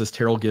allowances, as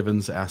Terrell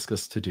Givens asked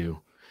us to do.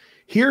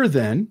 Here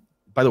then,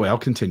 by the way, I'll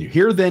continue.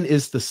 Here then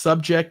is the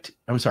subject,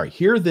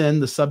 here then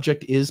the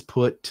subject is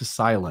put to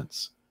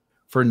silence,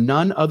 for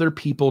none other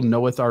people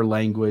knoweth our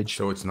language.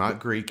 So it's not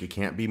Greek. It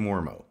can't be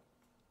Mormo.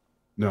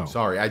 No.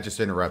 Sorry, I just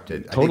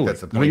interrupted. Totally. I think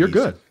that's the point. No, you're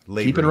good.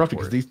 Keep interrupting,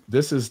 because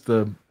this is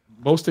the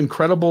most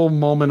incredible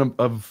moment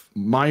of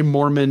my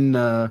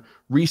Mormon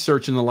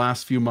research in the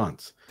last few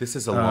months. This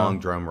is a long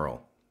drum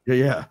roll.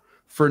 Yeah.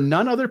 For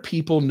none other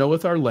people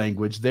knoweth our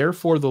language,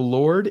 therefore the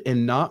Lord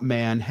and not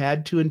man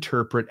had to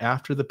interpret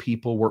after the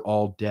people were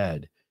all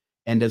dead.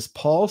 And as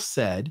Paul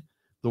said,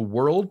 the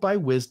world by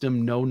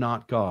wisdom know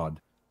not God.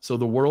 So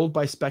the world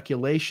by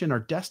speculation are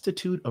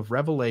destitute of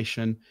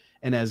revelation.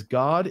 And as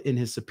God in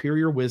his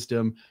superior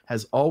wisdom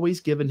has always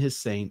given his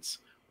saints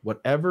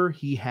whenever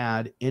he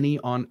had any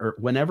on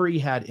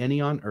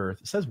earth,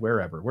 it says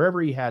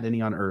wherever he had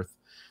any on earth,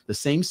 the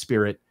same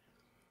Spirit.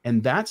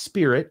 And that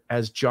Spirit,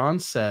 as John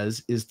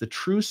says, is the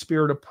true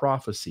spirit of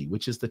prophecy,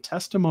 which is the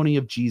testimony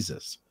of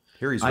Jesus.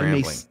 Here he's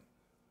rambling.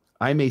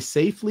 I may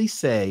safely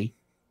say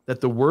that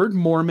the word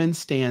Mormon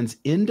stands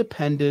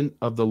independent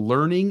of the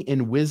learning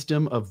and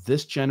wisdom of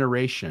this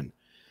generation.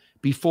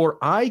 Before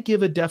I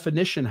give a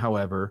definition,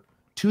 however,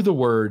 to the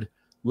word,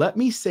 let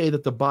me say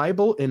that the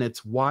Bible in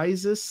its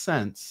widest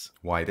sense.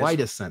 Okay.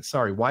 Let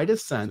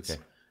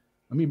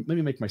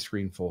me make my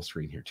screen full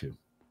screen here too.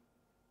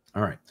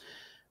 All right.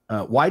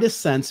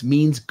 Widest sense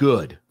means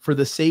good. For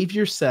the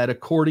Savior said,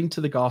 according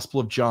to the Gospel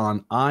of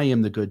John, I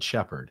am the good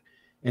shepherd.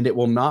 And it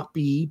will not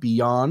be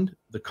beyond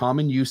the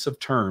common use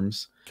of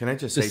terms. Can I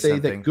just say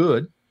something? That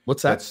good?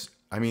 What's that?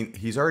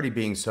 He's already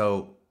being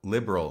so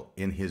liberal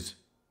in his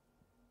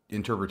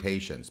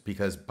interpretations,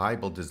 because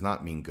Bible does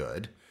not mean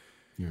good.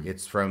 Yeah.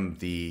 It's from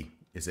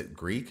is it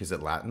Greek? Is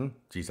it Latin?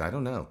 Geez, I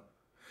don't know.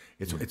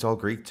 It's all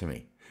Greek to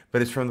me.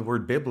 But it's from the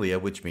word biblia,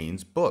 which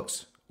means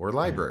books or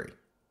library.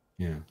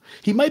 Yeah.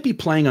 He might be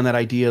playing on that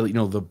idea,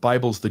 the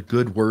Bible's the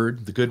good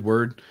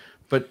word.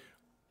 But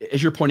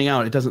as you're pointing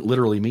out, it doesn't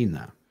literally mean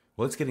that.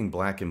 Well, it's getting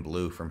black and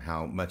blue from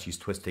how much he's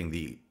twisting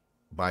the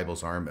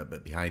Bible's arm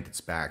behind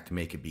its back to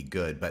make it be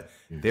good. But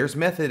there's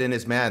method in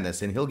his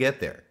madness, and he'll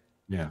get there.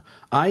 Yeah.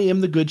 I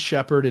am the good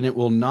shepherd, and it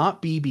will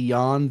not be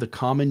beyond the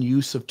common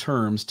use of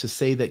terms to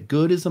say that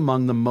good is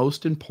among the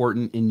most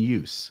important in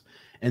use.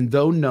 And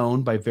though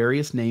known by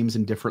various names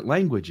in different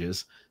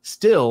languages,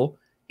 still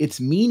its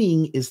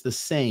meaning is the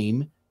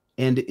same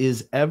and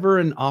is ever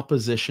in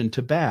opposition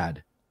to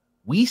bad.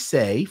 We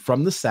say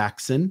from the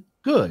Saxon,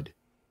 good.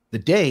 The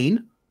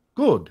Dane,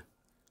 good.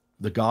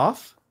 The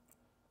Goth,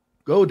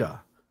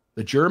 Goda.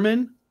 The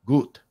German,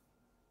 gut.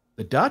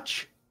 The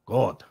Dutch,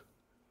 God.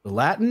 The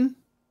Latin,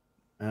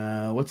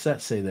 what's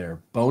that say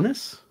there?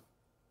 Bonus?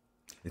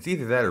 It's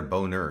either that or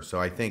boner, so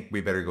I think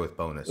we better go with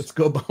bonus. Let's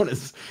go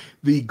bonus.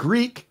 The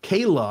Greek,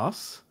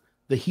 kalos.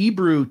 The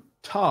Hebrew,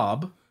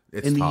 tab.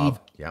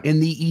 In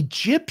the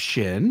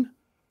Egyptian,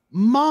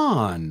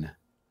 mon.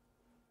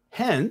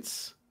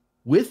 Hence,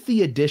 with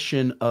the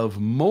addition of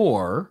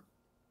more,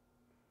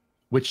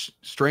 which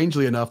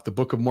strangely enough, the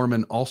Book of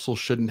Mormon also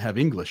shouldn't have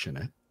English in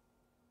it.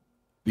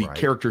 The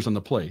characters on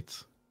the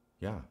plates.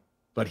 Yeah.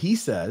 But he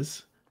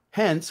says,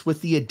 hence, with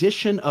the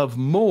addition of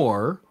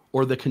more,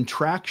 or the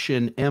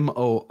contraction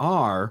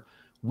M-O-R,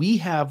 we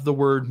have the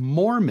word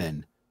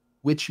Mormon,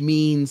 which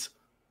means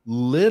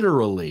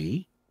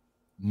literally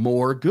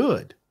more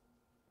good.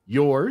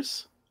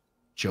 Yours,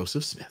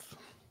 Joseph Smith.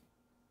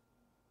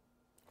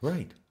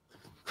 Right.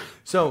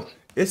 So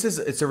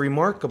it's a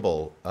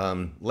remarkable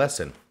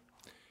lesson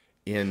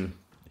in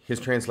his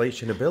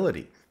translation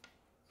ability.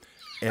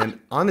 And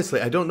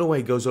honestly, I don't know why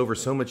he goes over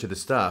so much of the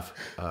stuff.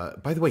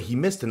 By the way, he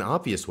missed an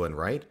obvious one,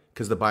 right?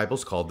 Because the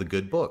Bible's called the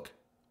good book.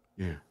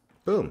 Yeah.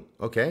 Boom.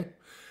 Okay.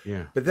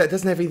 Yeah. But that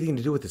doesn't have anything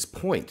to do with his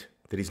point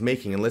that he's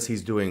making, unless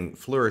he's doing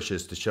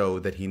flourishes to show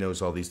that he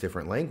knows all these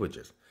different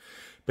languages.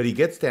 But he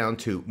gets down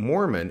to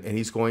Mormon, and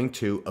he's going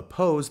to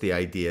oppose the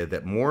idea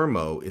that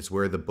Mormo is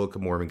where the Book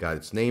of Mormon got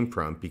its name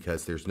from,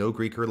 because there's no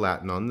Greek or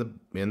Latin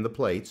in the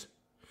plates.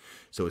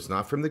 So it's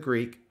not from the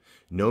Greek.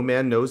 No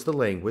man knows the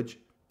language,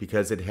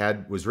 because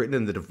it was written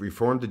in the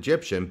Reformed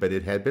Egyptian, but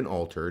it had been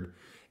altered.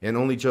 And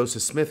only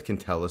Joseph Smith can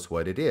tell us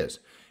what it is.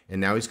 And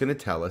now he's going to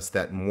tell us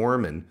that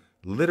Mormon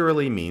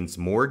literally means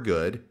more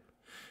good,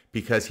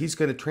 because he's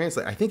going to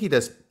translate. I think he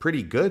does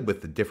pretty good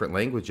with the different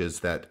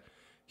languages that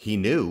he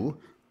knew.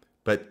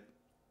 But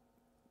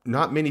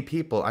not many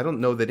people, I don't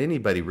know that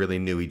anybody really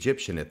knew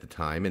Egyptian at the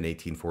time in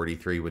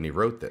 1843 when he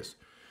wrote this.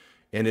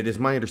 And it is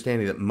my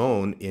understanding that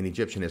mon in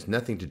Egyptian has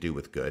nothing to do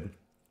with good.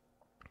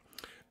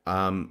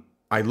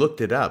 I looked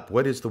it up.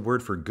 What is the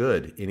word for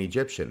good in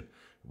Egyptian?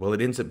 Well,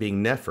 it ends up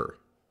being Nefer.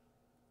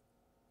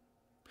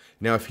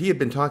 Now, if he had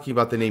been talking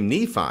about the name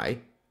Nephi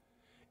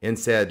and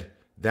said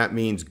that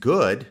means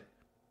good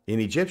in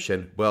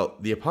Egyptian, well,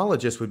 the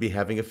apologists would be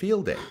having a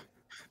field day.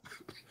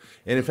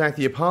 And in fact,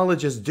 the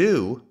apologists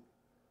do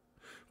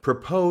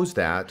propose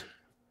that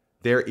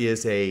there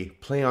is a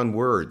play on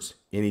words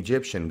in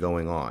Egyptian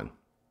going on.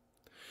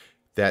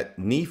 that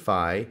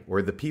Nephi,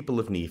 or the people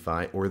of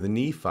Nephi, or the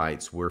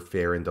Nephites were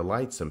fair and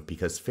delightsome,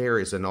 because fair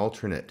is an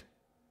alternate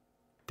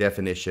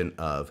definition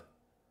of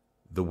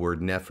the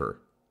word Nepher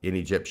in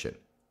Egyptian.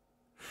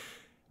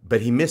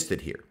 But he missed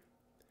it here,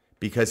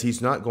 because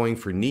he's not going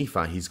for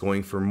Nephi, he's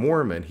going for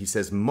Mormon. He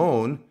says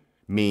Mon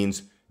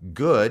means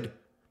good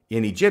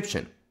in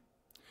Egyptian.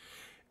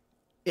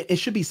 It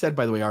should be said,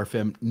 by the way,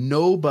 Arfim,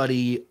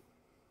 nobody,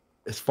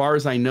 as far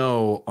as I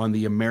know, on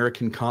the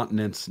American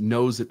continents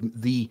knows that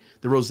the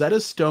Rosetta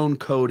Stone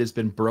code has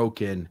been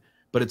broken,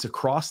 but it's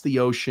across the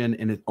ocean,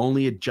 and it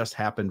only had just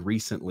happened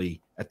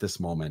recently at this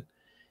moment.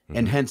 Mm-hmm.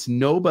 And hence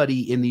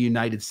nobody in the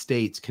United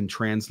States can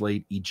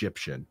translate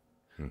Egyptian.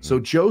 Mm-hmm. So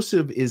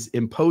Joseph is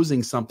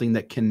imposing something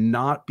that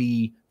cannot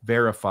be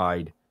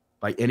verified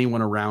by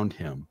anyone around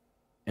him.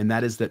 And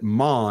that is that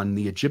Mon,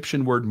 the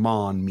Egyptian word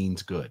Mon,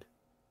 means good.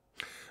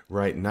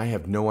 Right, and I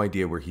have no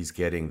idea where he's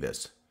getting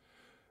this.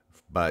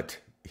 But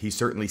he's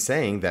certainly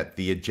saying that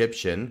the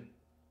Egyptian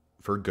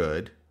for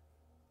good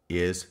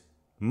is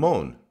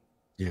Mon.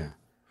 Yeah.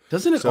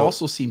 Doesn't it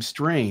also seem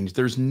strange?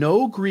 There's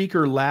no Greek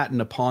or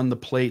Latin upon the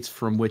plates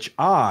from which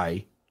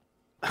I,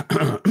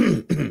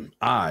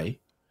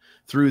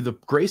 through the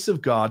grace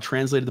of God,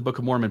 translated the Book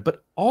of Mormon.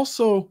 But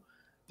also,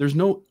 there's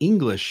no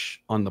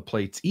English on the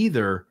plates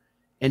either.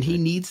 And he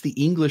needs the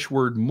English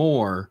word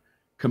more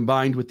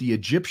combined with the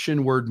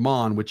Egyptian word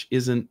Mon, which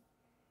isn't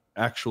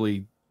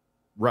actually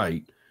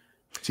right,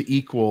 to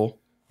equal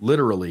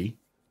literally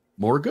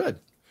more good.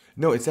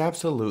 No, it's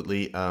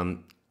absolutely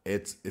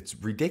it's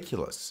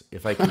ridiculous,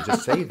 if I can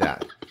just say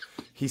that.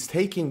 He's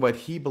taking what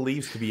he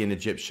believes to be an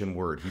Egyptian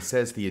word. He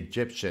says the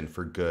Egyptian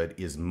for good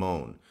is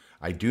Mon.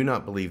 I do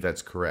not believe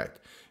that's correct,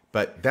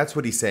 but that's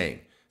what he's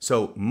saying.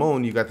 So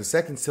Mon, you got the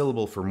second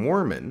syllable for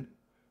Mormon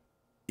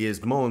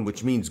is Mon,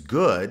 which means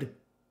good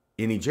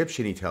in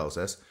Egyptian, he tells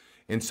us.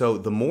 And so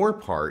the more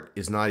part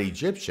is not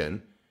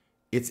Egyptian,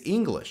 it's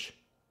English.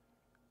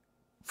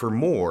 For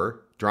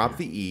more, drop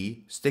the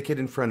E, stick it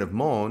in front of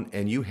Mon,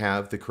 and you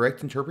have the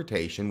correct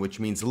interpretation, which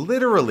means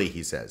literally,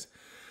 he says,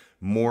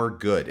 more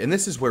good. And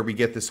this is where we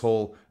get this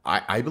whole,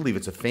 I believe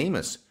it's a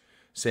famous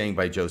saying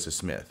by Joseph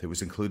Smith. It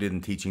was included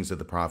in teachings of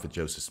the prophet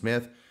Joseph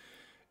Smith,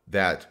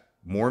 that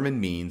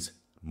Mormon means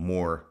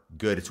more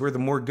good. It's where the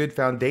more good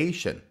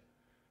foundation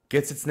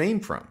gets its name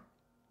from.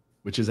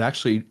 Which is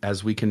actually,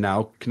 as we can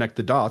now connect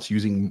the dots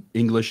using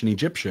English and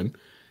Egyptian,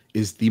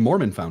 is the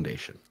Mormon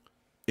foundation.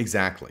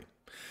 Exactly.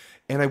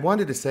 And I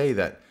wanted to say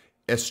that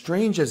as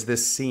strange as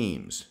this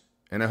seems,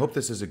 and I hope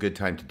this is a good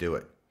time to do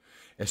it,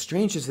 as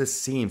strange as this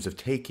seems of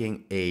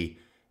taking a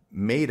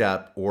made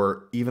up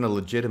or even a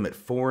legitimate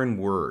foreign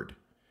word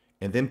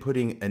and then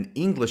putting an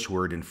English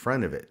word in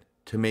front of it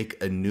to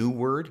make a new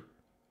word,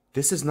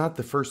 this is not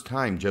the first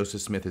time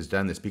Joseph Smith has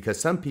done this, because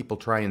some people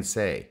try and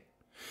say,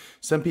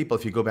 some people,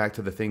 if you go back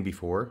to the thing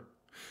before,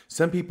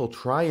 some people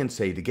try and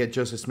say, to get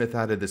Joseph Smith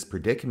out of this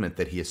predicament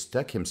that he has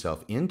stuck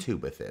himself into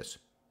with this,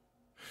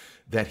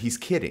 that he's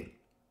kidding,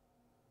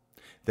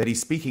 that he's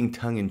speaking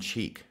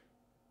tongue-in-cheek.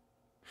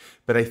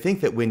 But I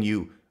think that when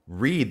you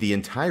read the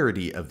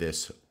entirety of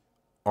this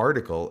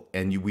article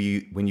and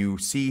when you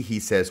see he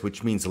says,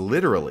 which means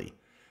literally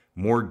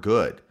more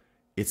good,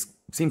 it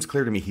seems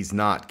clear to me he's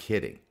not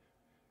kidding.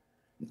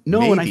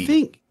 No, Maybe, and I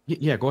think,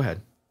 yeah, go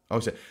ahead.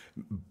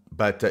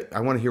 But I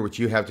want to hear what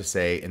you have to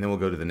say, and then we'll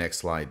go to the next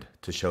slide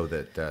to show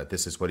that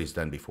this is what he's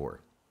done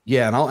before.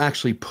 Yeah, and I'll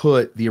actually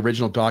put the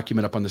original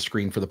document up on the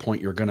screen for the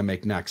point you're going to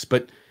make next.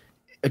 But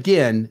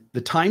again,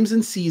 the Times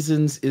and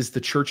Seasons is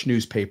the church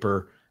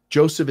newspaper.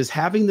 Joseph is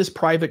having this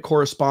private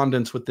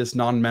correspondence with this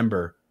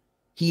non-member.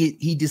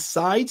 He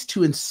decides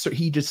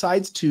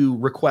to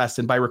request,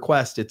 and by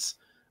request, it's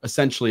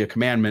essentially a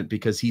commandment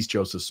because he's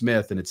Joseph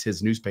Smith and it's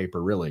his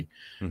newspaper, really.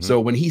 Mm-hmm. So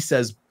when he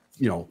says,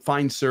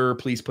 fine, sir,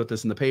 please put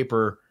this in the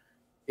paper,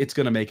 it's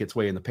going to make its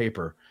way in the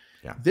paper.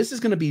 Yeah. This is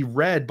going to be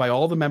read by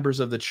all the members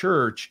of the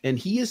church, and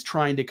he is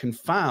trying to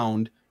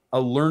confound the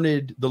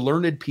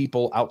learned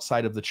people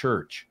outside of the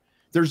church.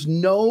 There's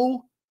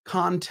no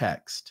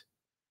context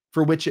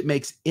for which it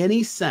makes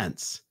any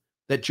sense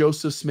that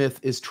Joseph Smith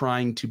is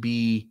trying to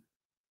be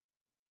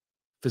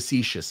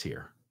facetious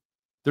here.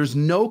 There's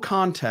no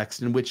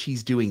context in which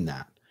he's doing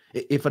that.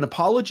 If an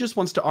apologist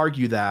wants to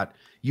argue that,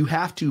 you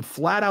have to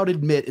flat out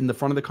admit in the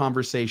front of the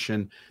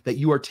conversation that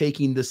you are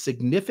taking the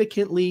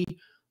significantly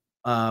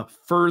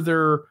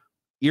further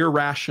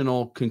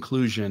irrational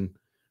conclusion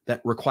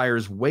that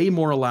requires way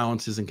more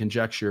allowances and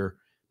conjecture,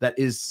 that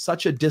is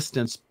such a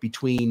distance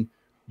between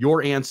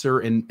your answer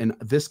and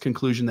this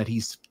conclusion that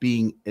he's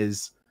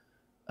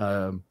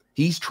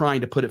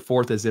trying to put it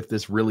forth as if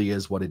this really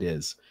is what it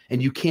is.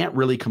 And you can't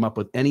really come up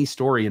with any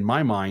story in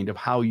my mind of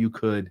how you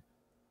could.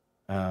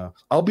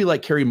 I'll be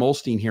like Carrie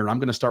Molstein here, and I'm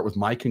going to start with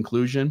my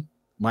conclusion.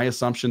 My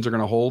assumptions are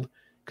going to hold,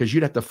 because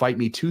you'd have to fight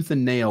me tooth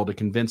and nail to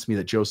convince me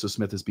that Joseph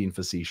Smith is being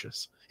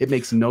facetious. It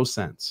makes no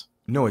sense.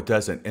 No, it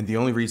doesn't. And the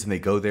only reason they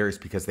go there is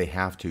because they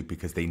have to,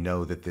 because they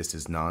know that this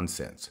is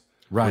nonsense.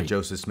 Right. What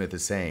Joseph Smith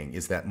is saying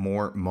is that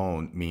more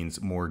mon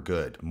means more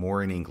good,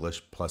 more in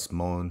English plus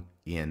mon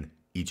in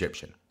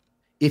Egyptian.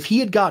 if he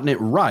had gotten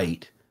it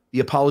right, the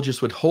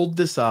apologist would hold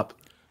this up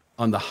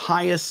on the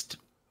highest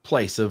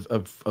place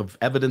of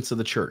evidence of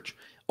the church.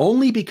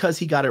 Only because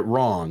he got it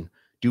wrong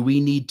do we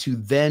need to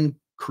then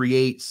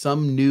create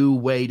some new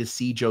way to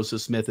see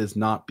Joseph Smith as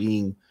not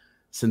being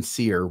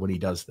sincere when he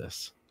does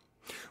this.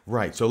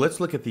 Right. So let's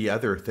look at the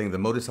other thing, the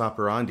modus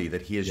operandi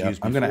that he has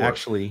used before. I'm going to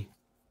actually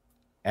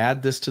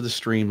add this to the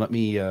stream. Let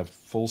me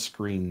full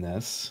screen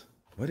this.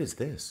 What is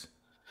this?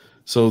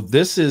 So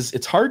this is,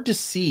 it's hard to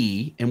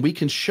see, and we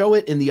can show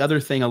it in the other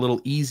thing a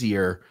little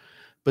easier,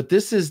 but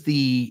this is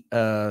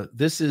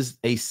this is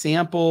a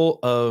sample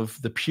of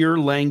the pure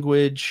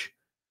language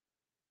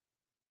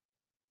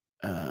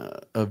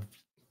of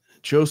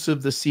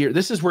Joseph the Seer.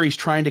 This is where he's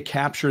trying to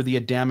capture the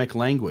Adamic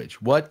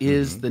language. What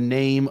is the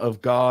name of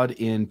God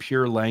in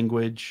pure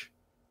language?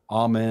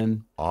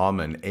 Amen.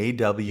 Amen.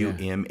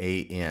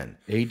 A-W-M-A-N.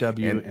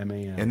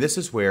 A-W-M-A-N. And this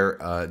is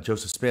where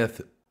Joseph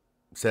Smith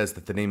says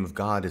that the name of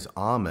God is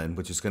Amen,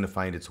 which is going to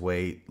find its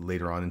way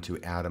later on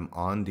into Adam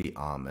on the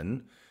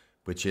Amen,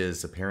 which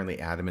is apparently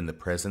Adam in the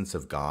presence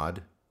of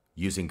God,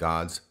 using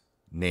God's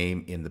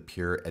name in the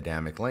pure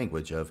Adamic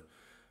language of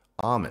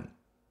Amen.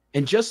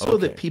 And just so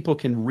that people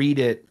can read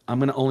it, I'm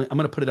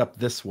gonna put it up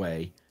this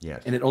way.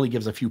 Yes. And it only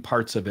gives a few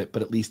parts of it,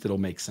 but at least it'll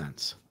make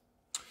sense.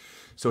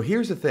 So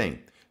here's the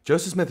thing.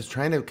 Joseph Smith is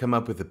trying to come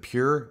up with a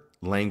pure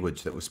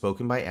language that was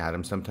spoken by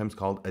Adam, sometimes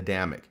called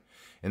Adamic.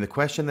 And the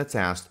question that's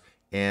asked,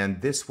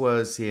 and this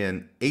was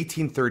in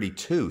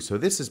 1832, so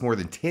this is more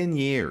than 10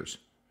 years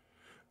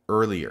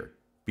earlier,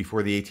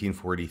 before the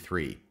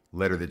 1843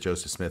 letter that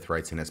Joseph Smith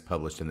writes and has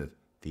published in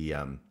the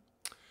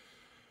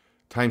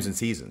Times and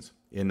Seasons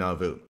in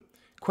Nauvoo.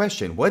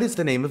 Question, what is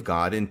the name of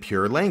God in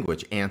pure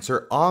language?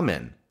 Answer,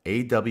 Amen.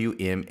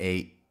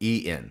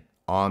 A-W-M-A-E-N.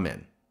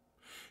 Amen.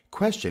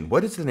 Question,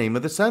 what is the name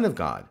of the Son of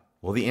God?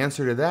 Well, the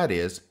answer to that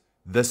is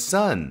the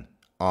Son.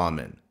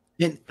 Amen.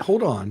 And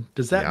hold on,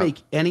 does that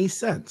make any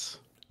sense?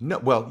 No,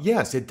 well,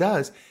 yes, it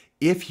does.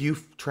 If you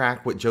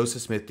track what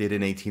Joseph Smith did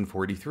in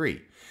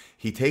 1843,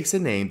 he takes a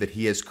name that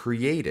he has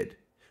created,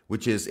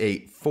 which is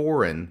a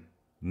foreign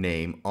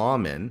name,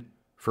 Amen,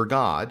 for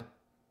God,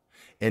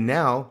 and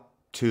now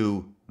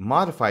to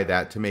modify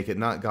that to make it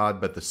not God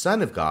but the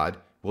Son of God,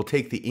 we'll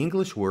take the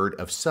English word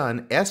of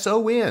son,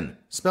 S-O-N,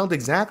 spelled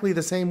exactly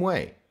the same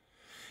way.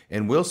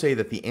 And we'll say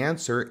that the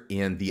answer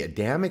in the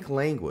Adamic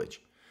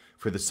language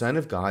for the Son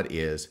of God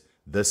is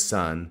the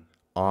Son,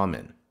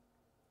 Amen.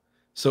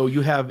 So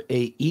you have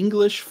a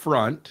English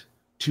front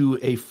to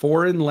a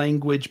foreign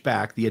language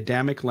back, the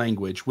Adamic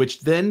language,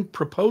 which then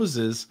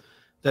proposes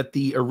that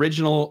the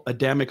original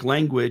Adamic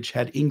language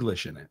had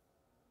English in it.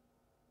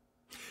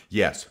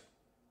 Yes.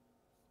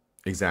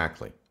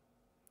 Exactly.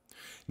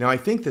 Now, I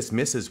think this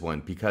misses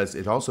one because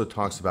it also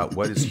talks about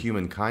what is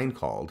humankind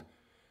called.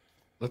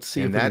 Let's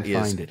see if we can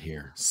find it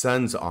here.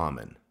 Sons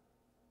Amen.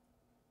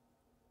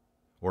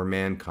 Or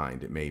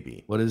mankind, it may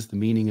be. What is the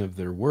meaning of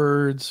their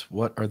words?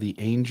 What are the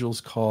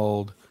angels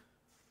called?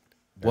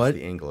 That's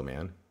the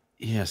Anglo-man.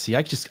 Yeah, see,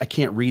 I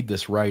can't read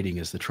this writing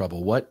is the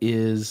trouble. What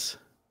is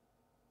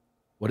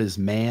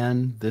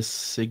man? This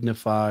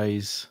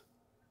signifies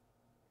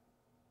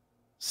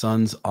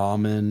sons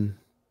Amen.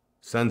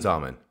 Sons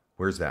Amen.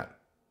 Where's that?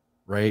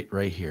 Right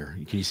here.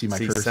 Can you see my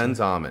cursor?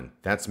 Sons Amen.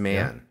 That's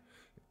man. Yeah.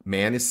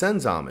 Man is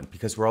sons Amen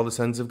because we're all the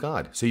sons of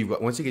God. So you've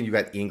got, once again, you've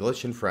got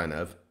English in front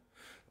of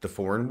the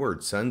foreign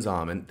word, sons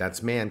Amen.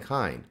 That's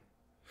mankind.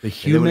 The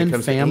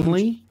human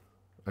family?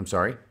 I'm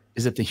sorry?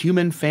 Is it the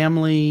human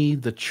family,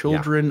 the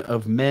children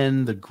of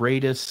men, the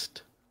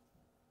greatest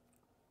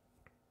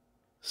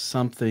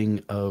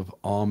something of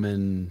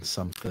Amen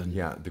something?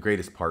 Yeah, the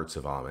greatest parts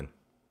of Amen.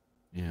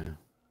 Yeah.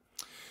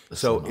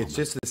 So it's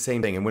just the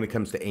same thing. And when it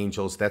comes to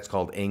angels, that's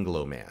called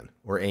Anglo-man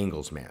or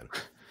Angles-man.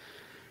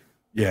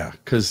 Yeah,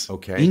 because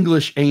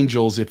English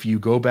angels, if you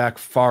go back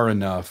far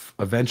enough,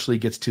 eventually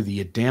gets to the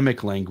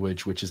Adamic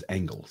language, which is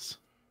Angles.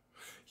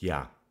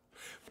 Yeah.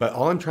 But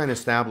all I'm trying to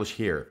establish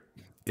here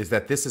is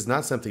that this is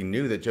not something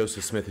new that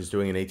Joseph Smith is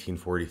doing in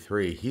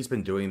 1843. He's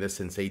been doing this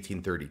since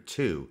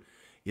 1832,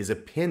 is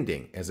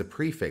appending as a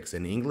prefix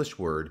an English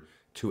word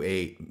to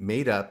a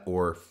made-up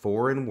or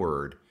foreign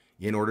word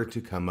in order to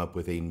come up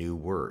with a new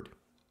word.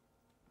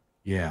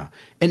 Yeah.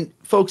 And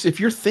folks, if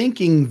you're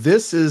thinking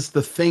this is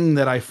the thing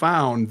that I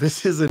found,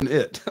 this isn't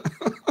it.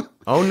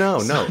 Oh, no.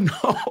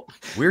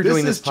 We're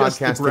doing this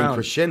podcast in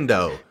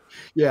crescendo.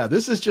 Yeah,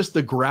 this is just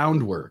the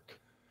groundwork.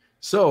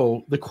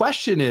 So the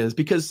question is,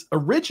 because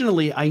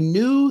originally I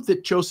knew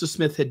that Joseph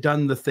Smith had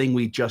done the thing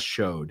we just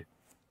showed.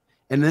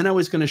 And then I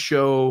was going to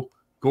show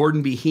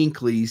Gordon B.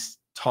 Hinckley's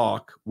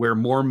talk where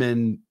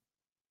Mormon,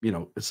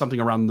 something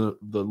around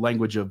the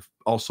language of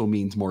also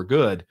means more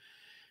good.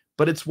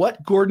 But it's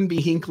what Gordon B.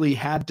 Hinckley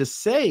had to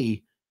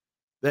say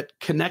that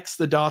connects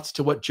the dots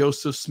to what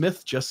Joseph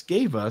Smith just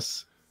gave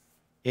us.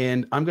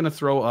 And I'm going to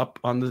throw up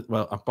on the,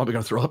 well, I'm probably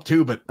going to throw up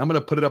too, but I'm going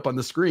to put it up on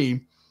the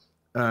screen.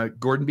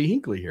 Gordon B.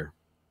 Hinckley here.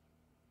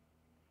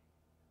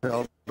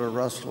 Elder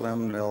Russell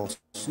M.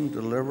 Nelson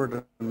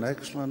delivered an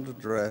excellent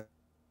address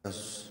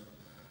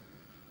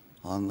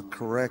on the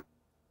correct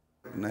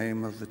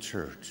name of the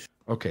church.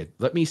 Okay,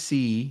 let me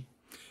see.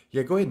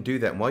 Yeah, go ahead and do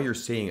that. And while you're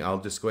seeing,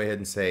 I'll just go ahead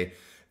and say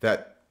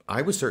that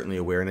I was certainly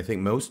aware, and I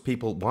think most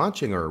people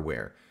watching are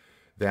aware,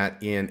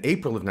 that in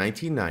April of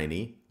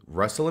 1990,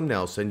 Russell M.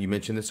 Nelson, you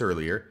mentioned this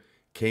earlier,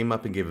 came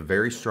up and gave a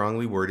very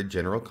strongly worded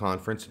general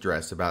conference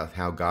address about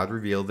how God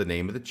revealed the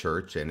name of the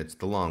church, and it's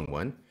the long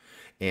one.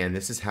 And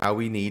this is how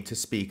we need to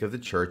speak of the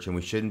church, and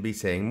we shouldn't be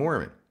saying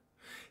Mormon.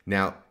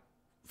 Now,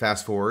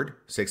 fast forward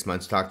 6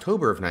 months to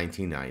October of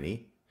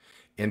 1990,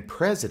 and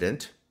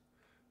President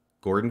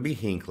Gordon B.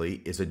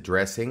 Hinckley is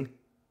addressing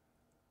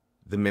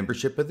the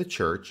membership of the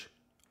church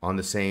on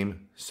the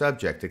same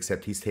subject,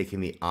 except he's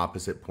taking the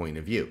opposite point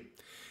of view.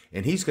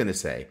 And he's going to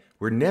say,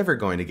 we're never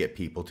going to get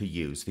people to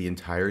use the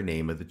entire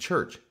name of the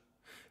church.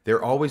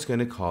 They're always going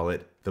to call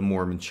it the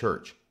Mormon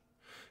Church.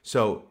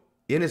 So,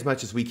 in as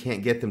much as we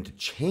can't get them to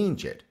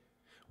change it,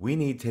 we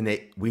need to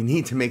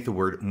make the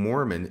word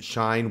Mormon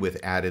shine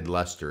with added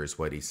luster, is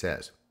what he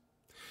says.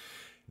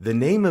 The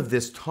name of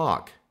this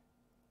talk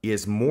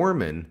is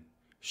Mormon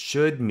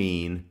should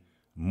mean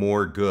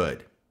more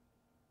good.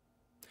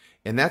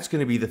 And that's going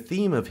to be the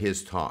theme of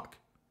his talk.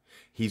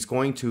 He's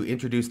going to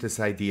introduce this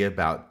idea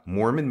about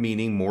Mormon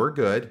meaning more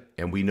good,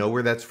 and we know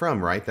where that's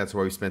from, right? That's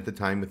why we spent the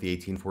time with the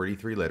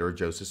 1843 letter of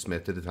Joseph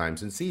Smith to the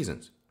Times and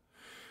Seasons.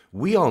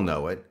 We all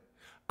know it.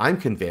 I'm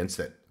convinced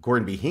that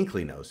Gordon B.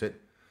 Hinckley knows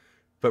it.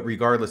 But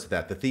regardless of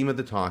that, the theme of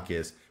the talk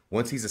is,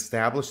 once he's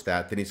established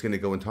that, then he's going to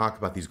go and talk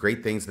about these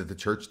great things that the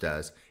church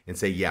does and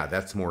say, yeah,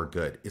 that's more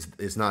good.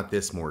 Is not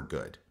this more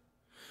good?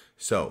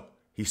 So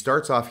he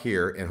starts off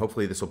here, and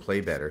hopefully this will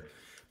play better.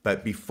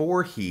 But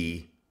before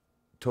he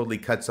totally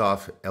cuts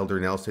off Elder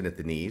Nelson at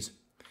the knees,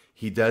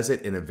 he does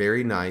it in a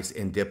very nice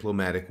and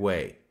diplomatic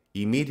way.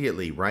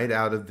 Immediately, right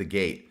out of the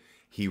gate,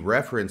 he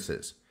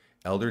references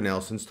Elder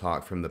Nelson's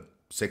talk from the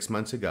 6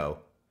 months ago,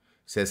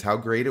 says how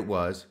great it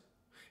was,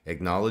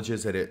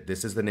 acknowledges that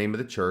this is the name of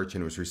the church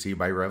and it was received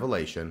by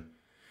revelation,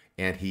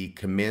 and he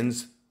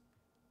commends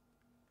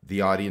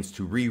the audience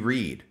to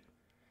reread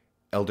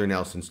Elder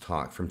Nelson's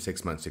talk from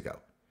 6 months ago.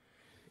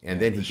 And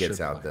then he gets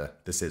out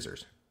the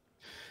scissors.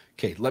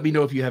 Okay, let me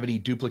know if you have any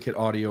duplicate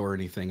audio or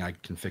anything. I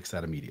can fix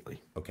that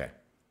immediately. Okay.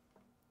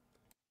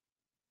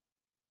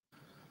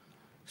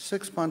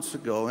 6 months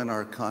ago in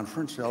our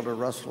conference, Elder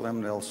Russell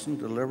M. Nelson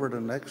delivered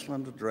an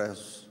excellent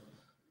address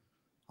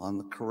on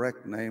the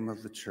correct name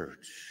of the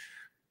church.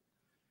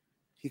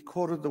 He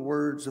quoted the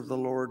words of the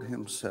Lord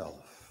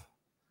himself.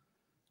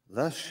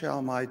 Thus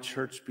shall my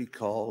church be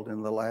called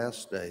in the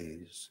last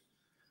days,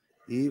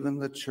 even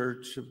the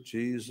Church of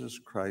Jesus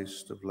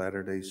Christ of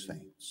Latter-day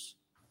Saints.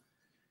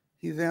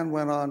 He then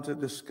went on to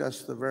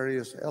discuss the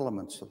various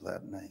elements of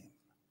that name.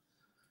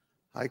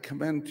 I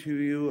commend to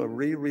you a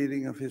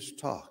rereading of his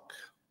talk.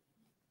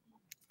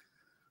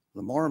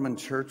 The Mormon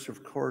Church,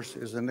 of course,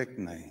 is a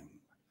nickname,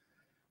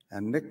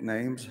 and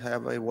nicknames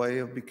have a way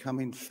of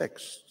becoming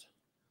fixed.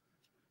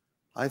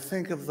 I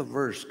think of the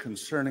verse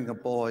concerning a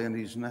boy and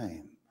his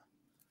name.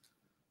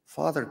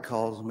 Father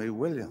calls me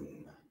William.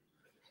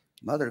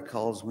 Mother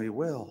calls me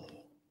Will.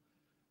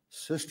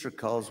 Sister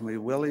calls me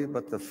Willie,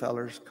 but the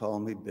fellers call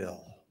me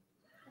Bill.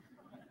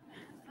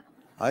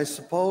 I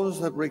suppose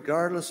that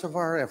regardless of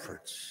our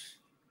efforts,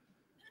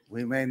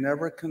 we may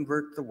never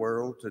convert the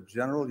world to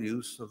general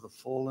use of the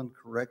full and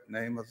correct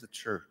name of the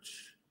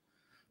church.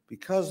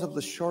 Because of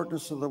the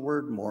shortness of the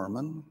word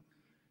Mormon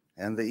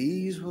and the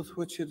ease with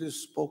which it is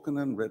spoken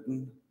and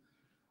written,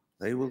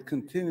 they will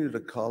continue to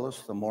call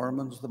us the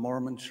Mormons, the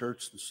Mormon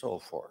Church, and so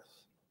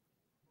forth.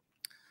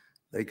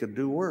 They could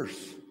do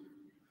worse.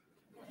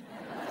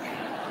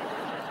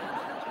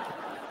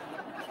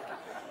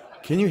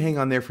 Can you hang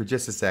on there for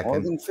just a second?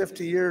 More than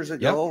 50 years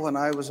ago, when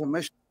I was a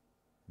missionary.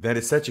 That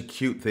is such a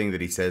cute thing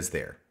that he says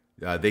there.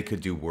 They could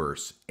do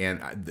worse.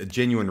 And the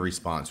genuine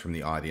response from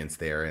the audience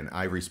there, and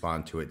I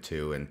respond to it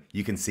too. And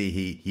you can see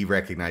he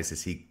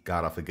recognizes he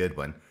got off a good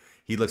one.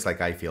 He looks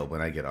like I feel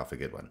when I get off a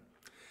good one.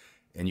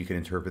 And you can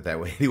interpret that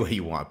way any way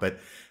you want. But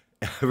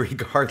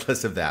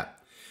regardless of that,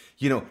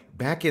 you know,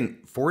 back in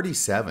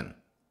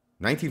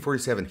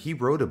 1947, he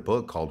wrote a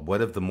book called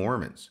What of the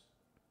Mormons?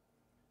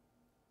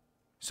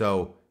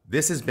 So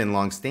this has been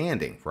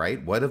long-standing,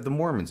 right? What of the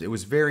Mormons? It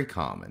was very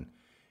common.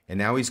 And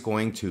now he's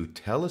going to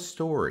tell a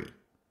story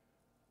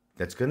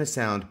that's going to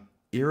sound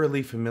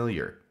eerily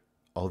familiar,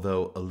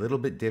 although a little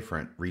bit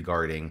different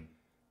regarding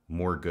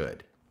more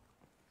good.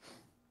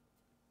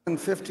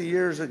 50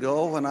 years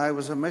ago, when I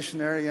was a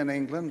missionary in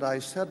England, I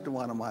said to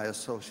one of my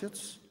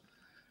associates,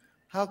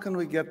 how can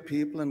we get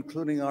people,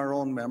 including our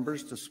own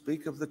members, to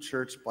speak of the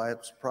church by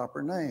its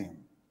proper name?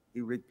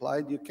 He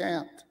replied, you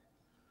can't.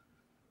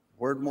 The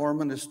word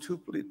Mormon is too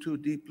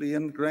deeply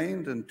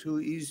ingrained and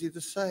too easy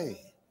to say.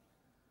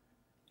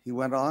 He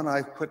went on,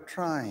 I've quit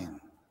trying.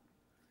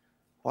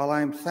 While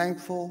I'm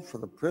thankful for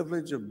the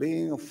privilege of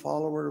being a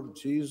follower of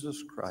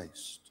Jesus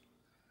Christ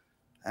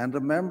and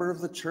a member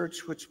of the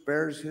church which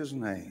bears his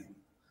name,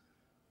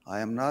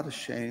 I am not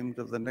ashamed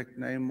of the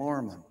nickname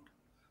Mormon.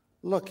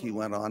 Look, he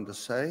went on to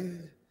say,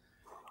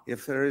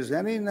 if there is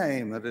any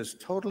name that is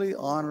totally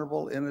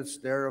honorable in its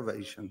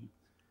derivation,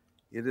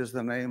 it is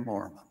the name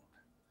Mormon.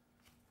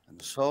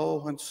 And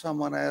so when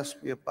someone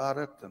asks me about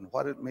it and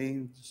what it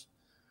means,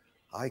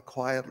 I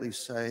quietly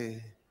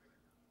say,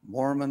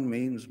 Mormon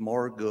means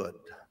more good.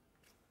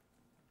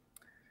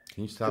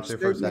 Can you stop there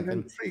for a second?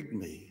 Intrigued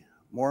me.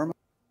 Mormon.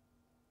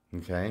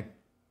 Okay.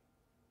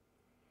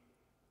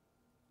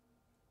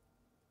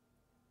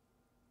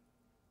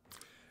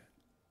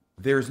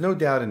 There's no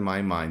doubt in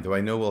my mind, though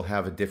I know we'll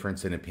have a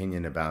difference in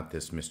opinion about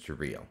this, Mr.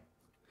 Real,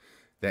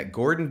 that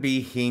Gordon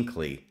B.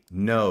 Hinckley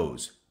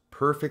knows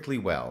perfectly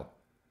well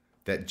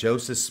that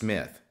Joseph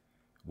Smith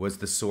was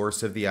the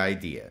source of the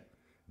idea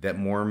that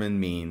Mormon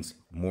means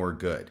more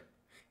good.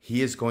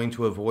 He is going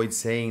to avoid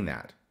saying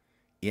that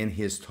in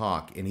his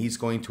talk, and he's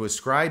going to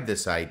ascribe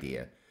this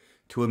idea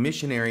to a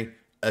missionary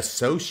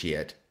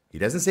associate. He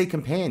doesn't say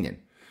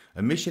companion,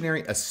 a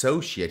missionary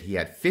associate he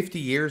had 50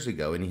 years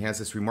ago, and he has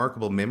this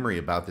remarkable memory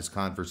about this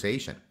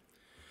conversation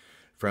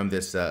from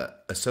this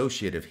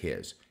associate of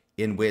his,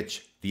 in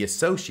which the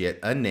associate,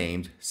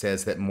 unnamed,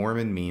 says that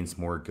Mormon means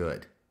more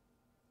good.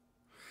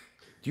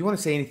 Do you want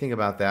to say anything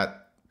about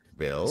that,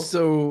 Bill?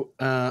 So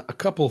a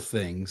couple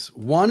things.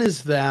 One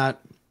is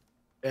that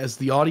as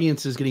the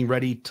audience is getting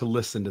ready to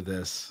listen to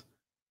this,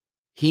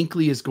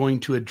 Hinckley is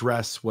going to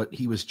address what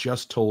he was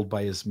just told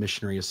by his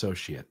missionary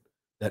associate,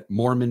 that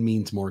Mormon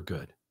means more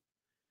good.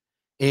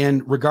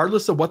 And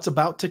regardless of what's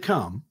about to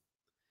come,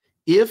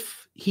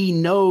 if he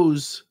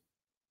knows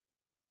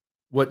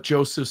what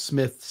Joseph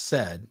Smith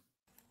said,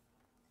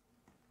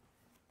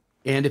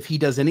 and if he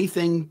does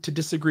anything to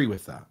disagree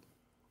with that,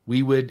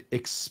 we would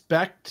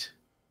expect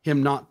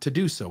him not to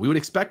do so. We would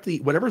expect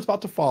whatever's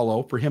about to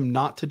follow for him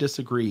not to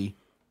disagree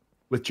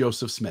with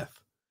Joseph Smith.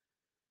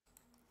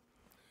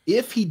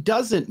 If he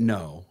doesn't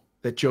know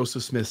that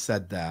Joseph Smith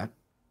said that,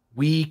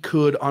 we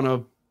could,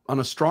 on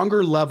a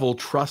stronger level,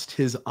 trust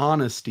his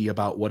honesty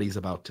about what he's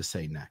about to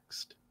say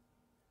next.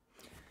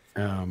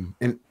 And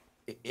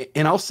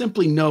I'll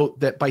simply note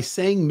that by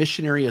saying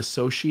missionary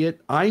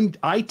associate,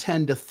 I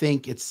tend to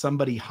think it's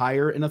somebody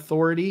higher in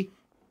authority,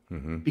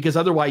 because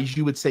otherwise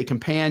you would say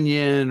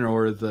companion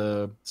or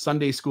the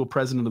Sunday school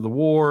president of the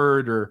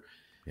ward, or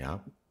yeah.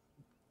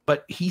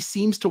 But he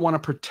seems to want to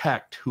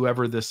protect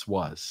whoever this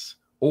was,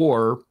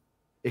 or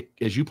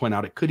as you point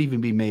out, it could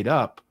even be made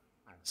up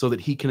so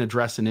that he can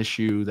address an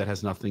issue that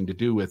has nothing to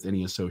do with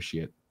any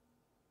associate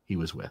he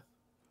was with.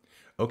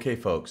 Okay,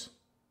 folks,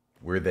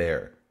 we're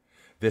there.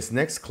 This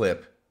next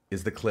clip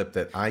is the clip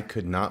that I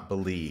could not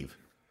believe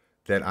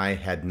that I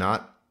had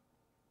not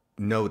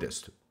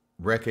noticed,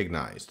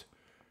 recognized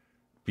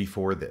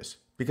before this.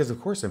 Because, of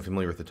course, I'm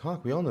familiar with the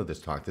talk. We all know this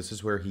talk. This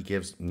is where he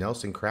gives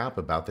Nelson crap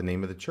about the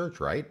name of the church,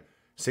 right?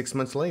 6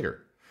 months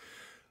later.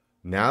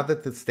 Now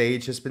that the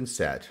stage has been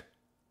set,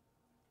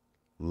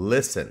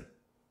 listen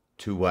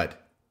to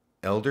what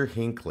Elder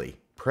Hinckley,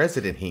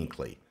 President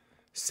Hinckley,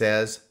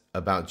 says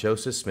about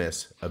Joseph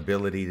Smith's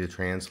ability to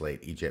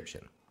translate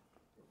Egyptian.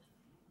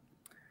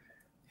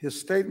 His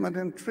statement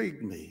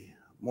intrigued me.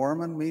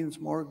 Mormon means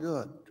more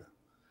good.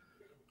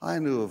 I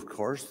knew, of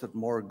course, that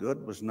more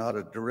good was not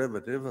a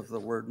derivative of the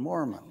word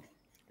Mormon.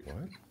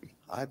 What?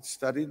 I'd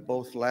studied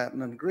both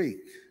Latin and Greek,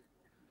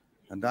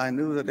 and I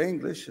knew that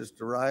English is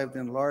derived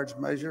in large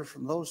measure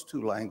from those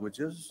two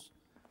languages,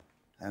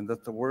 and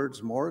that the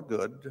words more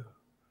good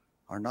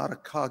are not a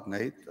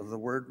cognate of the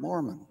word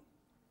Mormon.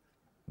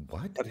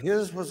 What? But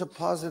his was a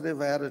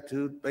positive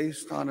attitude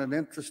based on an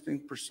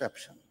interesting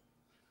perception.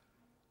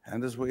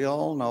 And as we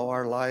all know,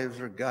 our lives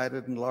are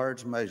guided in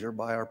large measure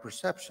by our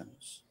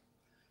perceptions.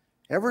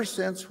 Ever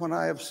since when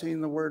I have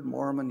seen the word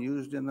Mormon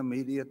used in the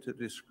media to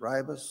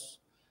describe us,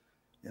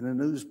 in a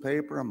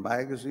newspaper, a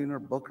magazine, or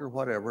book, or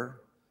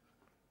whatever,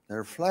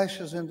 there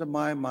flashes into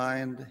my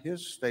mind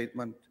his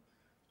statement,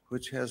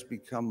 which has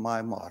become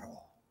my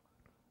motto.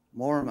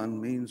 Mormon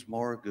means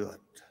more good.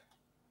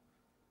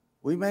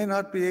 We may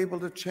not be able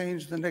to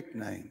change the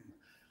nickname,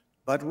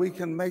 but we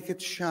can make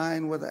it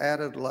shine with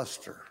added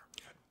luster.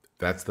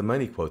 That's the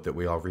money quote that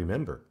we all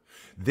remember.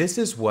 This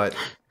is what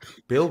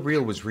Bill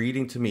Reel was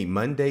reading to me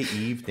Monday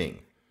evening.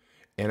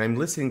 And I'm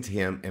listening to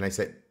him, and I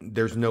said,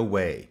 there's no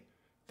way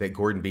that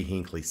Gordon B.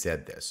 Hinckley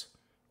said this.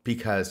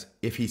 Because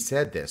if he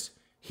said this,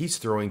 he's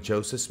throwing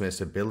Joseph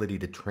Smith's ability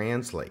to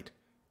translate,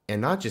 and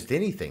not just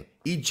anything,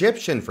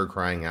 Egyptian, for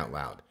crying out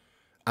loud,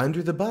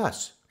 under the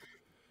bus.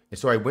 And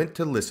so I went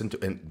to listen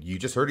to, and you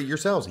just heard it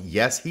yourselves.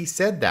 Yes, he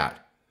said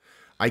that.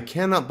 I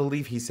cannot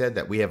believe he said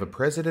that. We have a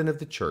president of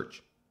the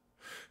church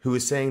who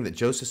is saying that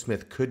Joseph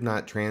Smith could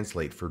not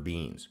translate for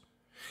beans.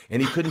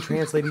 And he couldn't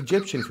translate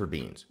Egyptian for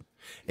beans.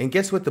 And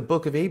guess what the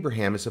Book of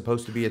Abraham is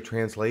supposed to be a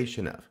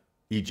translation of?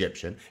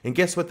 Egyptian. And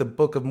guess what the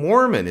Book of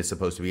Mormon is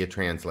supposed to be a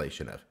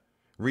translation of?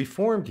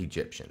 Reformed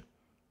Egyptian.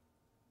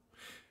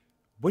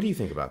 What do you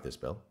think about this,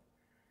 Bill?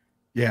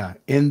 Yeah,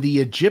 in the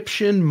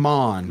Egyptian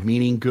mon,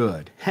 meaning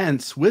good.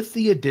 Hence, with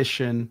the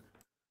addition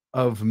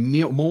of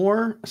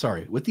more,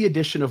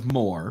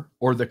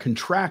 or the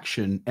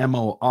contraction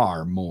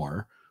M-O-R,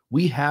 more,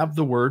 we have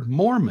the word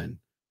Mormon,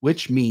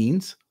 which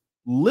means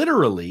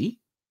literally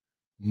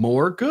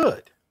more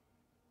good.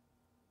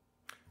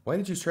 Why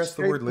did you stress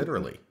the word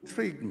literally?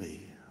 Intrigued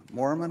me.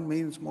 Mormon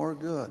means more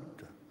good.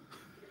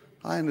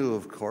 I knew,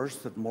 of course,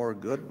 that more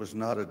good was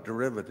not a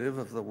derivative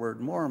of the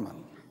word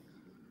Mormon.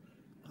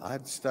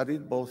 I'd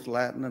studied both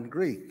Latin and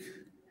Greek,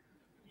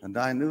 and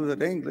I knew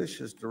that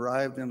English is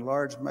derived in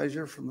large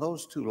measure from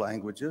those two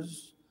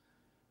languages,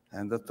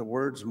 and that the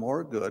words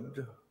more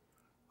good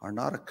are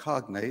not a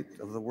cognate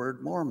of the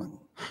word Mormon.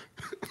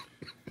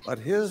 But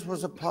his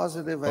was a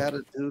positive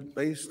attitude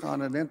based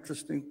on an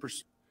interesting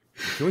perspective.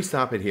 Can we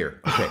stop it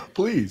here? Okay.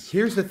 Please.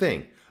 Here's the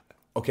thing.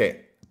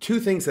 Okay, two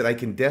things that I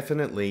can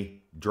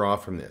definitely draw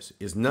from this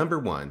is, number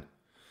one,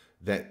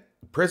 that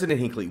President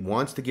Hinckley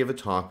wants to give a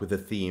talk with the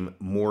theme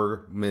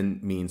Mormon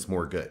means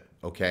more good,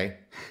 okay?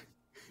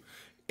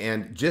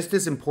 And just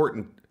as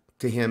important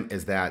to him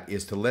as that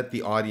is to let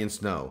the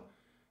audience know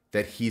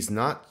that he's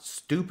not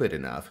stupid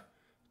enough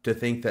to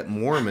think that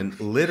Mormon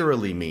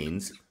literally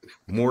means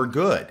more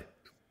good.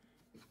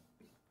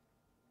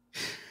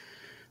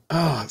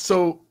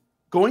 So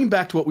going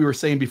back to what we were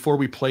saying before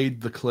we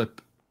played the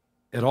clip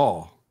at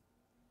all,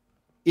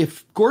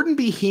 if Gordon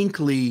B.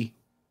 Hinckley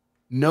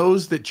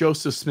knows that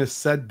Joseph Smith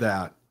said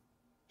that,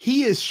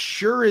 he is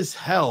sure as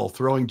hell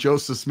throwing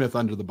Joseph Smith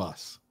under the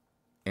bus.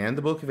 And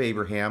the Book of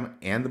Abraham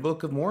and the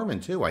Book of Mormon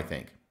too, I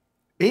think.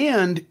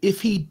 And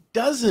if he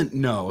doesn't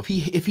know,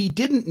 if he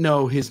didn't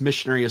know his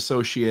missionary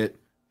associate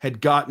had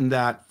gotten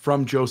that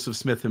from Joseph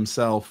Smith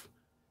himself,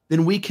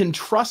 then we can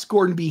trust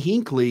Gordon B.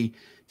 Hinckley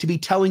to be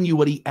telling you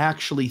what he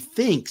actually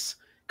thinks,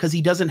 because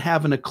he doesn't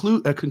have a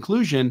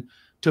conclusion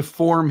to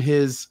form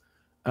his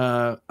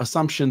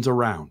assumptions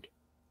around.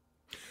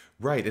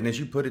 Right, and as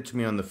you put it to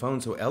me on the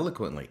phone so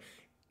eloquently,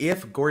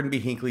 if Gordon B.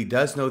 Hinckley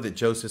does know that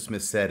Joseph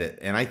Smith said it,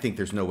 and I think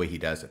there's no way he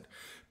doesn't,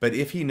 but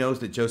if he knows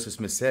that Joseph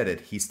Smith said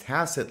it, he's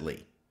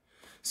tacitly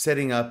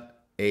setting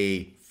up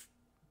a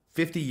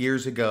 50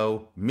 years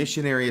ago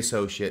missionary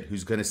associate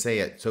who's going to say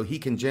it so he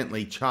can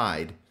gently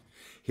chide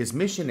his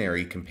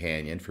missionary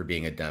companion for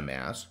being a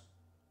dumbass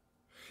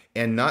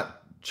and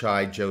not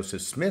chide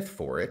Joseph Smith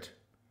for it.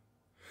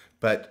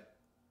 But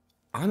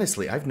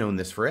honestly, I've known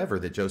this forever,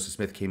 that Joseph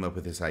Smith came up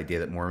with this idea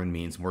that Mormon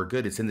means more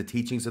good. It's in the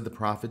teachings of the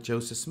prophet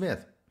Joseph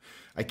Smith.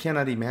 I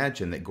cannot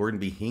imagine that Gordon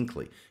B.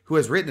 Hinckley, who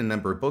has written a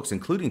number of books,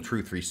 including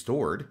Truth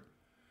Restored,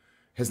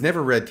 has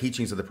never read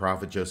teachings of the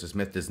prophet Joseph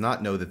Smith, does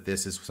not know that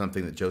this is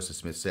something that Joseph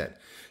Smith said.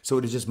 So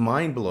it is just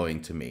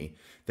mind-blowing to me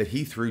that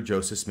he threw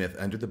Joseph Smith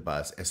under the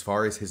bus as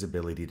far as his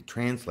ability to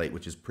translate,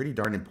 which is pretty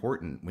darn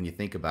important when you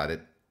think about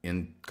it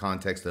in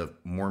context of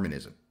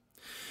Mormonism.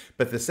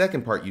 But the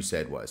second part you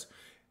said was,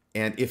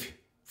 and if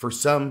for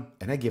some,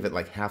 and I give it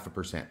like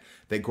 0.5%,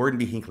 that Gordon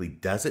B. Hinckley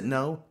doesn't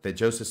know that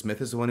Joseph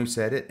Smith is the one who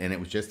said it, and it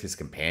was just his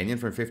companion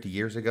from 50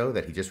 years ago,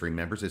 that he just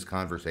remembers his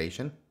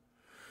conversation.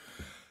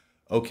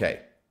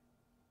 Okay.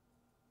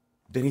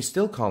 Then he's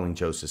still calling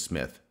Joseph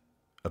Smith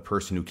a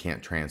person who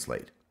can't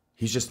translate.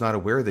 He's just not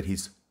aware that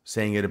he's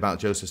saying it about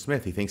Joseph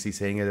Smith. He thinks he's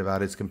saying it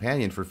about his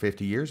companion for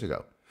 50 years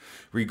ago.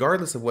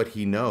 Regardless of what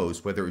he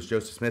knows, whether it was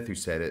Joseph Smith who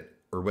said it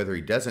or whether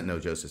he doesn't know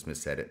Joseph Smith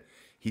said it,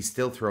 he's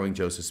still throwing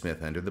Joseph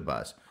Smith under the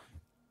bus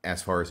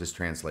as far as his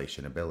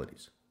translation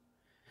abilities.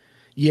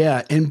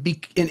 Yeah, and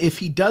if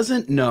he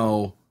doesn't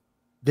know,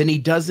 then he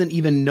doesn't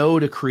even know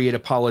to create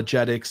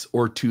apologetics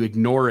or to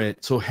ignore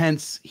it. So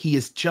hence, he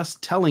is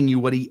just telling you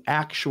what he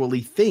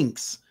actually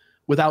thinks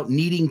without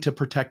needing to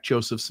protect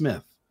Joseph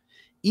Smith.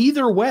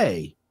 Either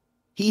way,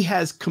 he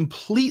has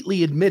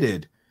completely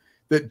admitted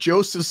that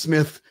Joseph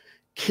Smith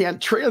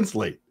can't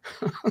translate.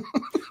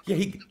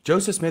 Yeah,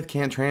 Joseph Smith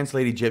can't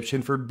translate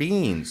Egyptian for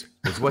beans,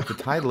 is what the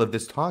title of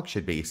this talk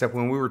should be. Except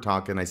when we were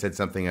talking, I said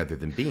something other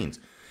than beans.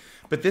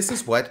 But this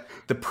is what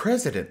the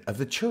president of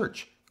the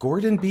church,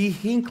 Gordon B.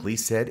 Hinckley,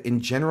 said in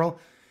general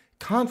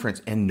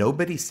conference, and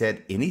nobody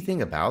said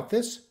anything about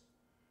this?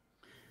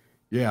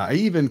 Yeah, I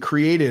even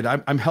created,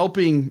 I'm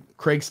helping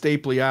Craig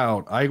Stapley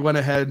out. I went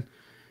ahead,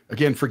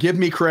 again, forgive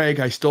me, Craig,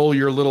 I stole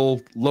your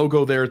little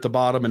logo there at the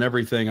bottom and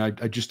everything. I'm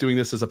just doing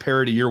this as a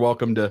parody. You're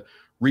welcome to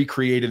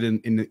recreate it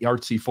in the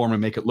artsy form and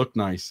make it look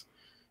nice.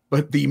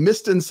 But the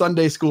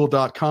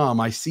MistonSundaySchool.com,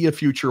 I see a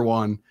future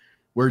one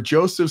where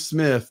Joseph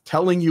Smith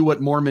telling you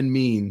what Mormon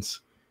means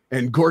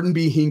and Gordon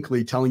B.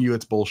 Hinckley telling you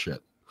it's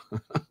bullshit.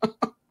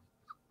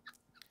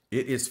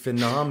 It is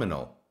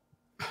phenomenal.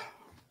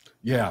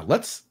 Yeah,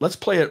 let's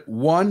play it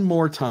one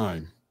more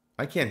time.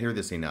 I can't hear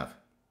this enough.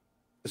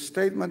 The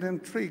statement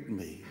intrigued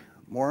me.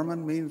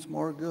 Mormon means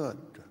more good.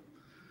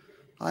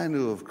 I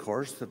knew, of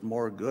course, that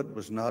more good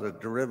was not a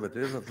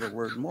derivative of the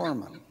word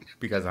Mormon.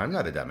 Because I'm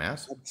not a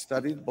dumbass. I'd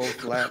studied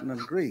both Latin and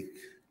Greek.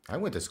 I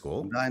went to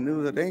school. And I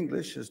knew that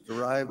English is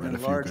derived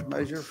in large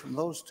measure from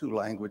those two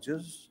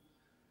languages,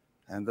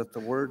 and that the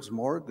words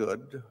more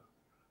good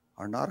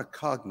are not a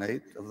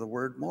cognate of the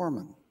word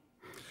Mormon.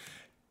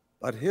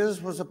 But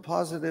his was a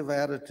positive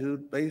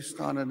attitude based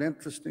on an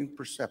interesting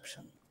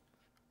perception.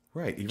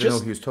 Right, even though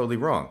he was totally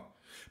wrong.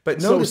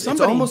 But notice,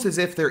 it's almost as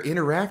if they're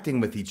interacting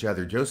with each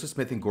other, Joseph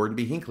Smith and Gordon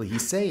B. Hinckley.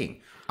 He's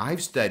saying,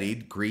 I've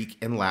studied Greek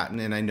and Latin,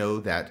 and I know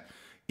that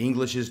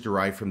English is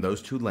derived from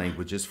those two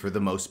languages for the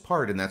most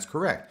part, and that's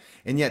correct.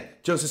 And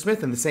yet, Joseph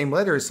Smith in the same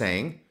letter is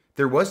saying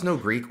there was no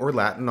Greek or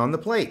Latin on the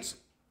plates.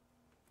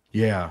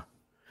 Yeah.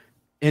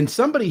 And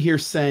somebody here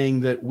saying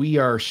that we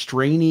are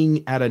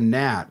straining at a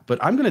gnat, but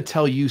I'm going to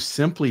tell you,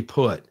 simply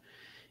put,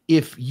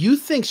 if you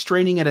think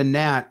straining at a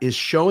gnat is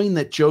showing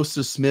that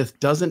Joseph Smith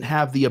doesn't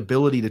have the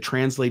ability to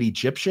translate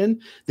Egyptian,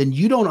 then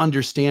you don't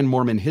understand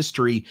Mormon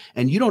history,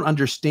 and you don't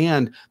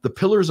understand the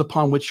pillars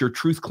upon which your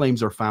truth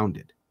claims are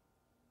founded.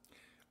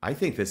 I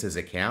think this is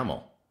a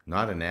camel,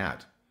 not a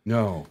gnat.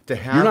 No,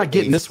 you're not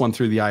getting this one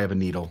through the eye of a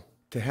needle.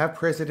 To have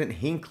President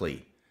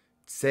Hinckley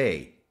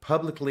say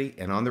publicly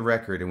and on the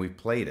record, and we've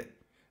played it,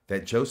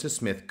 that Joseph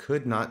Smith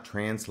could not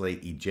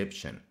translate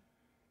Egyptian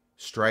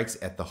strikes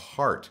at the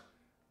heart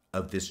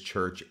of this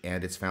church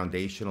and its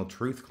foundational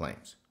truth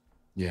claims.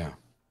 Yeah.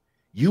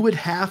 You would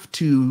have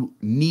to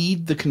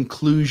need the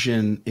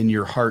conclusion in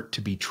your heart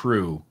to be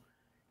true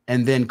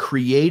and then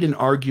create an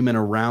argument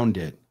around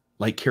it,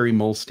 like Carrie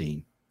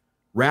Molstein,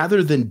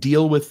 rather than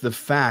deal with the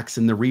facts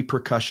and the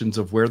repercussions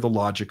of where the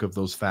logic of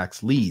those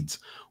facts leads.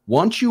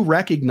 Once you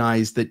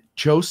recognize that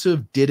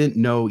Joseph didn't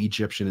know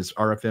Egyptian, as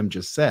RFM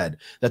just said,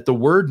 that the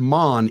word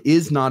mon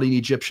is not an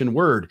Egyptian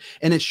word,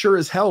 and it sure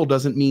as hell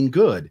doesn't mean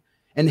good.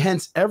 And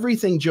hence,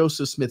 everything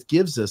Joseph Smith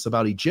gives us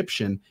about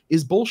Egyptian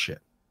is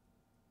bullshit.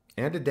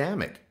 And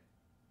Adamic.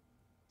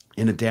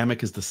 And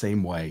Adamic is the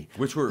same way.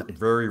 Which were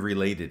very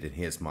related in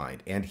his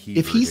mind. And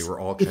Hebrew, they were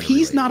all kind of If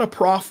he's related. not a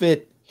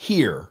prophet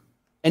here,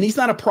 and he's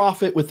not a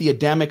prophet with the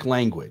Adamic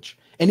language,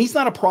 and he's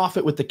not a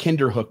prophet with the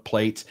Kinderhook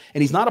plates,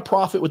 and he's not a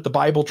prophet with the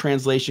Bible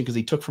translation because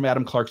he took from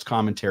Adam Clark's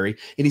commentary,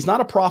 and he's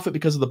not a prophet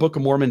because of the Book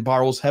of Mormon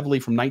borrows heavily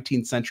from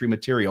 19th century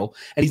material,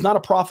 and he's not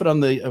a prophet on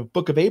the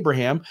Book of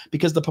Abraham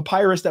because the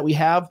papyrus that we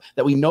have,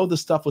 that we know the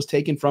stuff was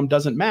taken from,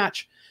 doesn't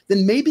match,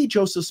 then maybe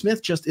Joseph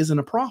Smith just isn't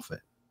a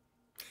prophet.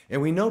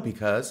 And we know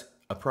because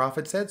a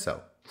prophet said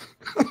so.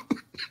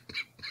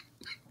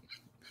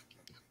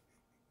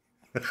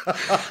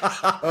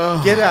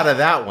 Get out of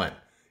that one.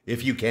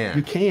 If you can.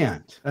 You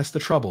can't. That's the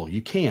trouble.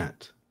 You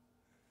can't.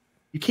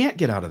 You can't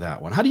get out of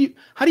that one. How do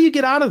you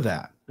get out of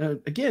that?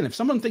 Again, if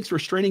someone thinks we're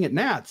straining at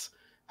gnats,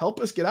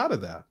 help us get out of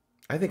that.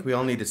 I think we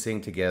all need to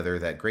sing together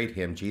that great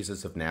hymn,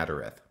 Jesus of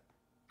Nazareth.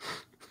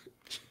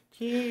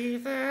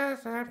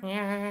 Jesus of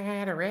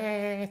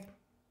Nazareth.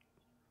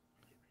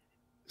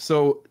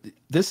 So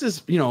this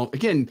is,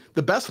 again,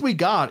 the best we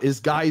got is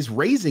guys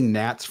raising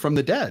gnats from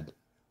the dead,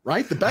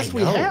 right? The best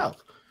we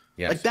have.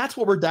 Yes. Like, that's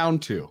what we're down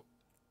to.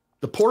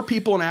 The poor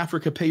people in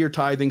Africa pay your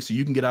tithing so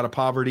you can get out of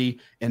poverty,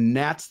 and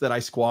gnats that I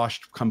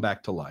squashed come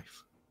back to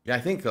life. Yeah,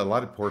 I think a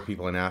lot of poor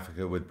people in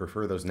Africa would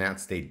prefer those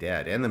gnats stay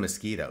dead, and the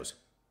mosquitoes.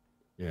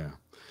 Yeah.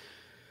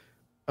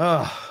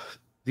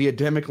 The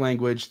Adamic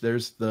language,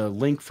 there's the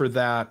link for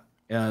that.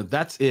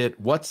 That's it.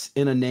 What's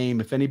in a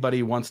name? If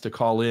anybody wants to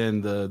call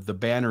in, the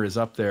banner is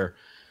up there.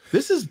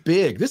 This is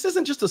big. This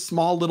isn't just a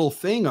small little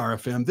thing,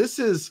 RFM. This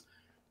is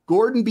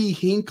Gordon B.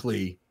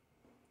 Hinckley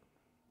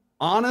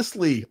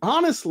honestly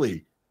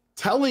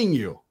telling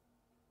you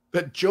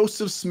that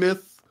Joseph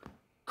Smith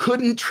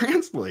couldn't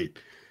translate.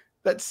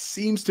 That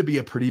seems to be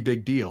a pretty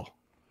big deal.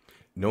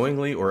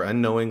 Knowingly or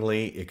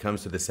unknowingly, it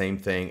comes to the same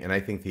thing, and I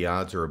think the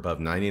odds are above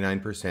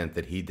 99%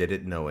 that he did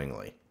it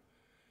knowingly.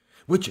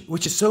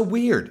 Which is so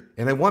weird,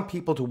 and I want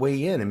people to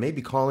weigh in and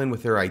maybe call in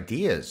with their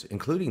ideas,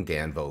 including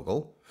Dan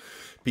Vogel,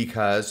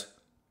 because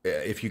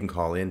if you can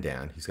call in,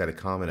 Dan, he's got a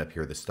comment up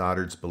here. The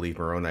Stoddards believe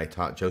Moroni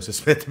taught Joseph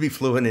Smith to be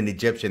fluent in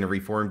Egyptian and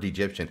Reformed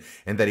Egyptian,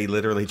 and that he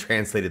literally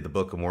translated the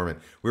Book of Mormon.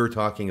 We were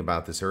talking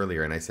about this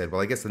earlier, and I said,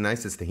 well, I guess the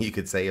nicest thing you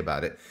could say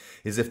about it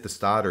is if the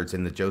Stoddards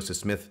and the Joseph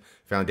Smith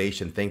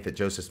Foundation think that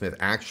Joseph Smith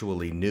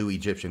actually knew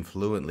Egyptian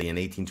fluently in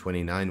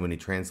 1829 when he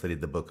translated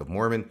the Book of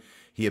Mormon,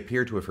 he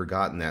appeared to have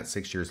forgotten that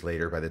 6 years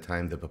later by the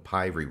time the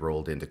papyri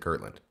rolled into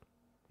Kirtland.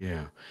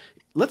 Yeah.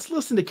 Let's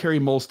listen to Carrie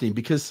Molstein,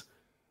 because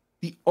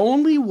the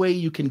only way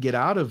you can get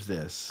out of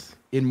this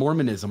in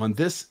Mormonism on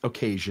this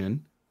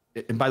occasion,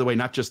 and by the way,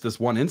 not just this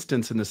one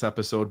instance in this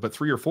episode, but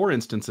 3 or 4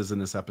 instances in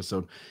this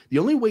episode, the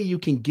only way you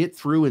can get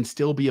through and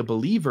still be a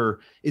believer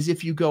is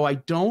if you go, I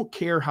don't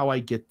care how I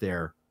get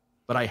there,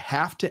 but I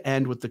have to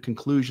end with the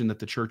conclusion that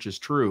the church is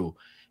true.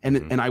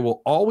 And I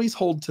will always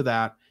hold to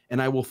that,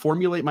 and I will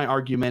formulate my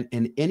argument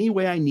in any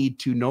way I need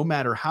to, no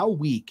matter how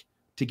weak,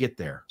 to get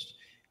there.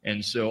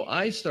 And so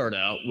I start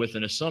out with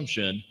an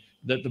assumption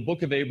that the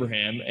Book of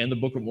Abraham and the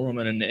Book of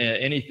Mormon and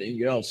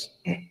anything else,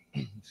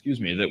 excuse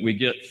me, that we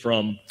get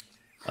from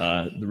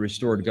the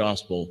restored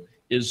gospel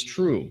is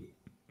true.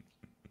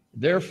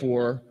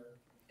 Therefore,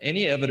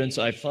 any evidence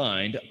I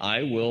find,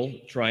 I will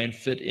try and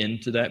fit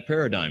into that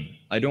paradigm.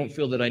 I don't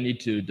feel that I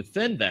need to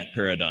defend that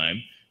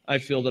paradigm. I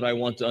feel that I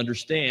want to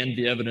understand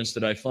the evidence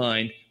that I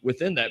find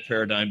within that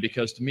paradigm,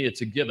 because to me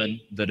it's a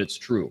given that it's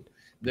true.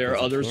 There are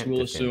others who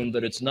will assume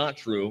that it's not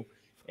true.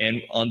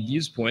 And on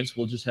these points,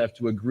 we'll just have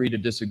to agree to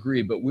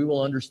disagree, but we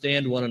will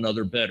understand one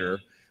another better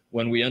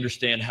when we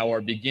understand how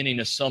our beginning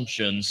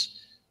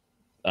assumptions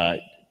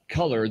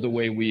color the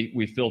way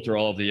we filter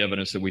all of the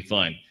evidence that we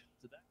find.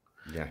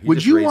 Yeah.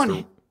 Would you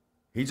want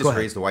He just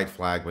raised the white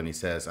flag when he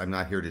says, I'm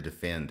not here to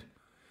defend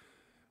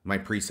my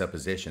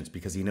presuppositions,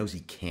 because he knows he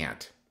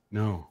can't.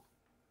 No.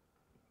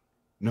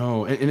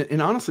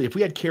 And honestly, if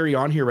we had Carrie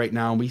on here right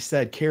now and we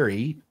said,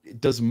 Carrie,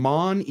 does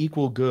mon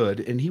equal good?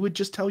 And he would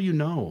just tell you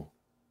no.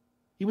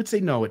 He would say,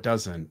 no, it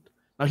doesn't.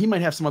 Now, he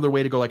might have some other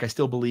way to go, like, I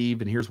still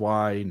believe, and here's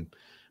why.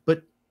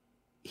 But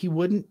he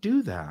wouldn't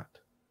do that.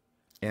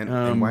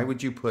 And why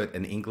would you put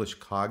an English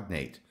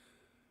cognate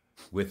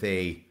with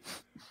a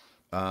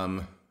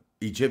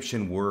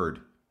Egyptian word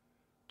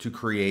to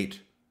create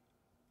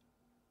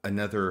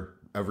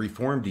a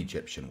reformed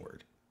Egyptian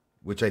word,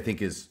 which I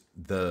think is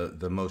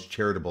the most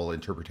charitable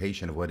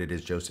interpretation of what it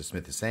is Joseph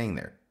Smith is saying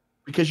there?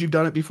 Because you've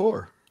done it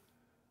before.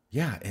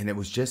 Yeah, and it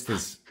was just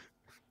as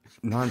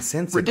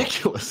nonsensical.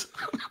 Ridiculous.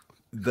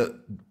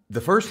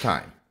 the first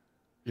time.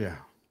 Yeah.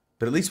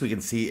 But at least we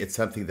can see it's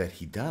something that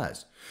he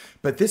does.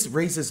 But this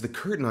raises the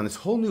curtain on this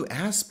whole new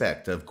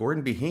aspect of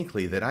Gordon B.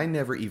 Hinckley that I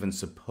never even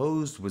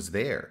supposed was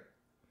there.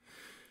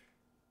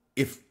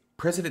 If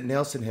President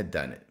Nelson had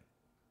done it,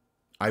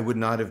 I would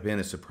not have been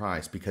a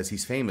surprise, because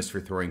he's famous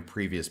for throwing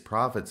previous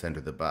prophets under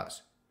the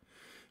bus.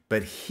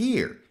 But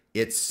here,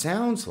 it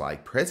sounds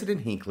like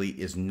President Hinckley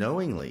is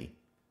knowingly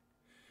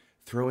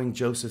throwing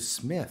Joseph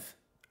Smith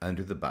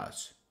under the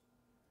bus.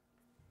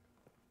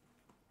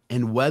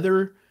 And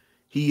whether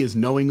he is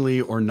knowingly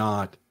or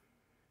not,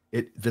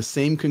 the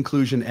same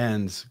conclusion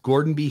ends.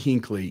 Gordon B.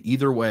 Hinckley,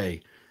 either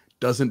way,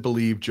 doesn't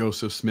believe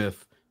Joseph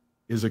Smith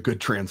is a good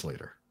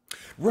translator.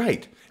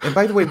 Right. And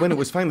by the way, when it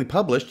was finally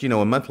published,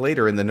 a month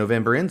later in the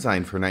November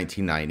Ensign for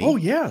 1990. Oh,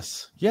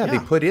 yes. Yeah, they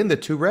put in the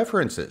two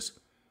references.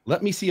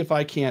 Let me see if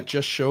I can't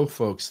just show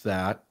folks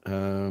that.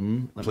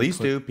 Please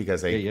do,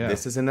 because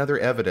this is another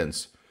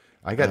evidence.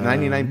 I got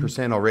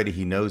 99% already.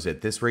 He knows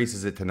it. This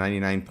raises it to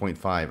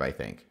 99.5, I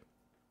think.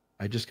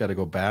 I just got to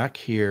go back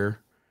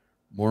here.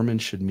 Mormon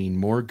should mean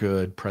more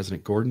good.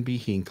 President Gordon B.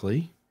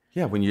 Hinckley.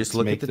 Yeah, when you just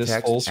look at the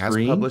text as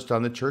published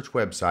on the church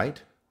website.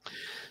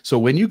 So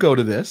when you go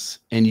to this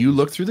and you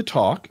look through the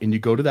talk and you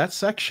go to that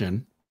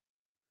section,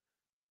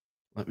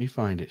 let me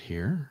find it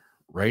here,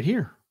 right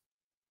here.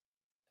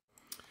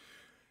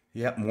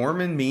 Yeah,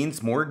 Mormon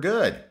means more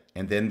good.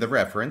 And then the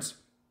reference,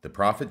 the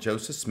prophet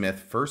Joseph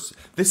Smith first.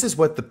 This is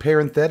what the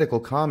parenthetical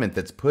comment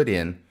that's put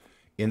in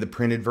the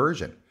printed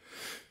version.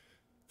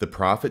 The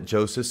prophet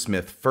Joseph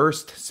Smith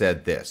first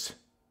said this.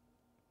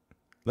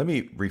 Let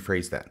me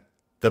rephrase that.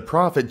 The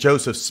prophet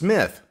Joseph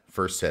Smith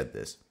first said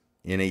this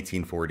in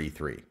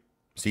 1843.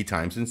 See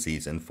Times and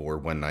Season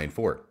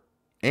 4194.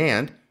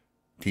 And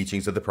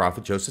Teachings of the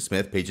Prophet Joseph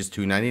Smith, pages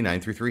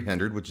 299 through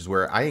 300, which is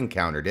where I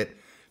encountered it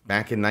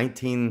back in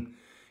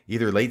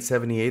either late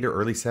 78 or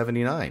early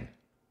 79.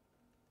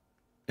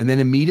 And then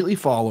immediately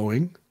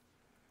following,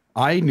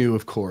 I knew,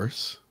 of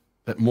course,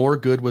 that more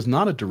good was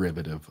not a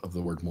derivative of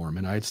the word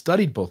Mormon. I had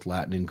studied both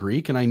Latin and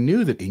Greek, and I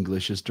knew that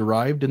English is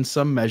derived in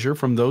some measure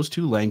from those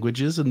two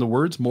languages, and the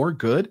words more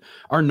good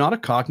are not a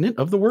cognate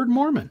of the word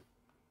Mormon.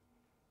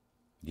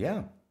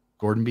 Yeah.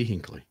 Gordon B.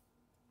 Hinckley.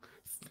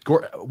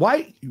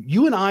 Why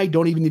you and I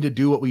don't even need to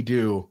do what we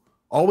do.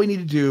 All we need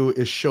to do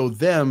is show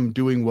them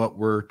doing what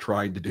we're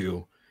trying to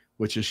do,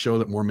 which is show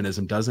that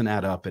Mormonism doesn't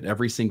add up at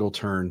every single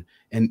turn.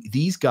 And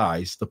these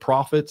guys, the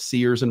prophets,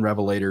 seers, and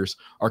revelators,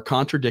 are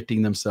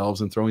contradicting themselves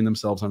and throwing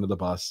themselves under the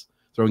bus,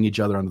 throwing each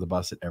other under the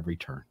bus at every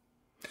turn.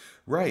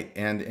 Right.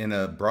 And in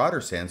a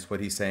broader sense, what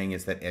he's saying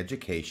is that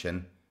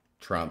education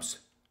trumps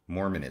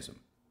Mormonism.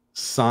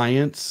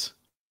 Science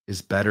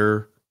is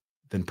better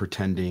than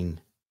pretending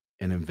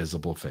an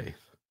invisible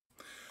faith.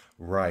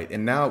 Right.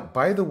 And now,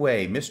 by the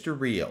way, Mr.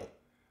 Real,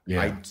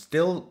 I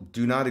still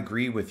do not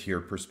agree with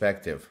your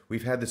perspective.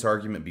 We've had this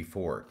argument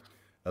before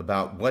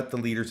about what the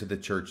leaders of the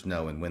church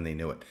know and when they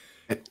knew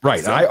it.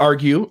 Right. So, I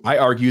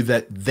argue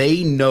that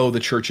they know the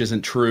church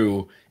isn't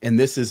true, and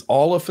this is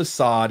all a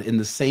facade in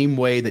the same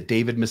way that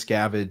David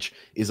Miscavige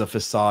is a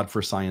facade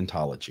for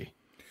Scientology.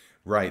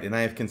 Right. And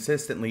I have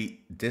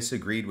consistently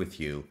disagreed with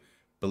you,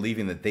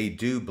 believing that they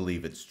do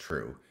believe it's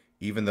true.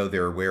 Even though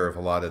they're aware of a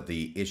lot of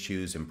the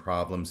issues and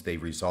problems, they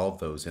resolve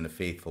those in a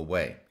faithful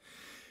way.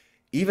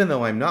 Even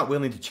though I'm not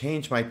willing to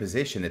change my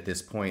position at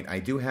this point, I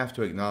do have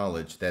to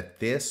acknowledge that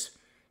this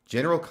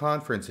General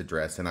Conference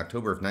address in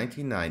October of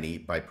 1990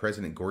 by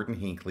President Gordon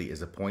Hinckley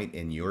is a point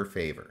in your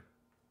favor.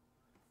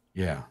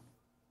 Yeah.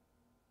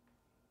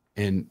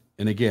 And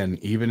again,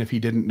 even if he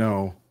didn't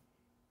know,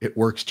 it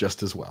works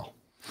just as well.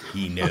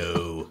 He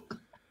knew.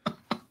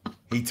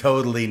 He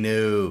totally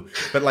knew.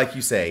 But like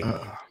you say,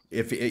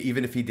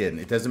 even if he didn't,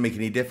 it doesn't make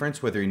any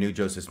difference whether he knew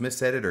Joseph Smith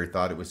said it or he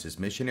thought it was his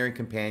missionary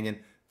companion.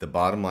 The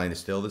bottom line is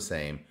still the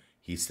same.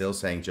 He's still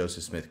saying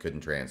Joseph Smith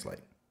couldn't translate.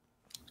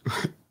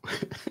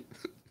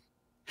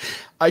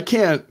 I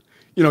can't,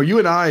 you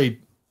and I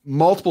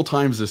multiple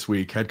times this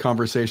week had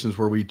conversations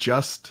where we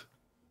just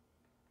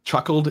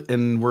chuckled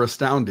and were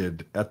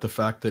astounded at the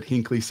fact that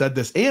Hinckley said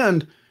this.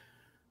 And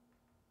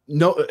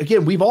no,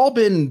 again, we've all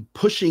been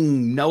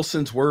pushing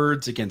Nelson's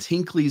words against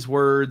Hinckley's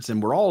words,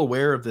 and we're all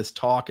aware of this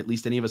talk. At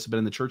least any of us have been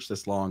in the church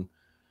this long.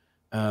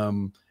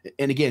 And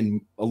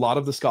again, a lot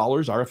of the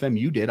scholars, RFM,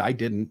 you did, I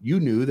didn't, you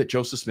knew that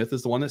Joseph Smith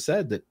is the one that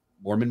said that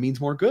Mormon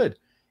means more good.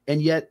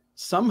 And yet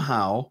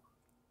somehow,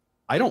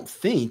 I don't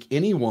think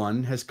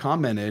anyone has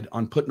commented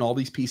on putting all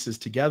these pieces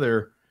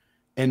together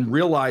and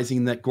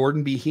realizing that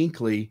Gordon B.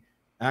 Hinckley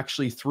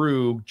actually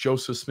threw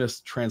Joseph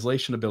Smith's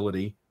translation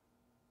ability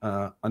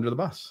under the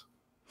bus.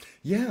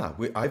 Yeah,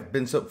 I've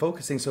been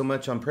focusing so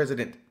much on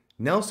President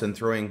Nelson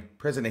throwing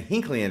President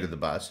Hinckley under the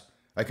bus,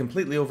 I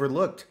completely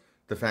overlooked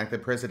the fact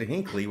that President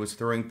Hinckley was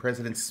throwing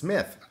President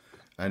Smith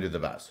under the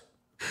bus.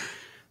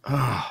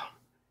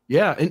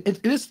 Yeah, and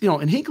it is, you know,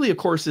 and Hinckley, of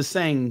course, is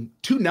saying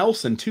to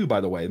Nelson too,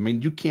 by the way. I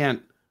mean, you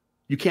can't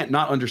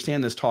not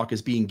understand this talk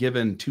as being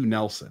given to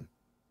Nelson.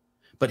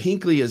 But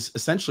Hinckley is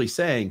essentially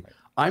saying,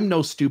 I'm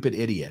no stupid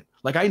idiot.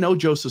 Like, I know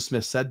Joseph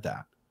Smith said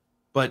that,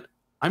 but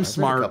I'm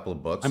smart. Read a couple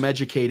of books. I'm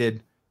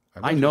educated.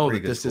 I know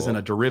that this isn't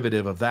a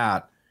derivative of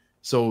that.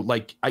 So,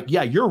 like,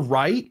 yeah, you're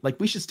right. Like,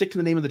 we should stick to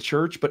the name of the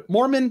church. But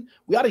Mormon,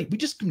 we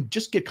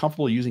just get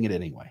comfortable using it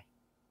anyway.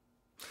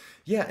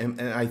 Yeah,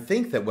 and I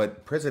think that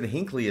what President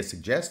Hinckley is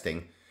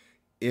suggesting,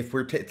 if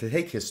we're to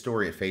take his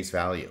story at face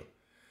value,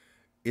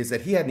 is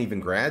that he hadn't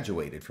even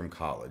graduated from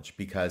college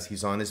because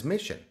he's on his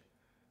mission.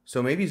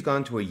 So maybe he's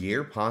gone to a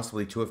year,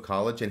 possibly two of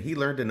college, and he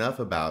learned enough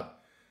about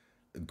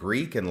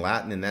Greek and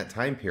Latin in that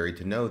time period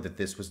to know that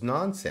this was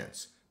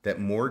nonsense, that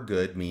more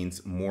good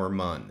means more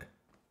mun,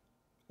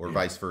 or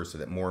vice versa,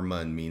 that more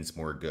mun means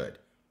more good.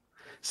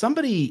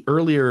 Somebody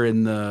earlier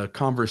in the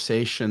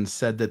conversation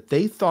said that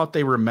they thought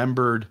they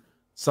remembered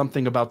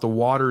something about the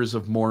waters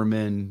of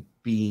Mormon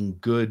being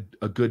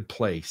a good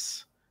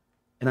place.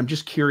 And I'm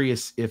just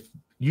curious if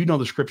you know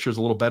the scriptures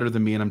a little better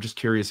than me, and I'm just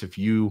curious if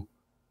you,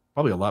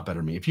 probably a lot better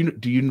than me,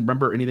 do you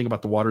remember anything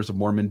about the waters of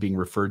Mormon being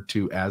referred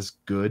to as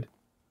good?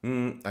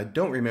 I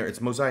don't remember.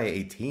 It's Mosiah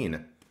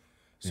 18,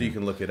 so you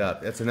can look it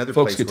up. That's another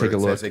Folks place could take where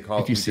a it look says they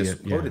call if you we see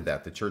just it. quoted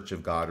that, the Church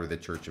of God or the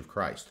Church of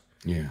Christ.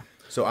 Yeah.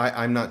 So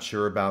I'm not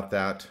sure about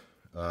that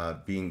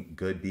being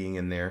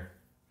in there.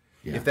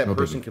 Yeah, if that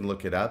person can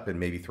look it up and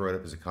maybe throw it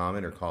up as a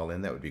comment or call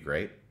in, that would be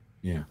great.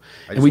 Yeah.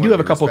 And we do have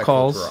a couple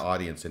calls to our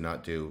audience and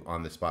not do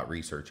on-the-spot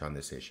research on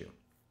this issue.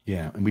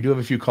 Yeah, and we do have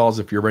a few calls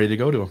if you're ready to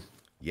go to them.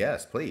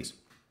 Yes, please.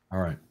 All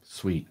right,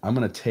 sweet. I'm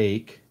gonna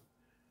take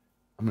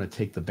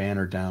the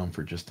banner down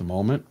for just a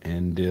moment,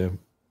 and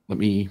let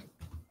me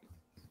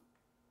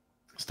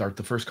start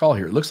the first call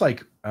here. It looks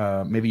like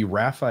maybe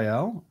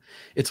Raphael.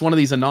 It's one of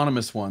these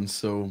anonymous ones,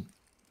 so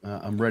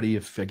I'm ready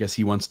if I guess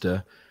he wants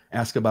to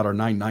ask about our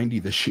 990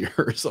 this year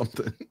or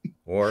something.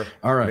 Or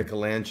all right,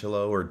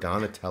 Michelangelo or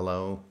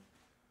Donatello.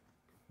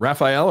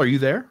 Raphael, are you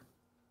there?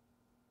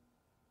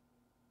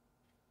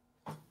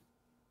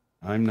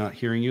 I'm not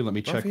hearing you. Let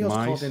me check Raphael's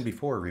my. called in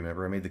before.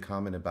 Remember, I made the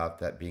comment about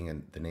that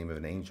being the name of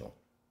an angel.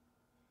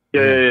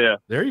 Yeah.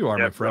 There you are,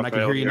 my friend.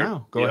 Raphael, I can hear you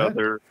now. Go ahead.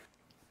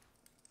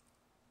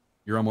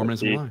 You're on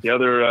Mormonism Live. The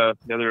other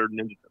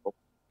Ninja Turtle.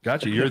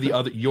 Gotcha. You're the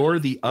other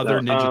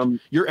Ninja.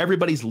 You're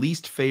everybody's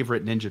least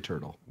favorite Ninja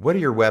Turtle. What are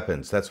your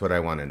weapons? That's what I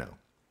want to know.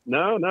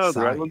 No,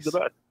 the red one's the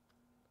best.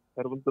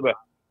 Red one's the best.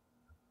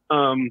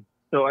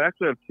 So I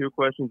actually have two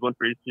questions, one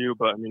for each of you,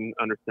 but I mean,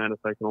 understand if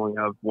I can only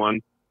have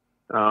one.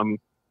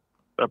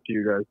 Up to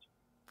you guys.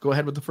 Go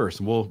ahead with the first,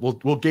 and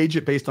we'll gauge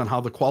it based on how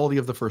the quality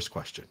of the first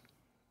question.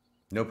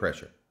 No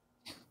pressure.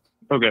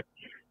 Okay.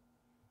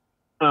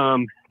 So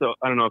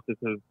I don't know if this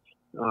is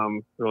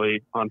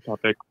really on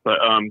topic, but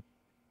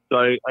so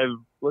I've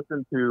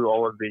listened to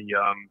all of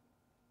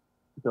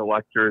the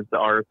lectures that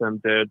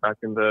RSM did back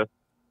in the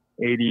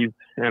 80s,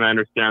 and I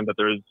understand that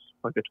there's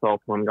like the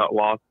 12th one got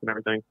lost and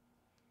everything.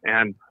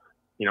 And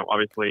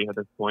obviously at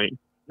this point,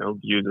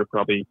 views have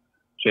probably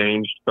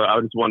changed. But I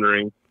was just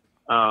wondering.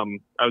 I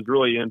was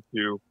really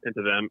into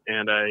them,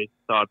 and I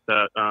thought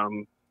that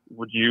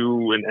would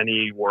you in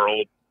any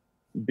world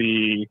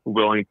be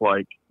willing to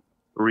like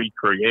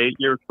recreate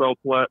your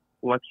 12th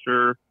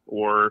lecture,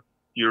 or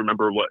do you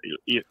remember what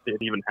it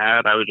even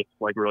had? I was just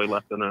like really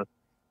left in a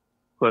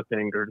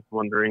cliffhanger, just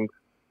wondering.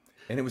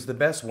 And it was the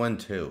best one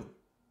too.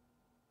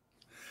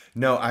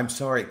 No, I'm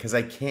sorry, because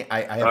I can't.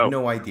 I have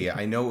no idea.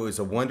 I know it was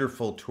a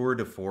wonderful tour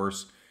de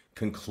force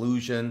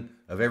conclusion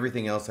of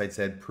everything else I'd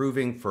said,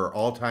 proving for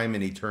all time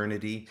and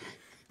eternity,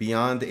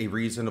 beyond a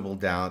reasonable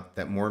doubt,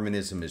 that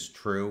Mormonism is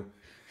true.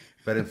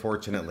 But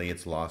unfortunately,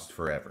 it's lost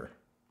forever.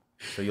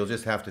 So you'll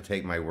just have to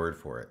take my word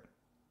for it.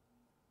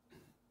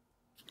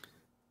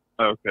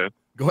 Okay.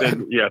 Go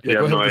ahead. Yes, you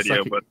have no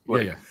idea, but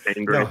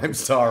no, I'm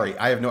sorry.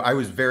 I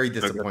was very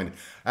disappointed.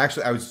 Okay.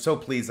 Actually, I was so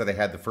pleased that I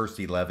had the first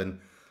 11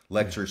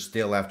 lectures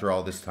still after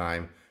all this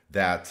time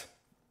that,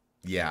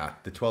 yeah,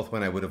 the 12th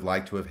one I would have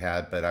liked to have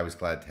had, but I was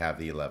glad to have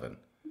the 11.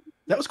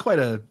 That was quite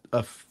a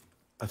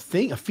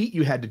feat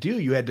you had to do.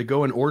 You had to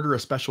go and order a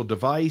special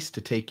device to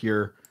take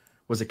your,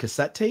 was it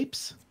cassette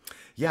tapes?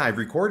 Yeah, I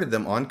recorded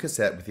them on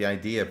cassette with the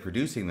idea of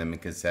producing them in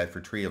cassette for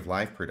Tree of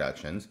Life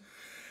Productions.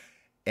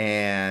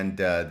 And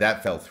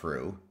that fell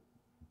through.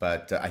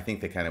 But I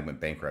think they kind of went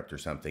bankrupt or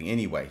something.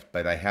 Anyway,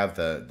 but I have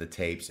the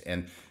tapes.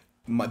 And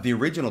the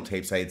original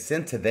tapes I had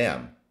sent to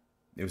them.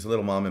 It was a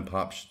little mom and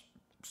pop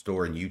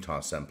store in Utah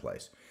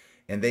someplace,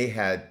 and they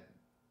had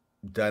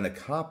done a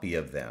copy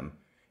of them,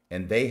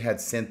 and they had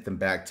sent them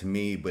back to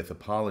me with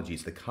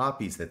apologies, the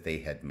copies that they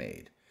had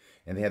made,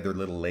 and they had their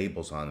little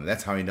labels on them.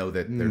 That's how I know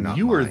that they're not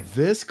You were mine.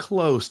 this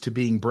close to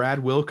being Brad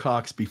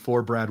Wilcox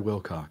before Brad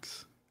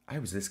Wilcox. I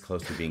was this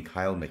close to being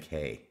Kyle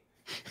McKay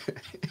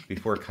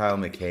before Kyle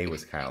McKay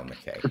was Kyle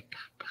McKay.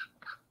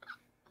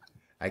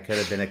 I could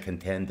have been a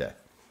contender.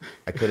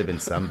 I could have been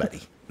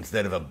somebody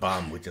instead of a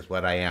bum, which is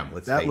what I am.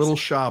 That little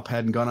shop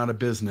hadn't gone out of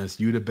business,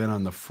 you'd have been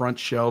on the front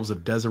shelves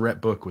of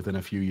Deseret Book within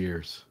a few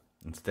years.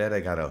 Instead, I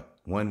got a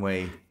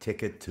one-way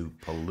ticket to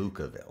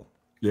Palookaville.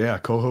 Yeah,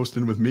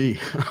 co-hosting with me.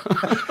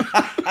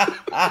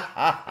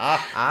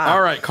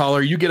 All right,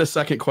 caller, you get a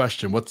second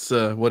question. What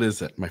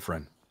is it, my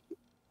friend?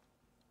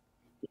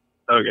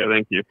 Okay,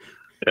 thank you.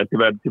 Yeah, too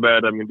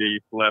bad. I'm going to be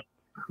left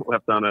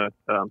on a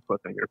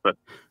cliffhanger, but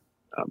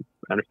I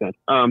understand.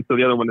 So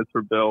the other one is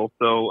for Bill.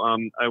 So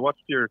I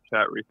watched your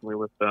chat recently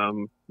with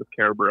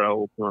Cara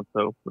Burrell,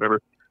 so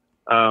whatever.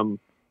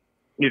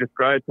 You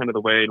described kind of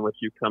the way in which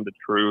you come to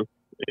truth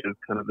is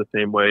kind of the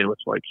same way in which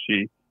like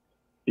she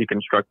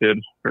deconstructed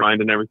her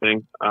mind and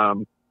everything.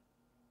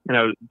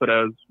 But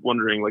I was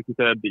wondering, like you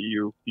said, that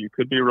you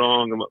could be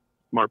wrong and what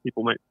smart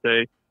people might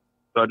say.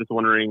 So I'm just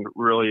wondering,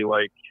 really,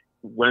 like,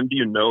 when do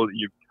you know that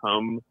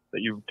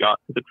you've got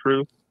to the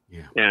truth?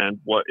 Yeah. And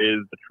what is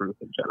the truth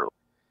in general?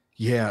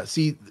 Yeah.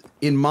 See,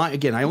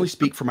 again, I only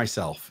speak for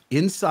myself.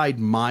 Inside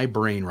my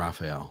brain,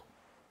 Raphael,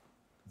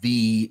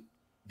 the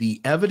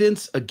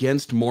evidence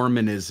against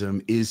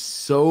Mormonism is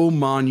so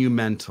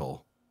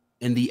monumental,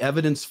 and the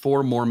evidence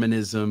for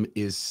Mormonism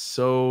is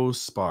so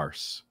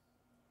sparse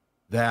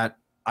that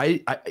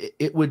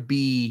it would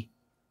be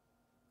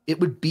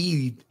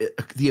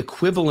the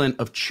equivalent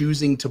of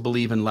choosing to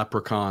believe in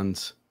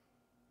leprechauns,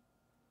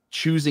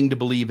 choosing to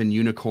believe in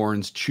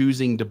unicorns,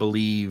 choosing to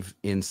believe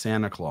in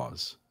Santa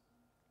Claus.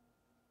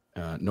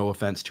 No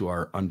offense to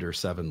our under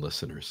 7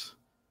 listeners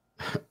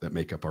that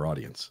make up our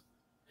audience.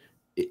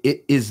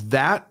 It's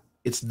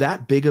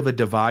that big of a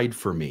divide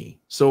for me.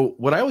 So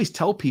what I always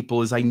tell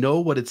people is I know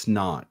what it's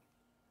not.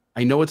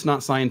 I know it's not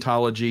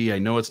Scientology. I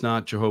know it's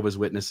not Jehovah's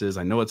Witnesses.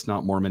 I know it's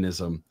not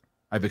Mormonism.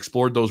 I've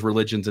explored those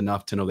religions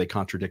enough to know they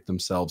contradict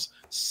themselves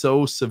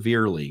so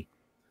severely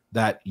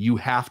that you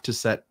have to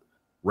set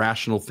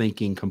rational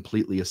thinking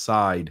completely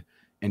aside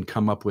and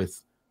come up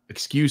with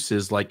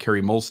excuses like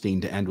Carrie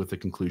Molstein to end with the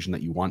conclusion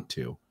that you want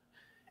to.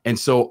 And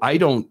so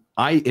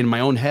in my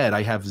own head,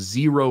 I have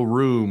zero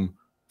room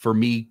for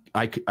me.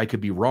 I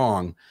could be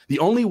wrong. The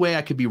only way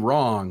I could be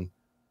wrong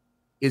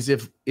is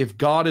if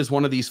God is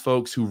one of these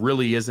folks who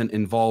really isn't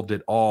involved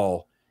at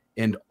all,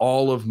 and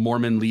all of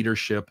Mormon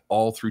leadership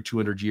all through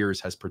 200 years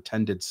has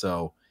pretended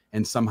so,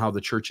 and somehow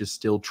the church is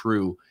still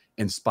true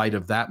in spite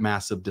of that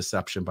massive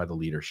deception by the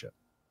leadership.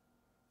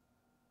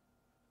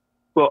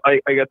 Well, I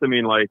guess I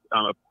mean, like,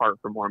 apart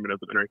from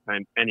Mormonism or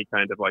any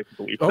kind of like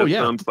belief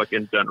systems, like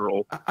in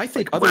general. I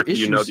think like, other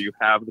issues. Do you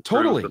have the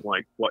totally truth, and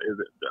like what is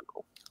it in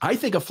general? I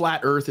think a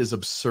flat Earth is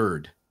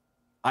absurd.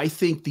 I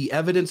think the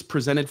evidence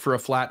presented for a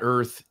flat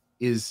Earth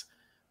is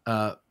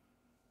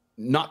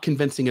not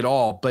convincing at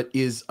all, but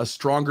is a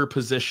stronger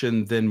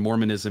position than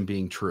Mormonism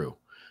being true.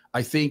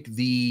 I think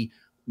the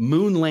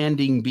moon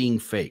landing being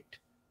faked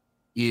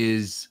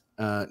is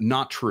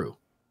not true.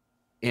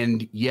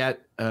 And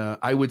yet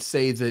I would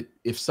say that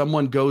if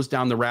someone goes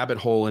down the rabbit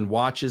hole and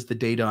watches the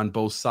data on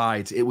both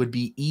sides, it would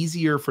be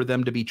easier for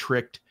them to be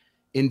tricked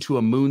into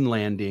a moon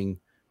landing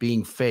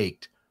being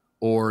faked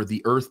or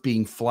the earth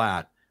being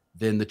flat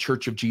than the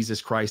Church of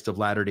Jesus Christ of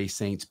Latter-day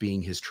Saints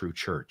being his true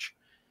church.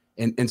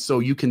 And so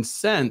you can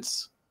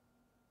sense,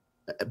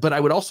 but I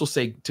would also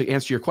say, to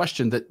answer your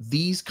question, that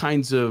these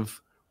kinds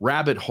of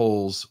rabbit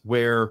holes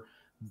where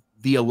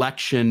the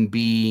election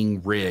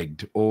being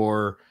rigged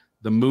or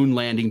the moon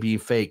landing being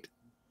faked,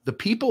 the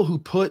people who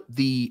put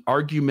the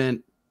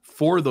argument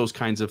for those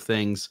kinds of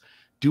things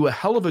do a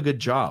hell of a good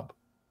job.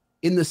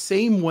 In the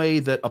same way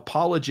that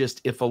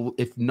apologists,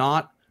 if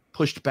not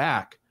pushed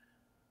back,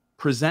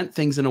 present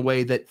things in a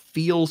way that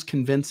feels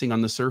convincing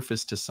on the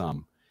surface to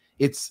some.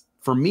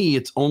 For me,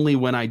 it's only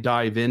when I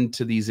dive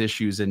into these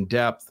issues in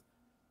depth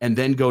and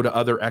then go to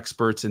other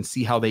experts and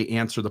see how they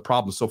answer the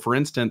problem. So for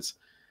instance,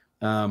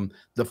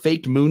 the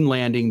faked moon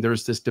landing,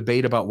 there's this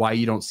debate about why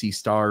you don't see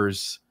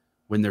stars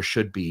when there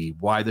should be,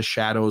 why the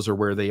shadows are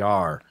where they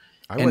are.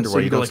 I wonder why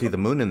you don't see the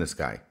moon in the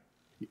sky.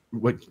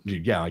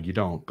 Yeah, you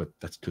don't, but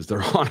that's because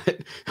they're on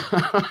it.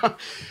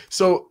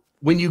 So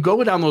when you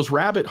go down those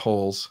rabbit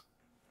holes,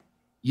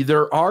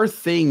 there are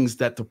things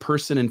that the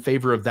person in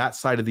favor of that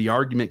side of the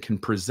argument can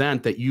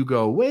present that you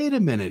go, wait a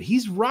minute,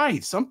 he's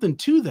right, something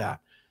to that.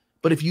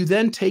 But if you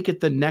then take it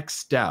the next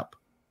step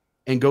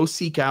and go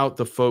seek out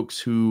the folks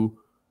who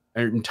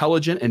are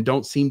intelligent and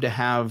don't seem to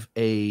have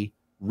a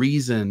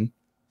reason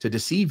to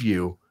deceive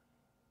you,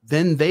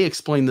 then they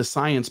explain the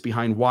science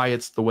behind why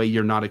it's the way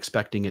you're not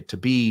expecting it to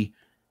be.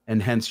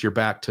 And hence you're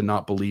back to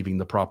not believing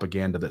the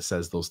propaganda that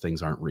says those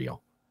things aren't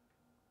real.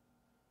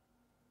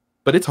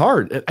 But it's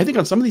hard. I think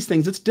on some of these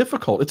things, it's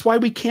difficult. It's why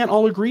we can't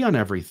all agree on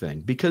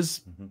everything, because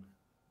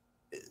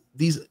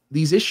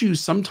these issues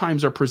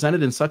sometimes are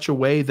presented in such a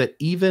way that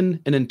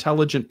even an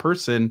intelligent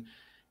person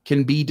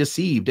can be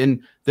deceived.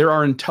 And there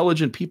are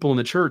intelligent people in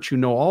the church who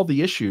know all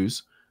the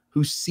issues,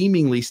 who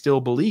seemingly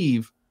still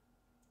believe,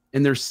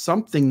 and there's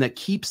something that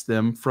keeps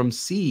them from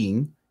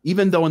seeing,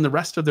 even though in the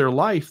rest of their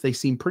life they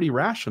seem pretty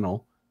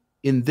rational.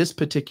 In this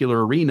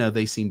particular arena,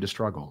 they seem to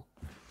struggle.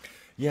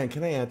 Yeah, and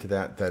can I add to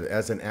that, that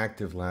as an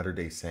active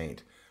Latter-day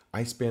Saint,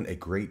 I spent a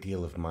great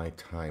deal of my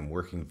time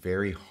working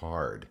very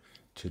hard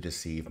to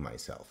deceive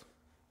myself.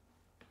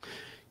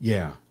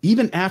 Yeah.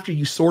 Even after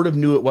you sort of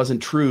knew it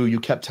wasn't true,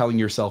 you kept telling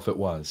yourself it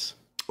was.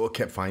 Well,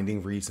 kept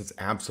finding reasons.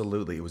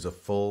 Absolutely. It was a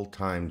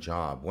full-time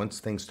job. Once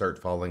things start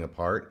falling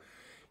apart,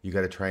 you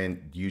got to try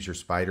and use your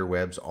spider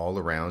webs all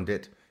around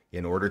it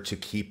in order to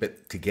keep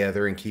it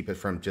together and keep it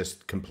from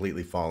just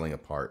completely falling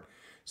apart.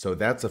 So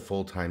that's a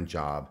full-time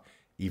job.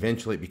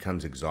 Eventually it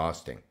becomes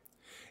exhausting.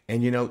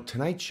 And you know,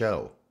 tonight's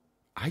show,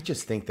 I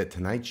just think that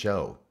tonight's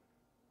show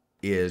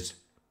is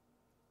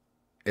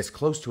as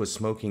close to a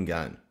smoking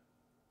gun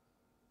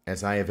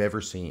as I have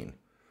ever seen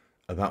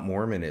about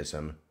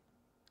Mormonism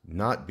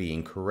not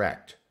being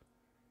correct.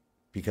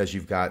 Because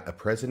you've got a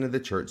president of the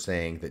church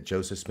saying that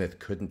Joseph Smith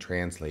couldn't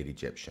translate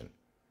Egyptian.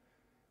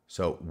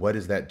 So what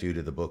does that do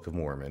to the Book of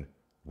Mormon?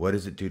 What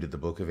does it do to the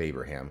Book of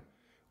Abraham?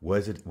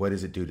 What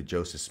does it do to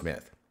Joseph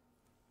Smith?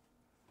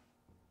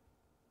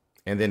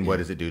 And then what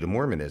does it do to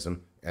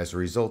Mormonism as a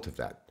result of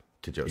that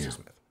to Joseph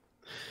Smith?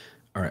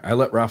 All right, I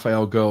let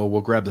Raphael go.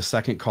 We'll grab the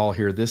second call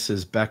here. This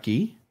is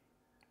Becky.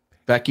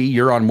 Becky,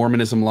 you're on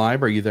Mormonism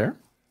Live. Are you there?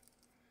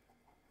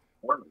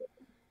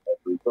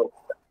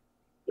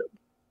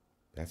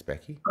 That's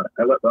Becky.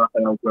 I let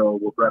Raphael go.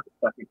 We'll grab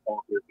the second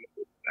call here.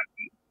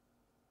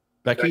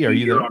 Becky, are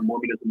you there? On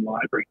Mormonism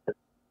Live.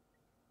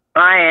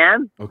 I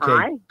am. Okay,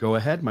 Hi. Go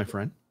ahead, my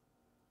friend.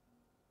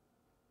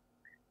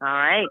 All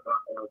right.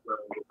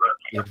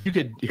 If you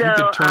could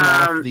turn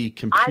off the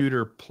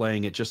computer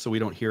playing it just so we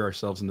don't hear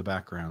ourselves in the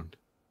background.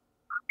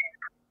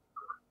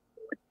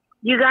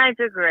 You guys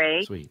are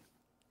great. Sweet.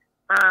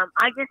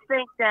 I just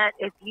think that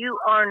if you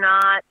are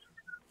not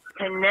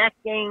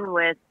connecting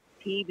with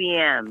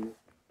TBM,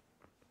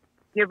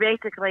 you're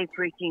basically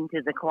preaching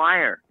to the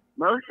choir.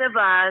 Most of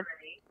us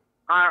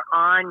are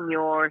on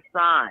your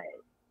side.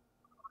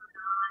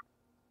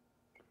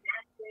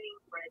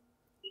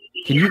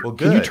 Can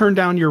you turn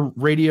down your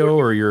radio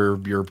or your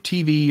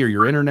TV or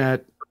your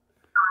internet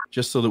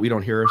just so that we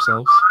don't hear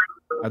ourselves?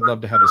 I'd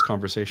love to have this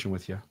conversation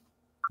with you.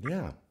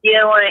 Yeah. You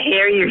don't want to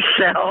hear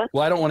yourself?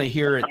 Well, I don't want to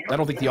hear it. I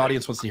don't think the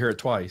audience wants to hear it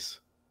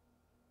twice.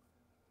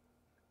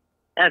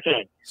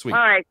 Okay. Sweet. All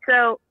right.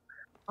 So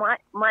my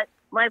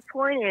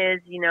point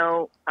is,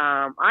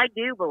 I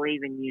do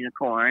believe in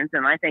unicorns,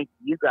 and I think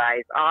you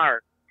guys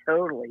are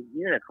totally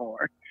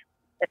unicorns.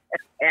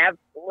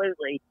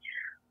 Absolutely.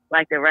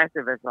 Like the rest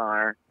of us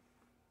are.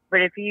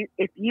 But if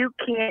you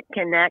can't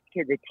connect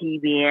to the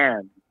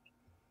TBM,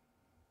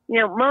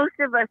 most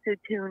of us who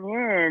tune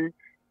in,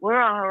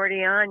 we're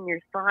already on your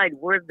side.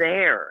 We're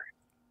there.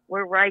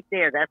 We're right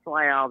there. That's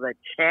why all the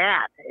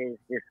chat is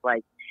just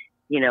like,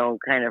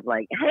 kind of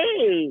like,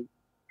 hey,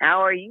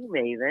 how are you,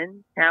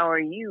 Maven? How are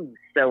you,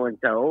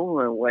 so-and-so,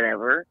 or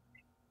whatever?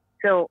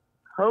 So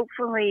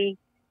hopefully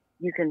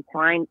you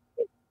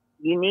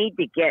need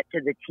to get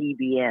to the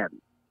TBM.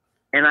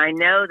 And I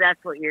know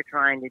that's what you're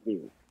trying to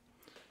do.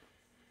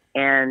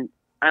 And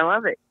I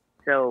love it.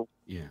 So,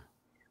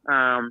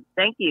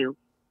 thank you.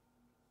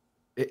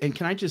 And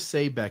can I just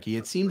say, Becky,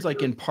 it seems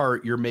like in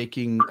part you're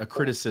making a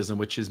criticism,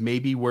 which is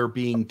maybe we're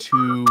being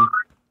too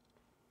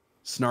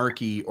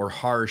snarky or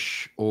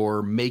harsh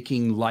or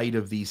making light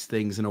of these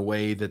things in a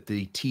way that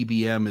the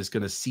TBM is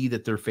going to see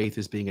that their faith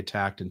is being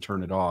attacked and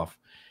turn it off.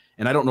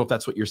 And I don't know if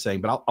that's what you're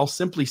saying, but I'll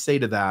simply say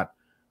to that,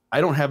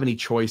 I don't have any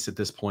choice at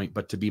this point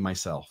but to be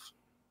myself.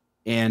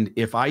 And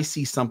if I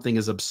see something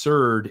as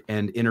absurd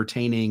and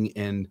entertaining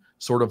and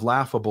sort of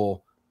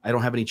laughable, I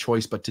don't have any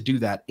choice but to do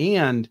that.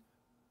 And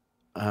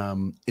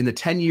in the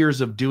 10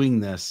 years of doing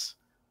this,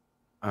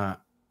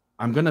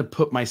 I'm going to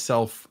put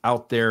myself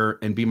out there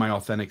and be my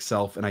authentic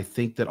self. And I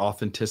think that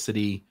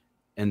authenticity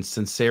and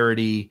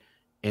sincerity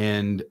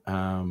and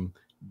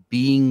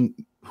being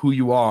who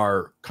you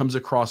are comes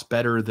across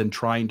better than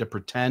trying to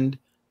pretend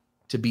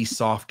to be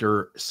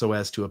softer so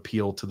as to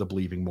appeal to the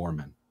believing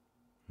Mormon.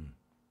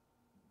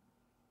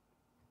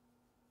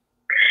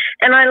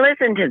 And I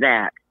listened to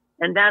that,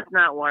 and that's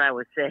not what I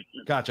was saying.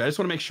 Gotcha. I just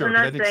want to make sure,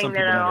 because I think some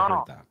people might have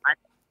heard that.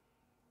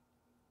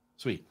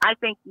 Sweet. I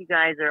think you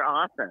guys are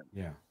awesome.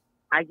 Yeah.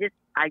 I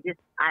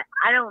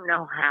don't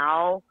know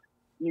how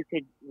you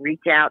could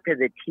reach out to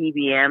the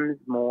TBMs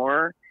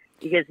more,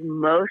 because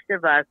most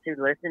of us who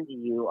listen to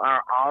you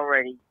are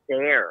already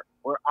there.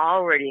 We're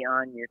already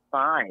on your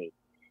side.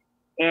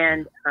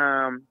 And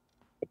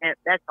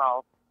that's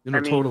all.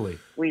 Totally.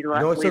 We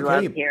love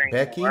hearing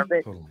Becky, more of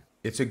it. Totally.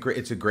 It's a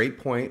great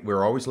point.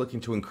 We're always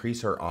looking to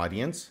increase our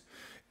audience.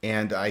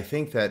 And I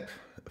think that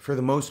for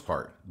the most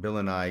part, Bill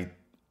and I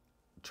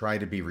try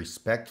to be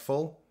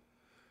respectful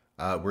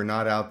We're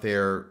not out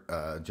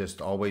there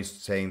just always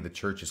saying the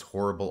church is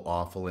horrible,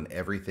 awful, and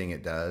everything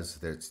it does.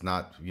 That's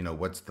not,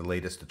 what's the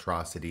latest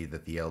atrocity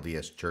that the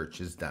LDS Church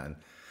has done,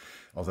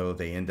 although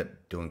they end up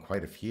doing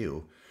quite a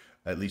few,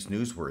 at least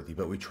newsworthy.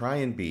 But we try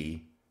and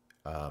be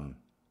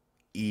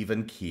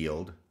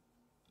even-keeled,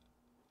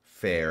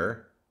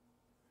 fair,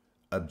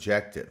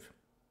 objective,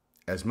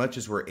 as much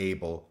as we're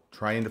able,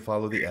 trying to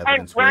follow the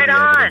evidence where the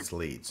evidence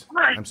leads.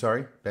 I'm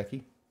sorry,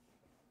 Becky?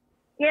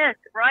 Yes,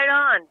 right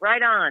on,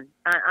 right on.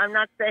 I'm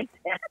not saying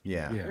that.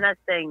 Yeah. I'm not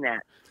saying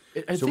that.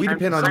 So we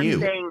depend on you.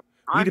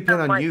 We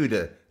depend on you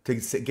to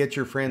get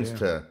your friends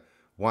to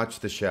watch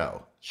the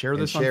show. Share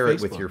this and share on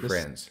it with Facebook. your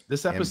friends.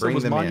 This episode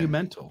was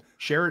monumental.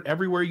 Share it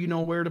everywhere you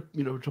know where to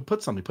to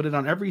put something. Put it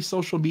on every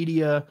social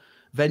media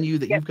venue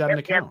that you've got an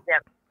account.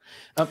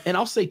 And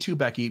I'll say too,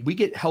 Becky, we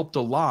get helped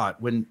a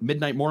lot when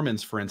Midnight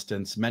Mormons, for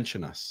instance,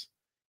 mention us.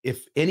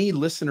 If any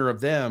listener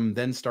of them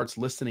then starts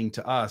listening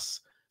to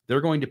us,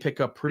 they're going to pick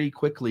up pretty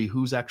quickly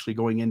who's actually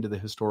going into the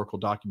historical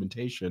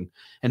documentation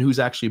and who's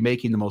actually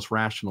making the most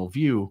rational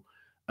view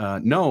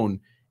known.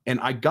 And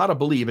I got to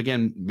believe,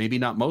 again, maybe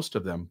not most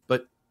of them,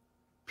 but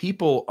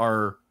people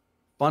are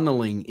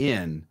funneling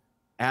in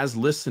as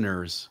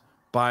listeners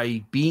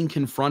by being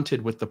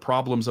confronted with the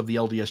problems of the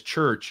LDS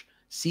Church,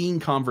 seeing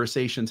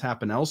conversations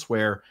happen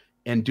elsewhere,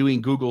 and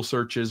doing Google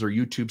searches or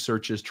YouTube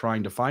searches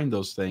trying to find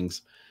those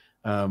things.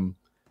 I'm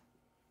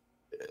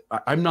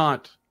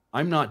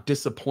not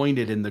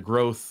disappointed in the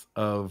growth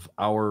of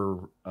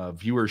our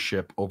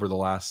viewership over the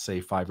last, say,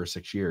 5 or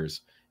 6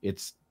 years.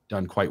 It's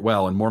done quite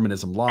well, and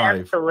Mormonism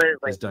Live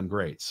has done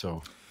great.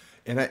 So,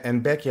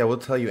 and Becky, I will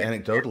tell you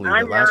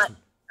anecdotally,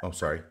 oh,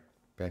 sorry,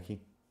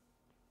 Becky.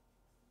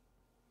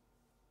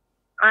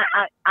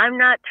 I'm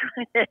not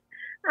trying to.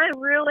 I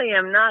really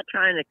am not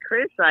trying to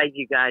criticize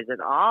you guys at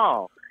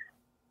all.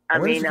 I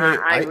mean,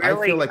 I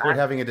feel like we're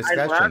having a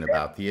discussion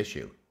about the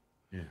issue.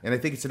 Yeah. And I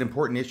think it's an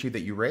important issue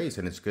that you raise,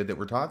 and it's good that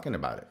we're talking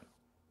about it.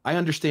 I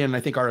understand, and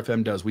I think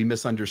RFM does. We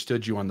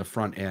misunderstood you on the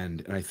front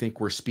end, and I think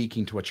we're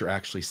speaking to what you're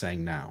actually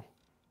saying now.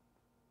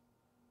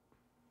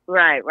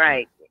 Right.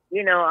 I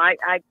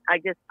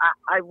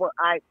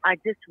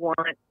just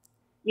want,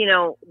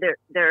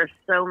 there are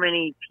so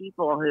many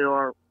people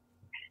who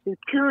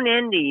tune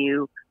into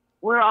you.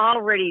 We're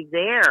already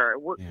there.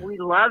 We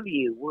love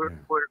you.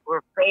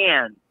 We're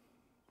fans.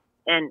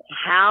 And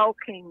how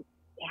can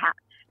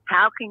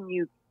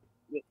you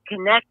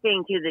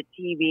connecting to the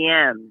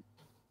TBM?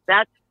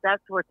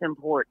 That's what's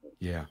important.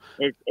 Yeah,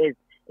 is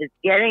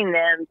getting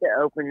them to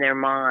open their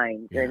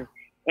minds, and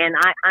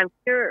I'm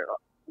sure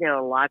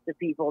lots of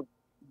people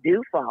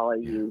do follow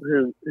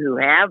you who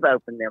have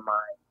opened their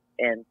minds,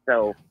 and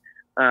so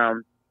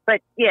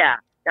but yeah.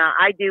 Now,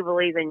 I do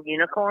believe in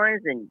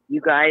unicorns, and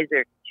you guys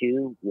are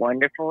two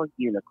wonderful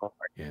unicorns.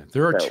 Yeah,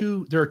 there are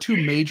two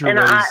major and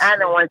ways. I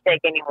don't want to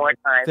take any more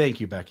time. Thank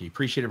you, Becky.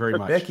 Appreciate it very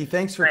much. Becky,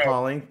 thanks for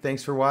calling.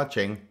 Thanks for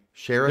watching.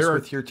 Share us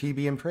with your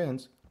TBM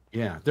friends.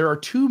 Yeah, there are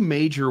two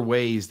major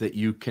ways that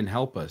you can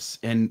help us.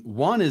 And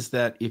one is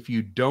that if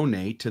you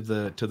donate to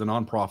the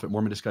nonprofit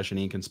Mormon Discussion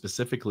Inc. and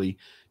specifically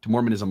to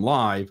Mormonism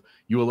Live,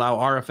 you allow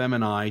RFM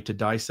and I to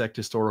dissect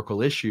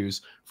historical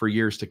issues for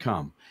years to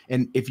come.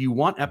 And if you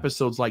want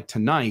episodes like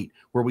tonight,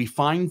 where we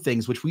find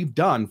things, which we've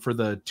done for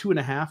the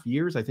 2.5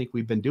 years, I think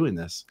we've been doing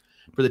this.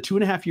 For the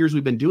 2.5 years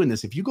we've been doing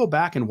this, if you go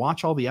back and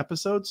watch all the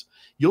episodes,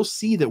 you'll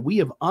see that we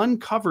have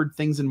uncovered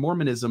things in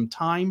Mormonism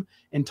time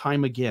and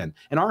time again.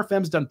 And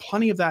RFM's done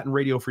plenty of that in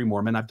Radio Free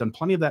Mormon. I've done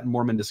plenty of that in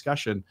Mormon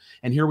Discussion.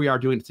 And here we are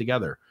doing it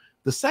together.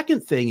 The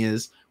second thing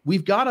is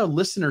we've got a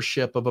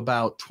listenership of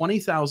about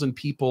 20,000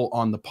 people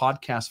on the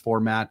podcast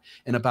format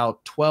and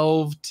about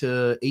 12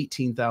 to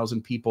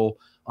 18,000 people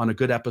on a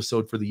good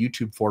episode for the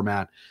YouTube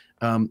format.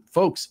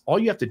 Folks, all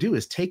you have to do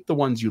is take the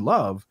ones you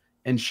love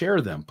and share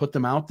them, put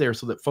them out there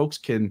so that folks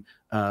can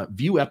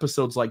view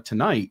episodes like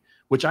tonight,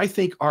 which I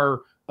think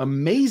are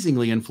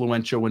amazingly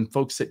influential when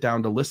folks sit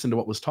down to listen to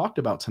what was talked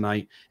about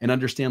tonight and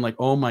understand, like,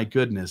 oh my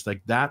goodness,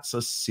 like that's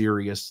a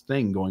serious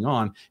thing going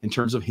on in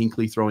terms of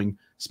Hinckley throwing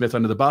Smith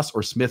under the bus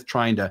or Smith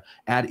trying to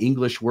add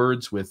English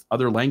words with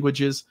other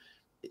languages.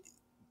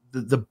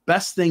 The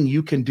best thing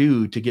you can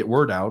do to get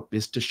word out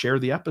is to share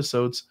the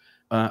episodes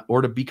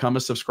or to become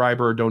a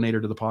subscriber or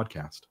donator to the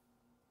podcast.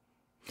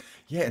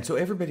 Yeah, and so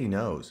everybody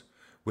knows.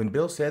 When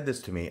Bill said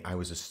this to me, I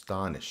was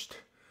astonished.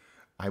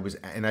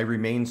 And I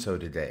remain so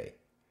today,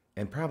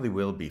 and probably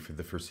will be for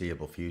the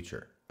foreseeable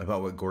future,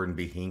 about what Gordon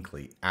B.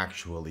 Hinckley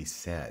actually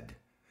said.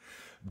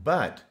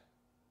 But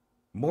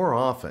more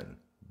often,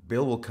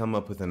 Bill will come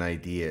up with an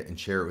idea and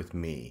share it with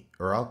me,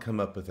 or I'll come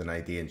up with an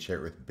idea and share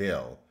it with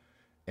Bill,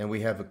 and we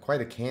have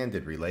quite a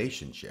candid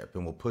relationship,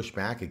 and we'll push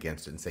back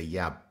against it and say,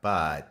 yeah,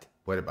 but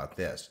what about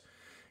this?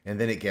 And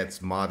then it gets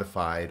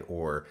modified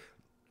or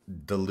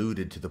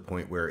diluted to the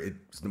point where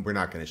we're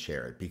not going to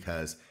share it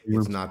because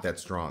it's not that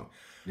strong.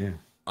 Yeah,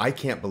 I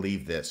can't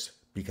believe this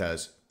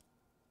because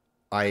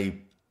I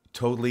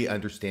totally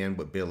understand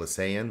what Bill is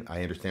saying.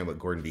 I understand what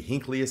Gordon B.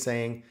 Hinckley is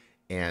saying,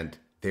 and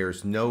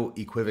there's no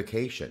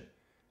equivocation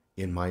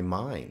in my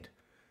mind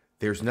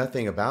there's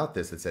nothing about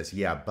this that says,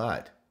 yeah,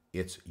 but.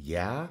 It's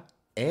yeah,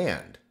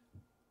 and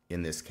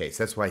in this case.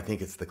 That's why I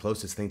think it's the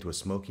closest thing to a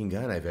smoking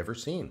gun I've ever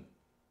seen.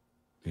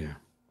 Yeah.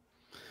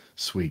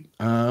 Sweet.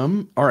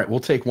 All right, we'll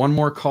take one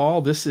more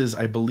call. This is,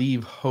 I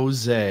believe,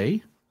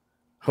 Jose.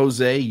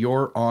 Jose,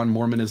 you're on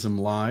Mormonism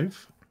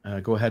Live.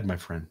 Go ahead, my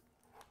friend.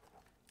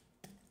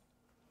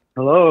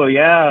 Hello,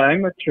 yeah,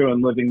 I'm a true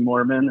and living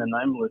Mormon, and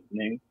I'm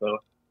listening. So,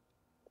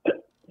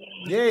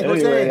 yay,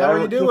 Jose, how are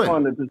you doing? I just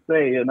wanted to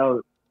say,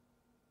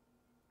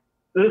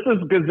 this is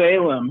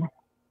Gazelem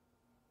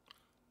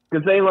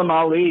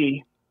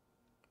Ali.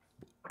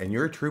 And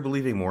you're a true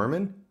believing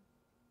Mormon?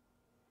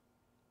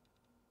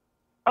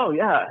 Oh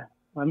yeah,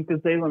 I'm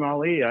Gazelem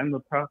Ali. I'm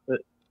the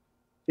prophet,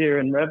 seer,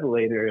 and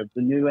revelator of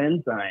the new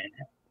ensign.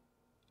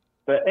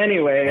 But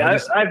anyway,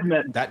 I've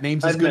met that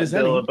name's as good as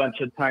Bill any. a bunch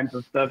of times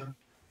and stuff.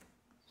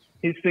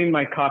 He's seen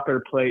my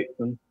copper plates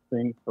and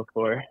things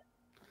before.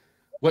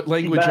 What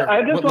language is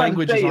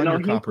on your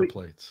copper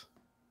plates?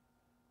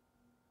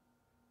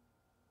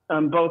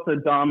 Both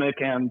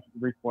Adamic and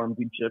Reformed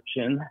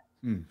Egyptian.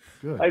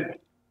 Good. I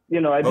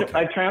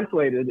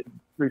translated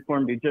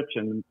Reformed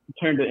Egyptian and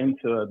turned it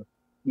into a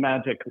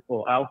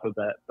magical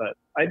alphabet. But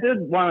I did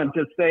want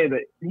to just say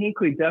that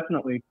Hinckley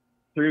definitely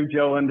threw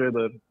Joe under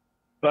the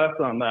bus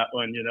on that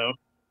one,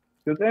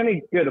 because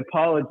any good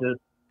apologist,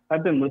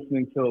 I've been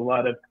listening to a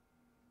lot of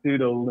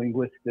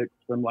pseudo-linguistics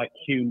from like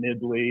Hugh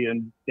Nibley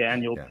and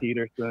Daniel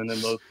Peterson and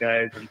those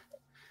guys. And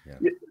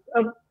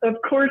of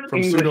course,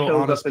 from English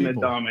shows up in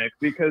Adamic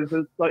because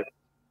it's like,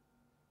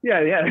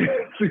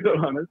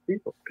 pseudo-honest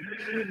people.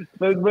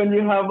 But when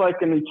you have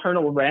like an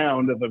eternal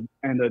round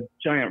and a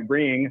giant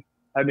ring,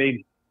 I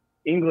mean,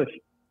 English,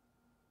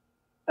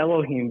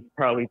 Elohim's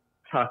probably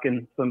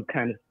talking some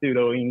kind of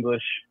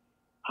pseudo-English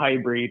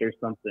hybrid or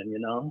something,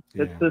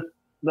 It's just,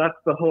 that's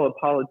the whole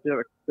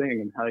apologetic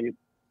thing and how you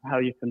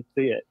can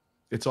see it.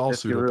 It's all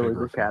pseudopigrapha. You really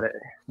look at it.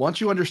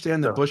 Once you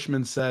understand that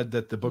Bushman said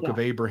that the Book of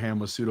Abraham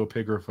was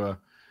pseudopigrapha,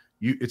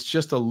 it's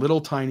just a little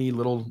tiny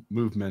little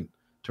movement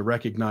to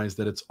recognize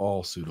that it's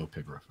all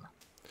pseudopigrapha.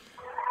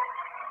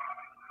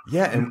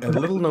 Yeah, and a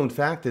little known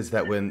fact is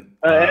that when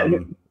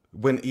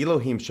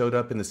Elohim showed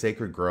up in the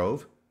sacred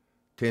grove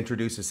to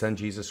introduce his son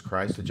Jesus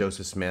Christ to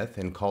Joseph Smith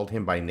and called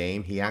him by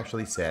name, he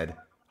actually said,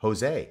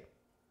 Jose.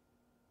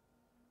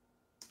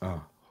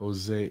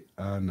 Jose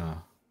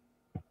Anna.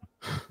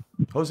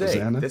 Jose,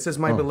 Hosanna? this is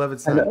my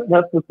beloved son.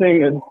 That's the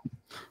thing is,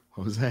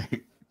 Jose.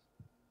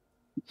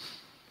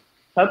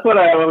 That's what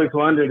I always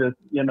wondered is,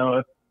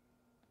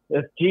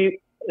 if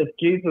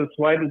Jesus,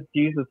 why does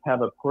Jesus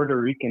have a Puerto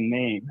Rican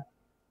name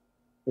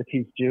if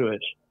he's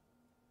Jewish?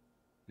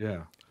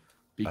 Yeah,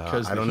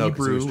 because I don't know,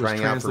 because he was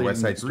trying out for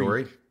West Side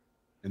Story,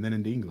 and then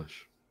into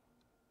English.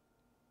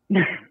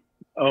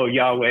 Oh,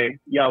 Yahweh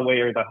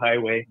or the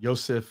highway.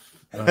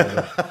 Yosef,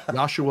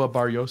 Yahshua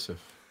Bar Yosef,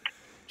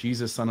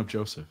 Jesus, son of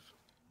Joseph.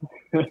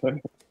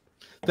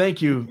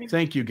 Thank you,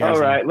 guys.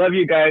 All right, love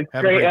you guys.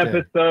 Great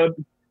episode.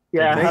 Day.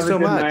 Yeah, Thanks have a so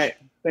good much. night.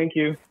 Thank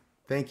you.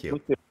 Thank you.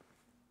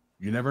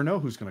 You never know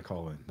who's going to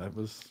call in.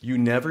 You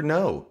never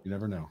know. You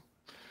never know.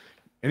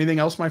 Anything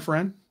else, my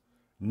friend?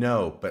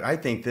 No, but I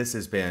think this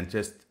has been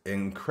just an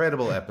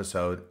incredible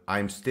episode.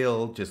 I'm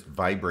still just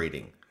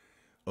vibrating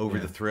over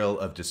the thrill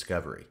of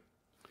discovery.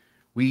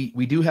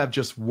 We do have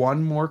just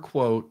one more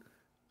quote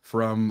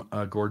from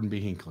Gordon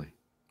B. Hinckley.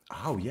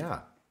 Oh,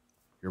 yeah.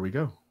 Here we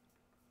go.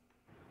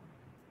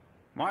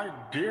 My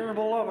dear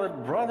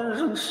beloved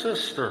brothers and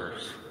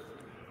sisters,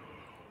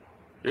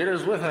 it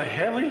is with a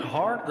heavy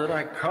heart that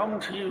I come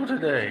to you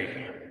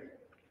today.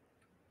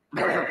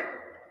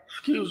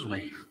 Excuse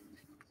me.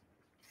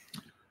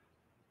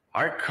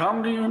 I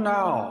come to you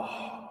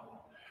now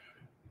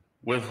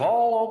with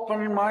all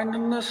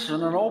open-mindedness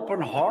and an open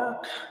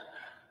heart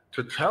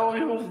to tell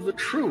you of the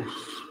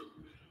truth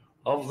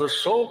of the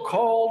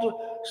so-called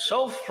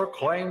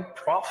self-proclaimed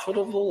prophet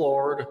of the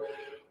Lord,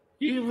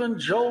 even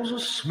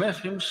Joseph Smith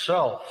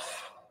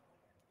himself.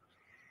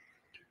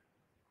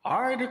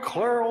 I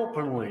declare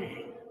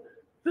openly,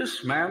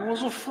 this man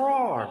was a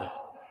fraud.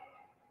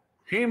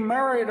 He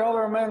married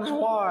other men's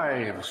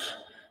wives,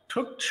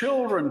 took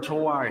children to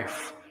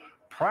wife,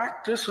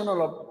 practiced an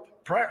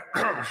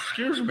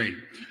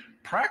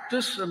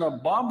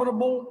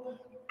abominable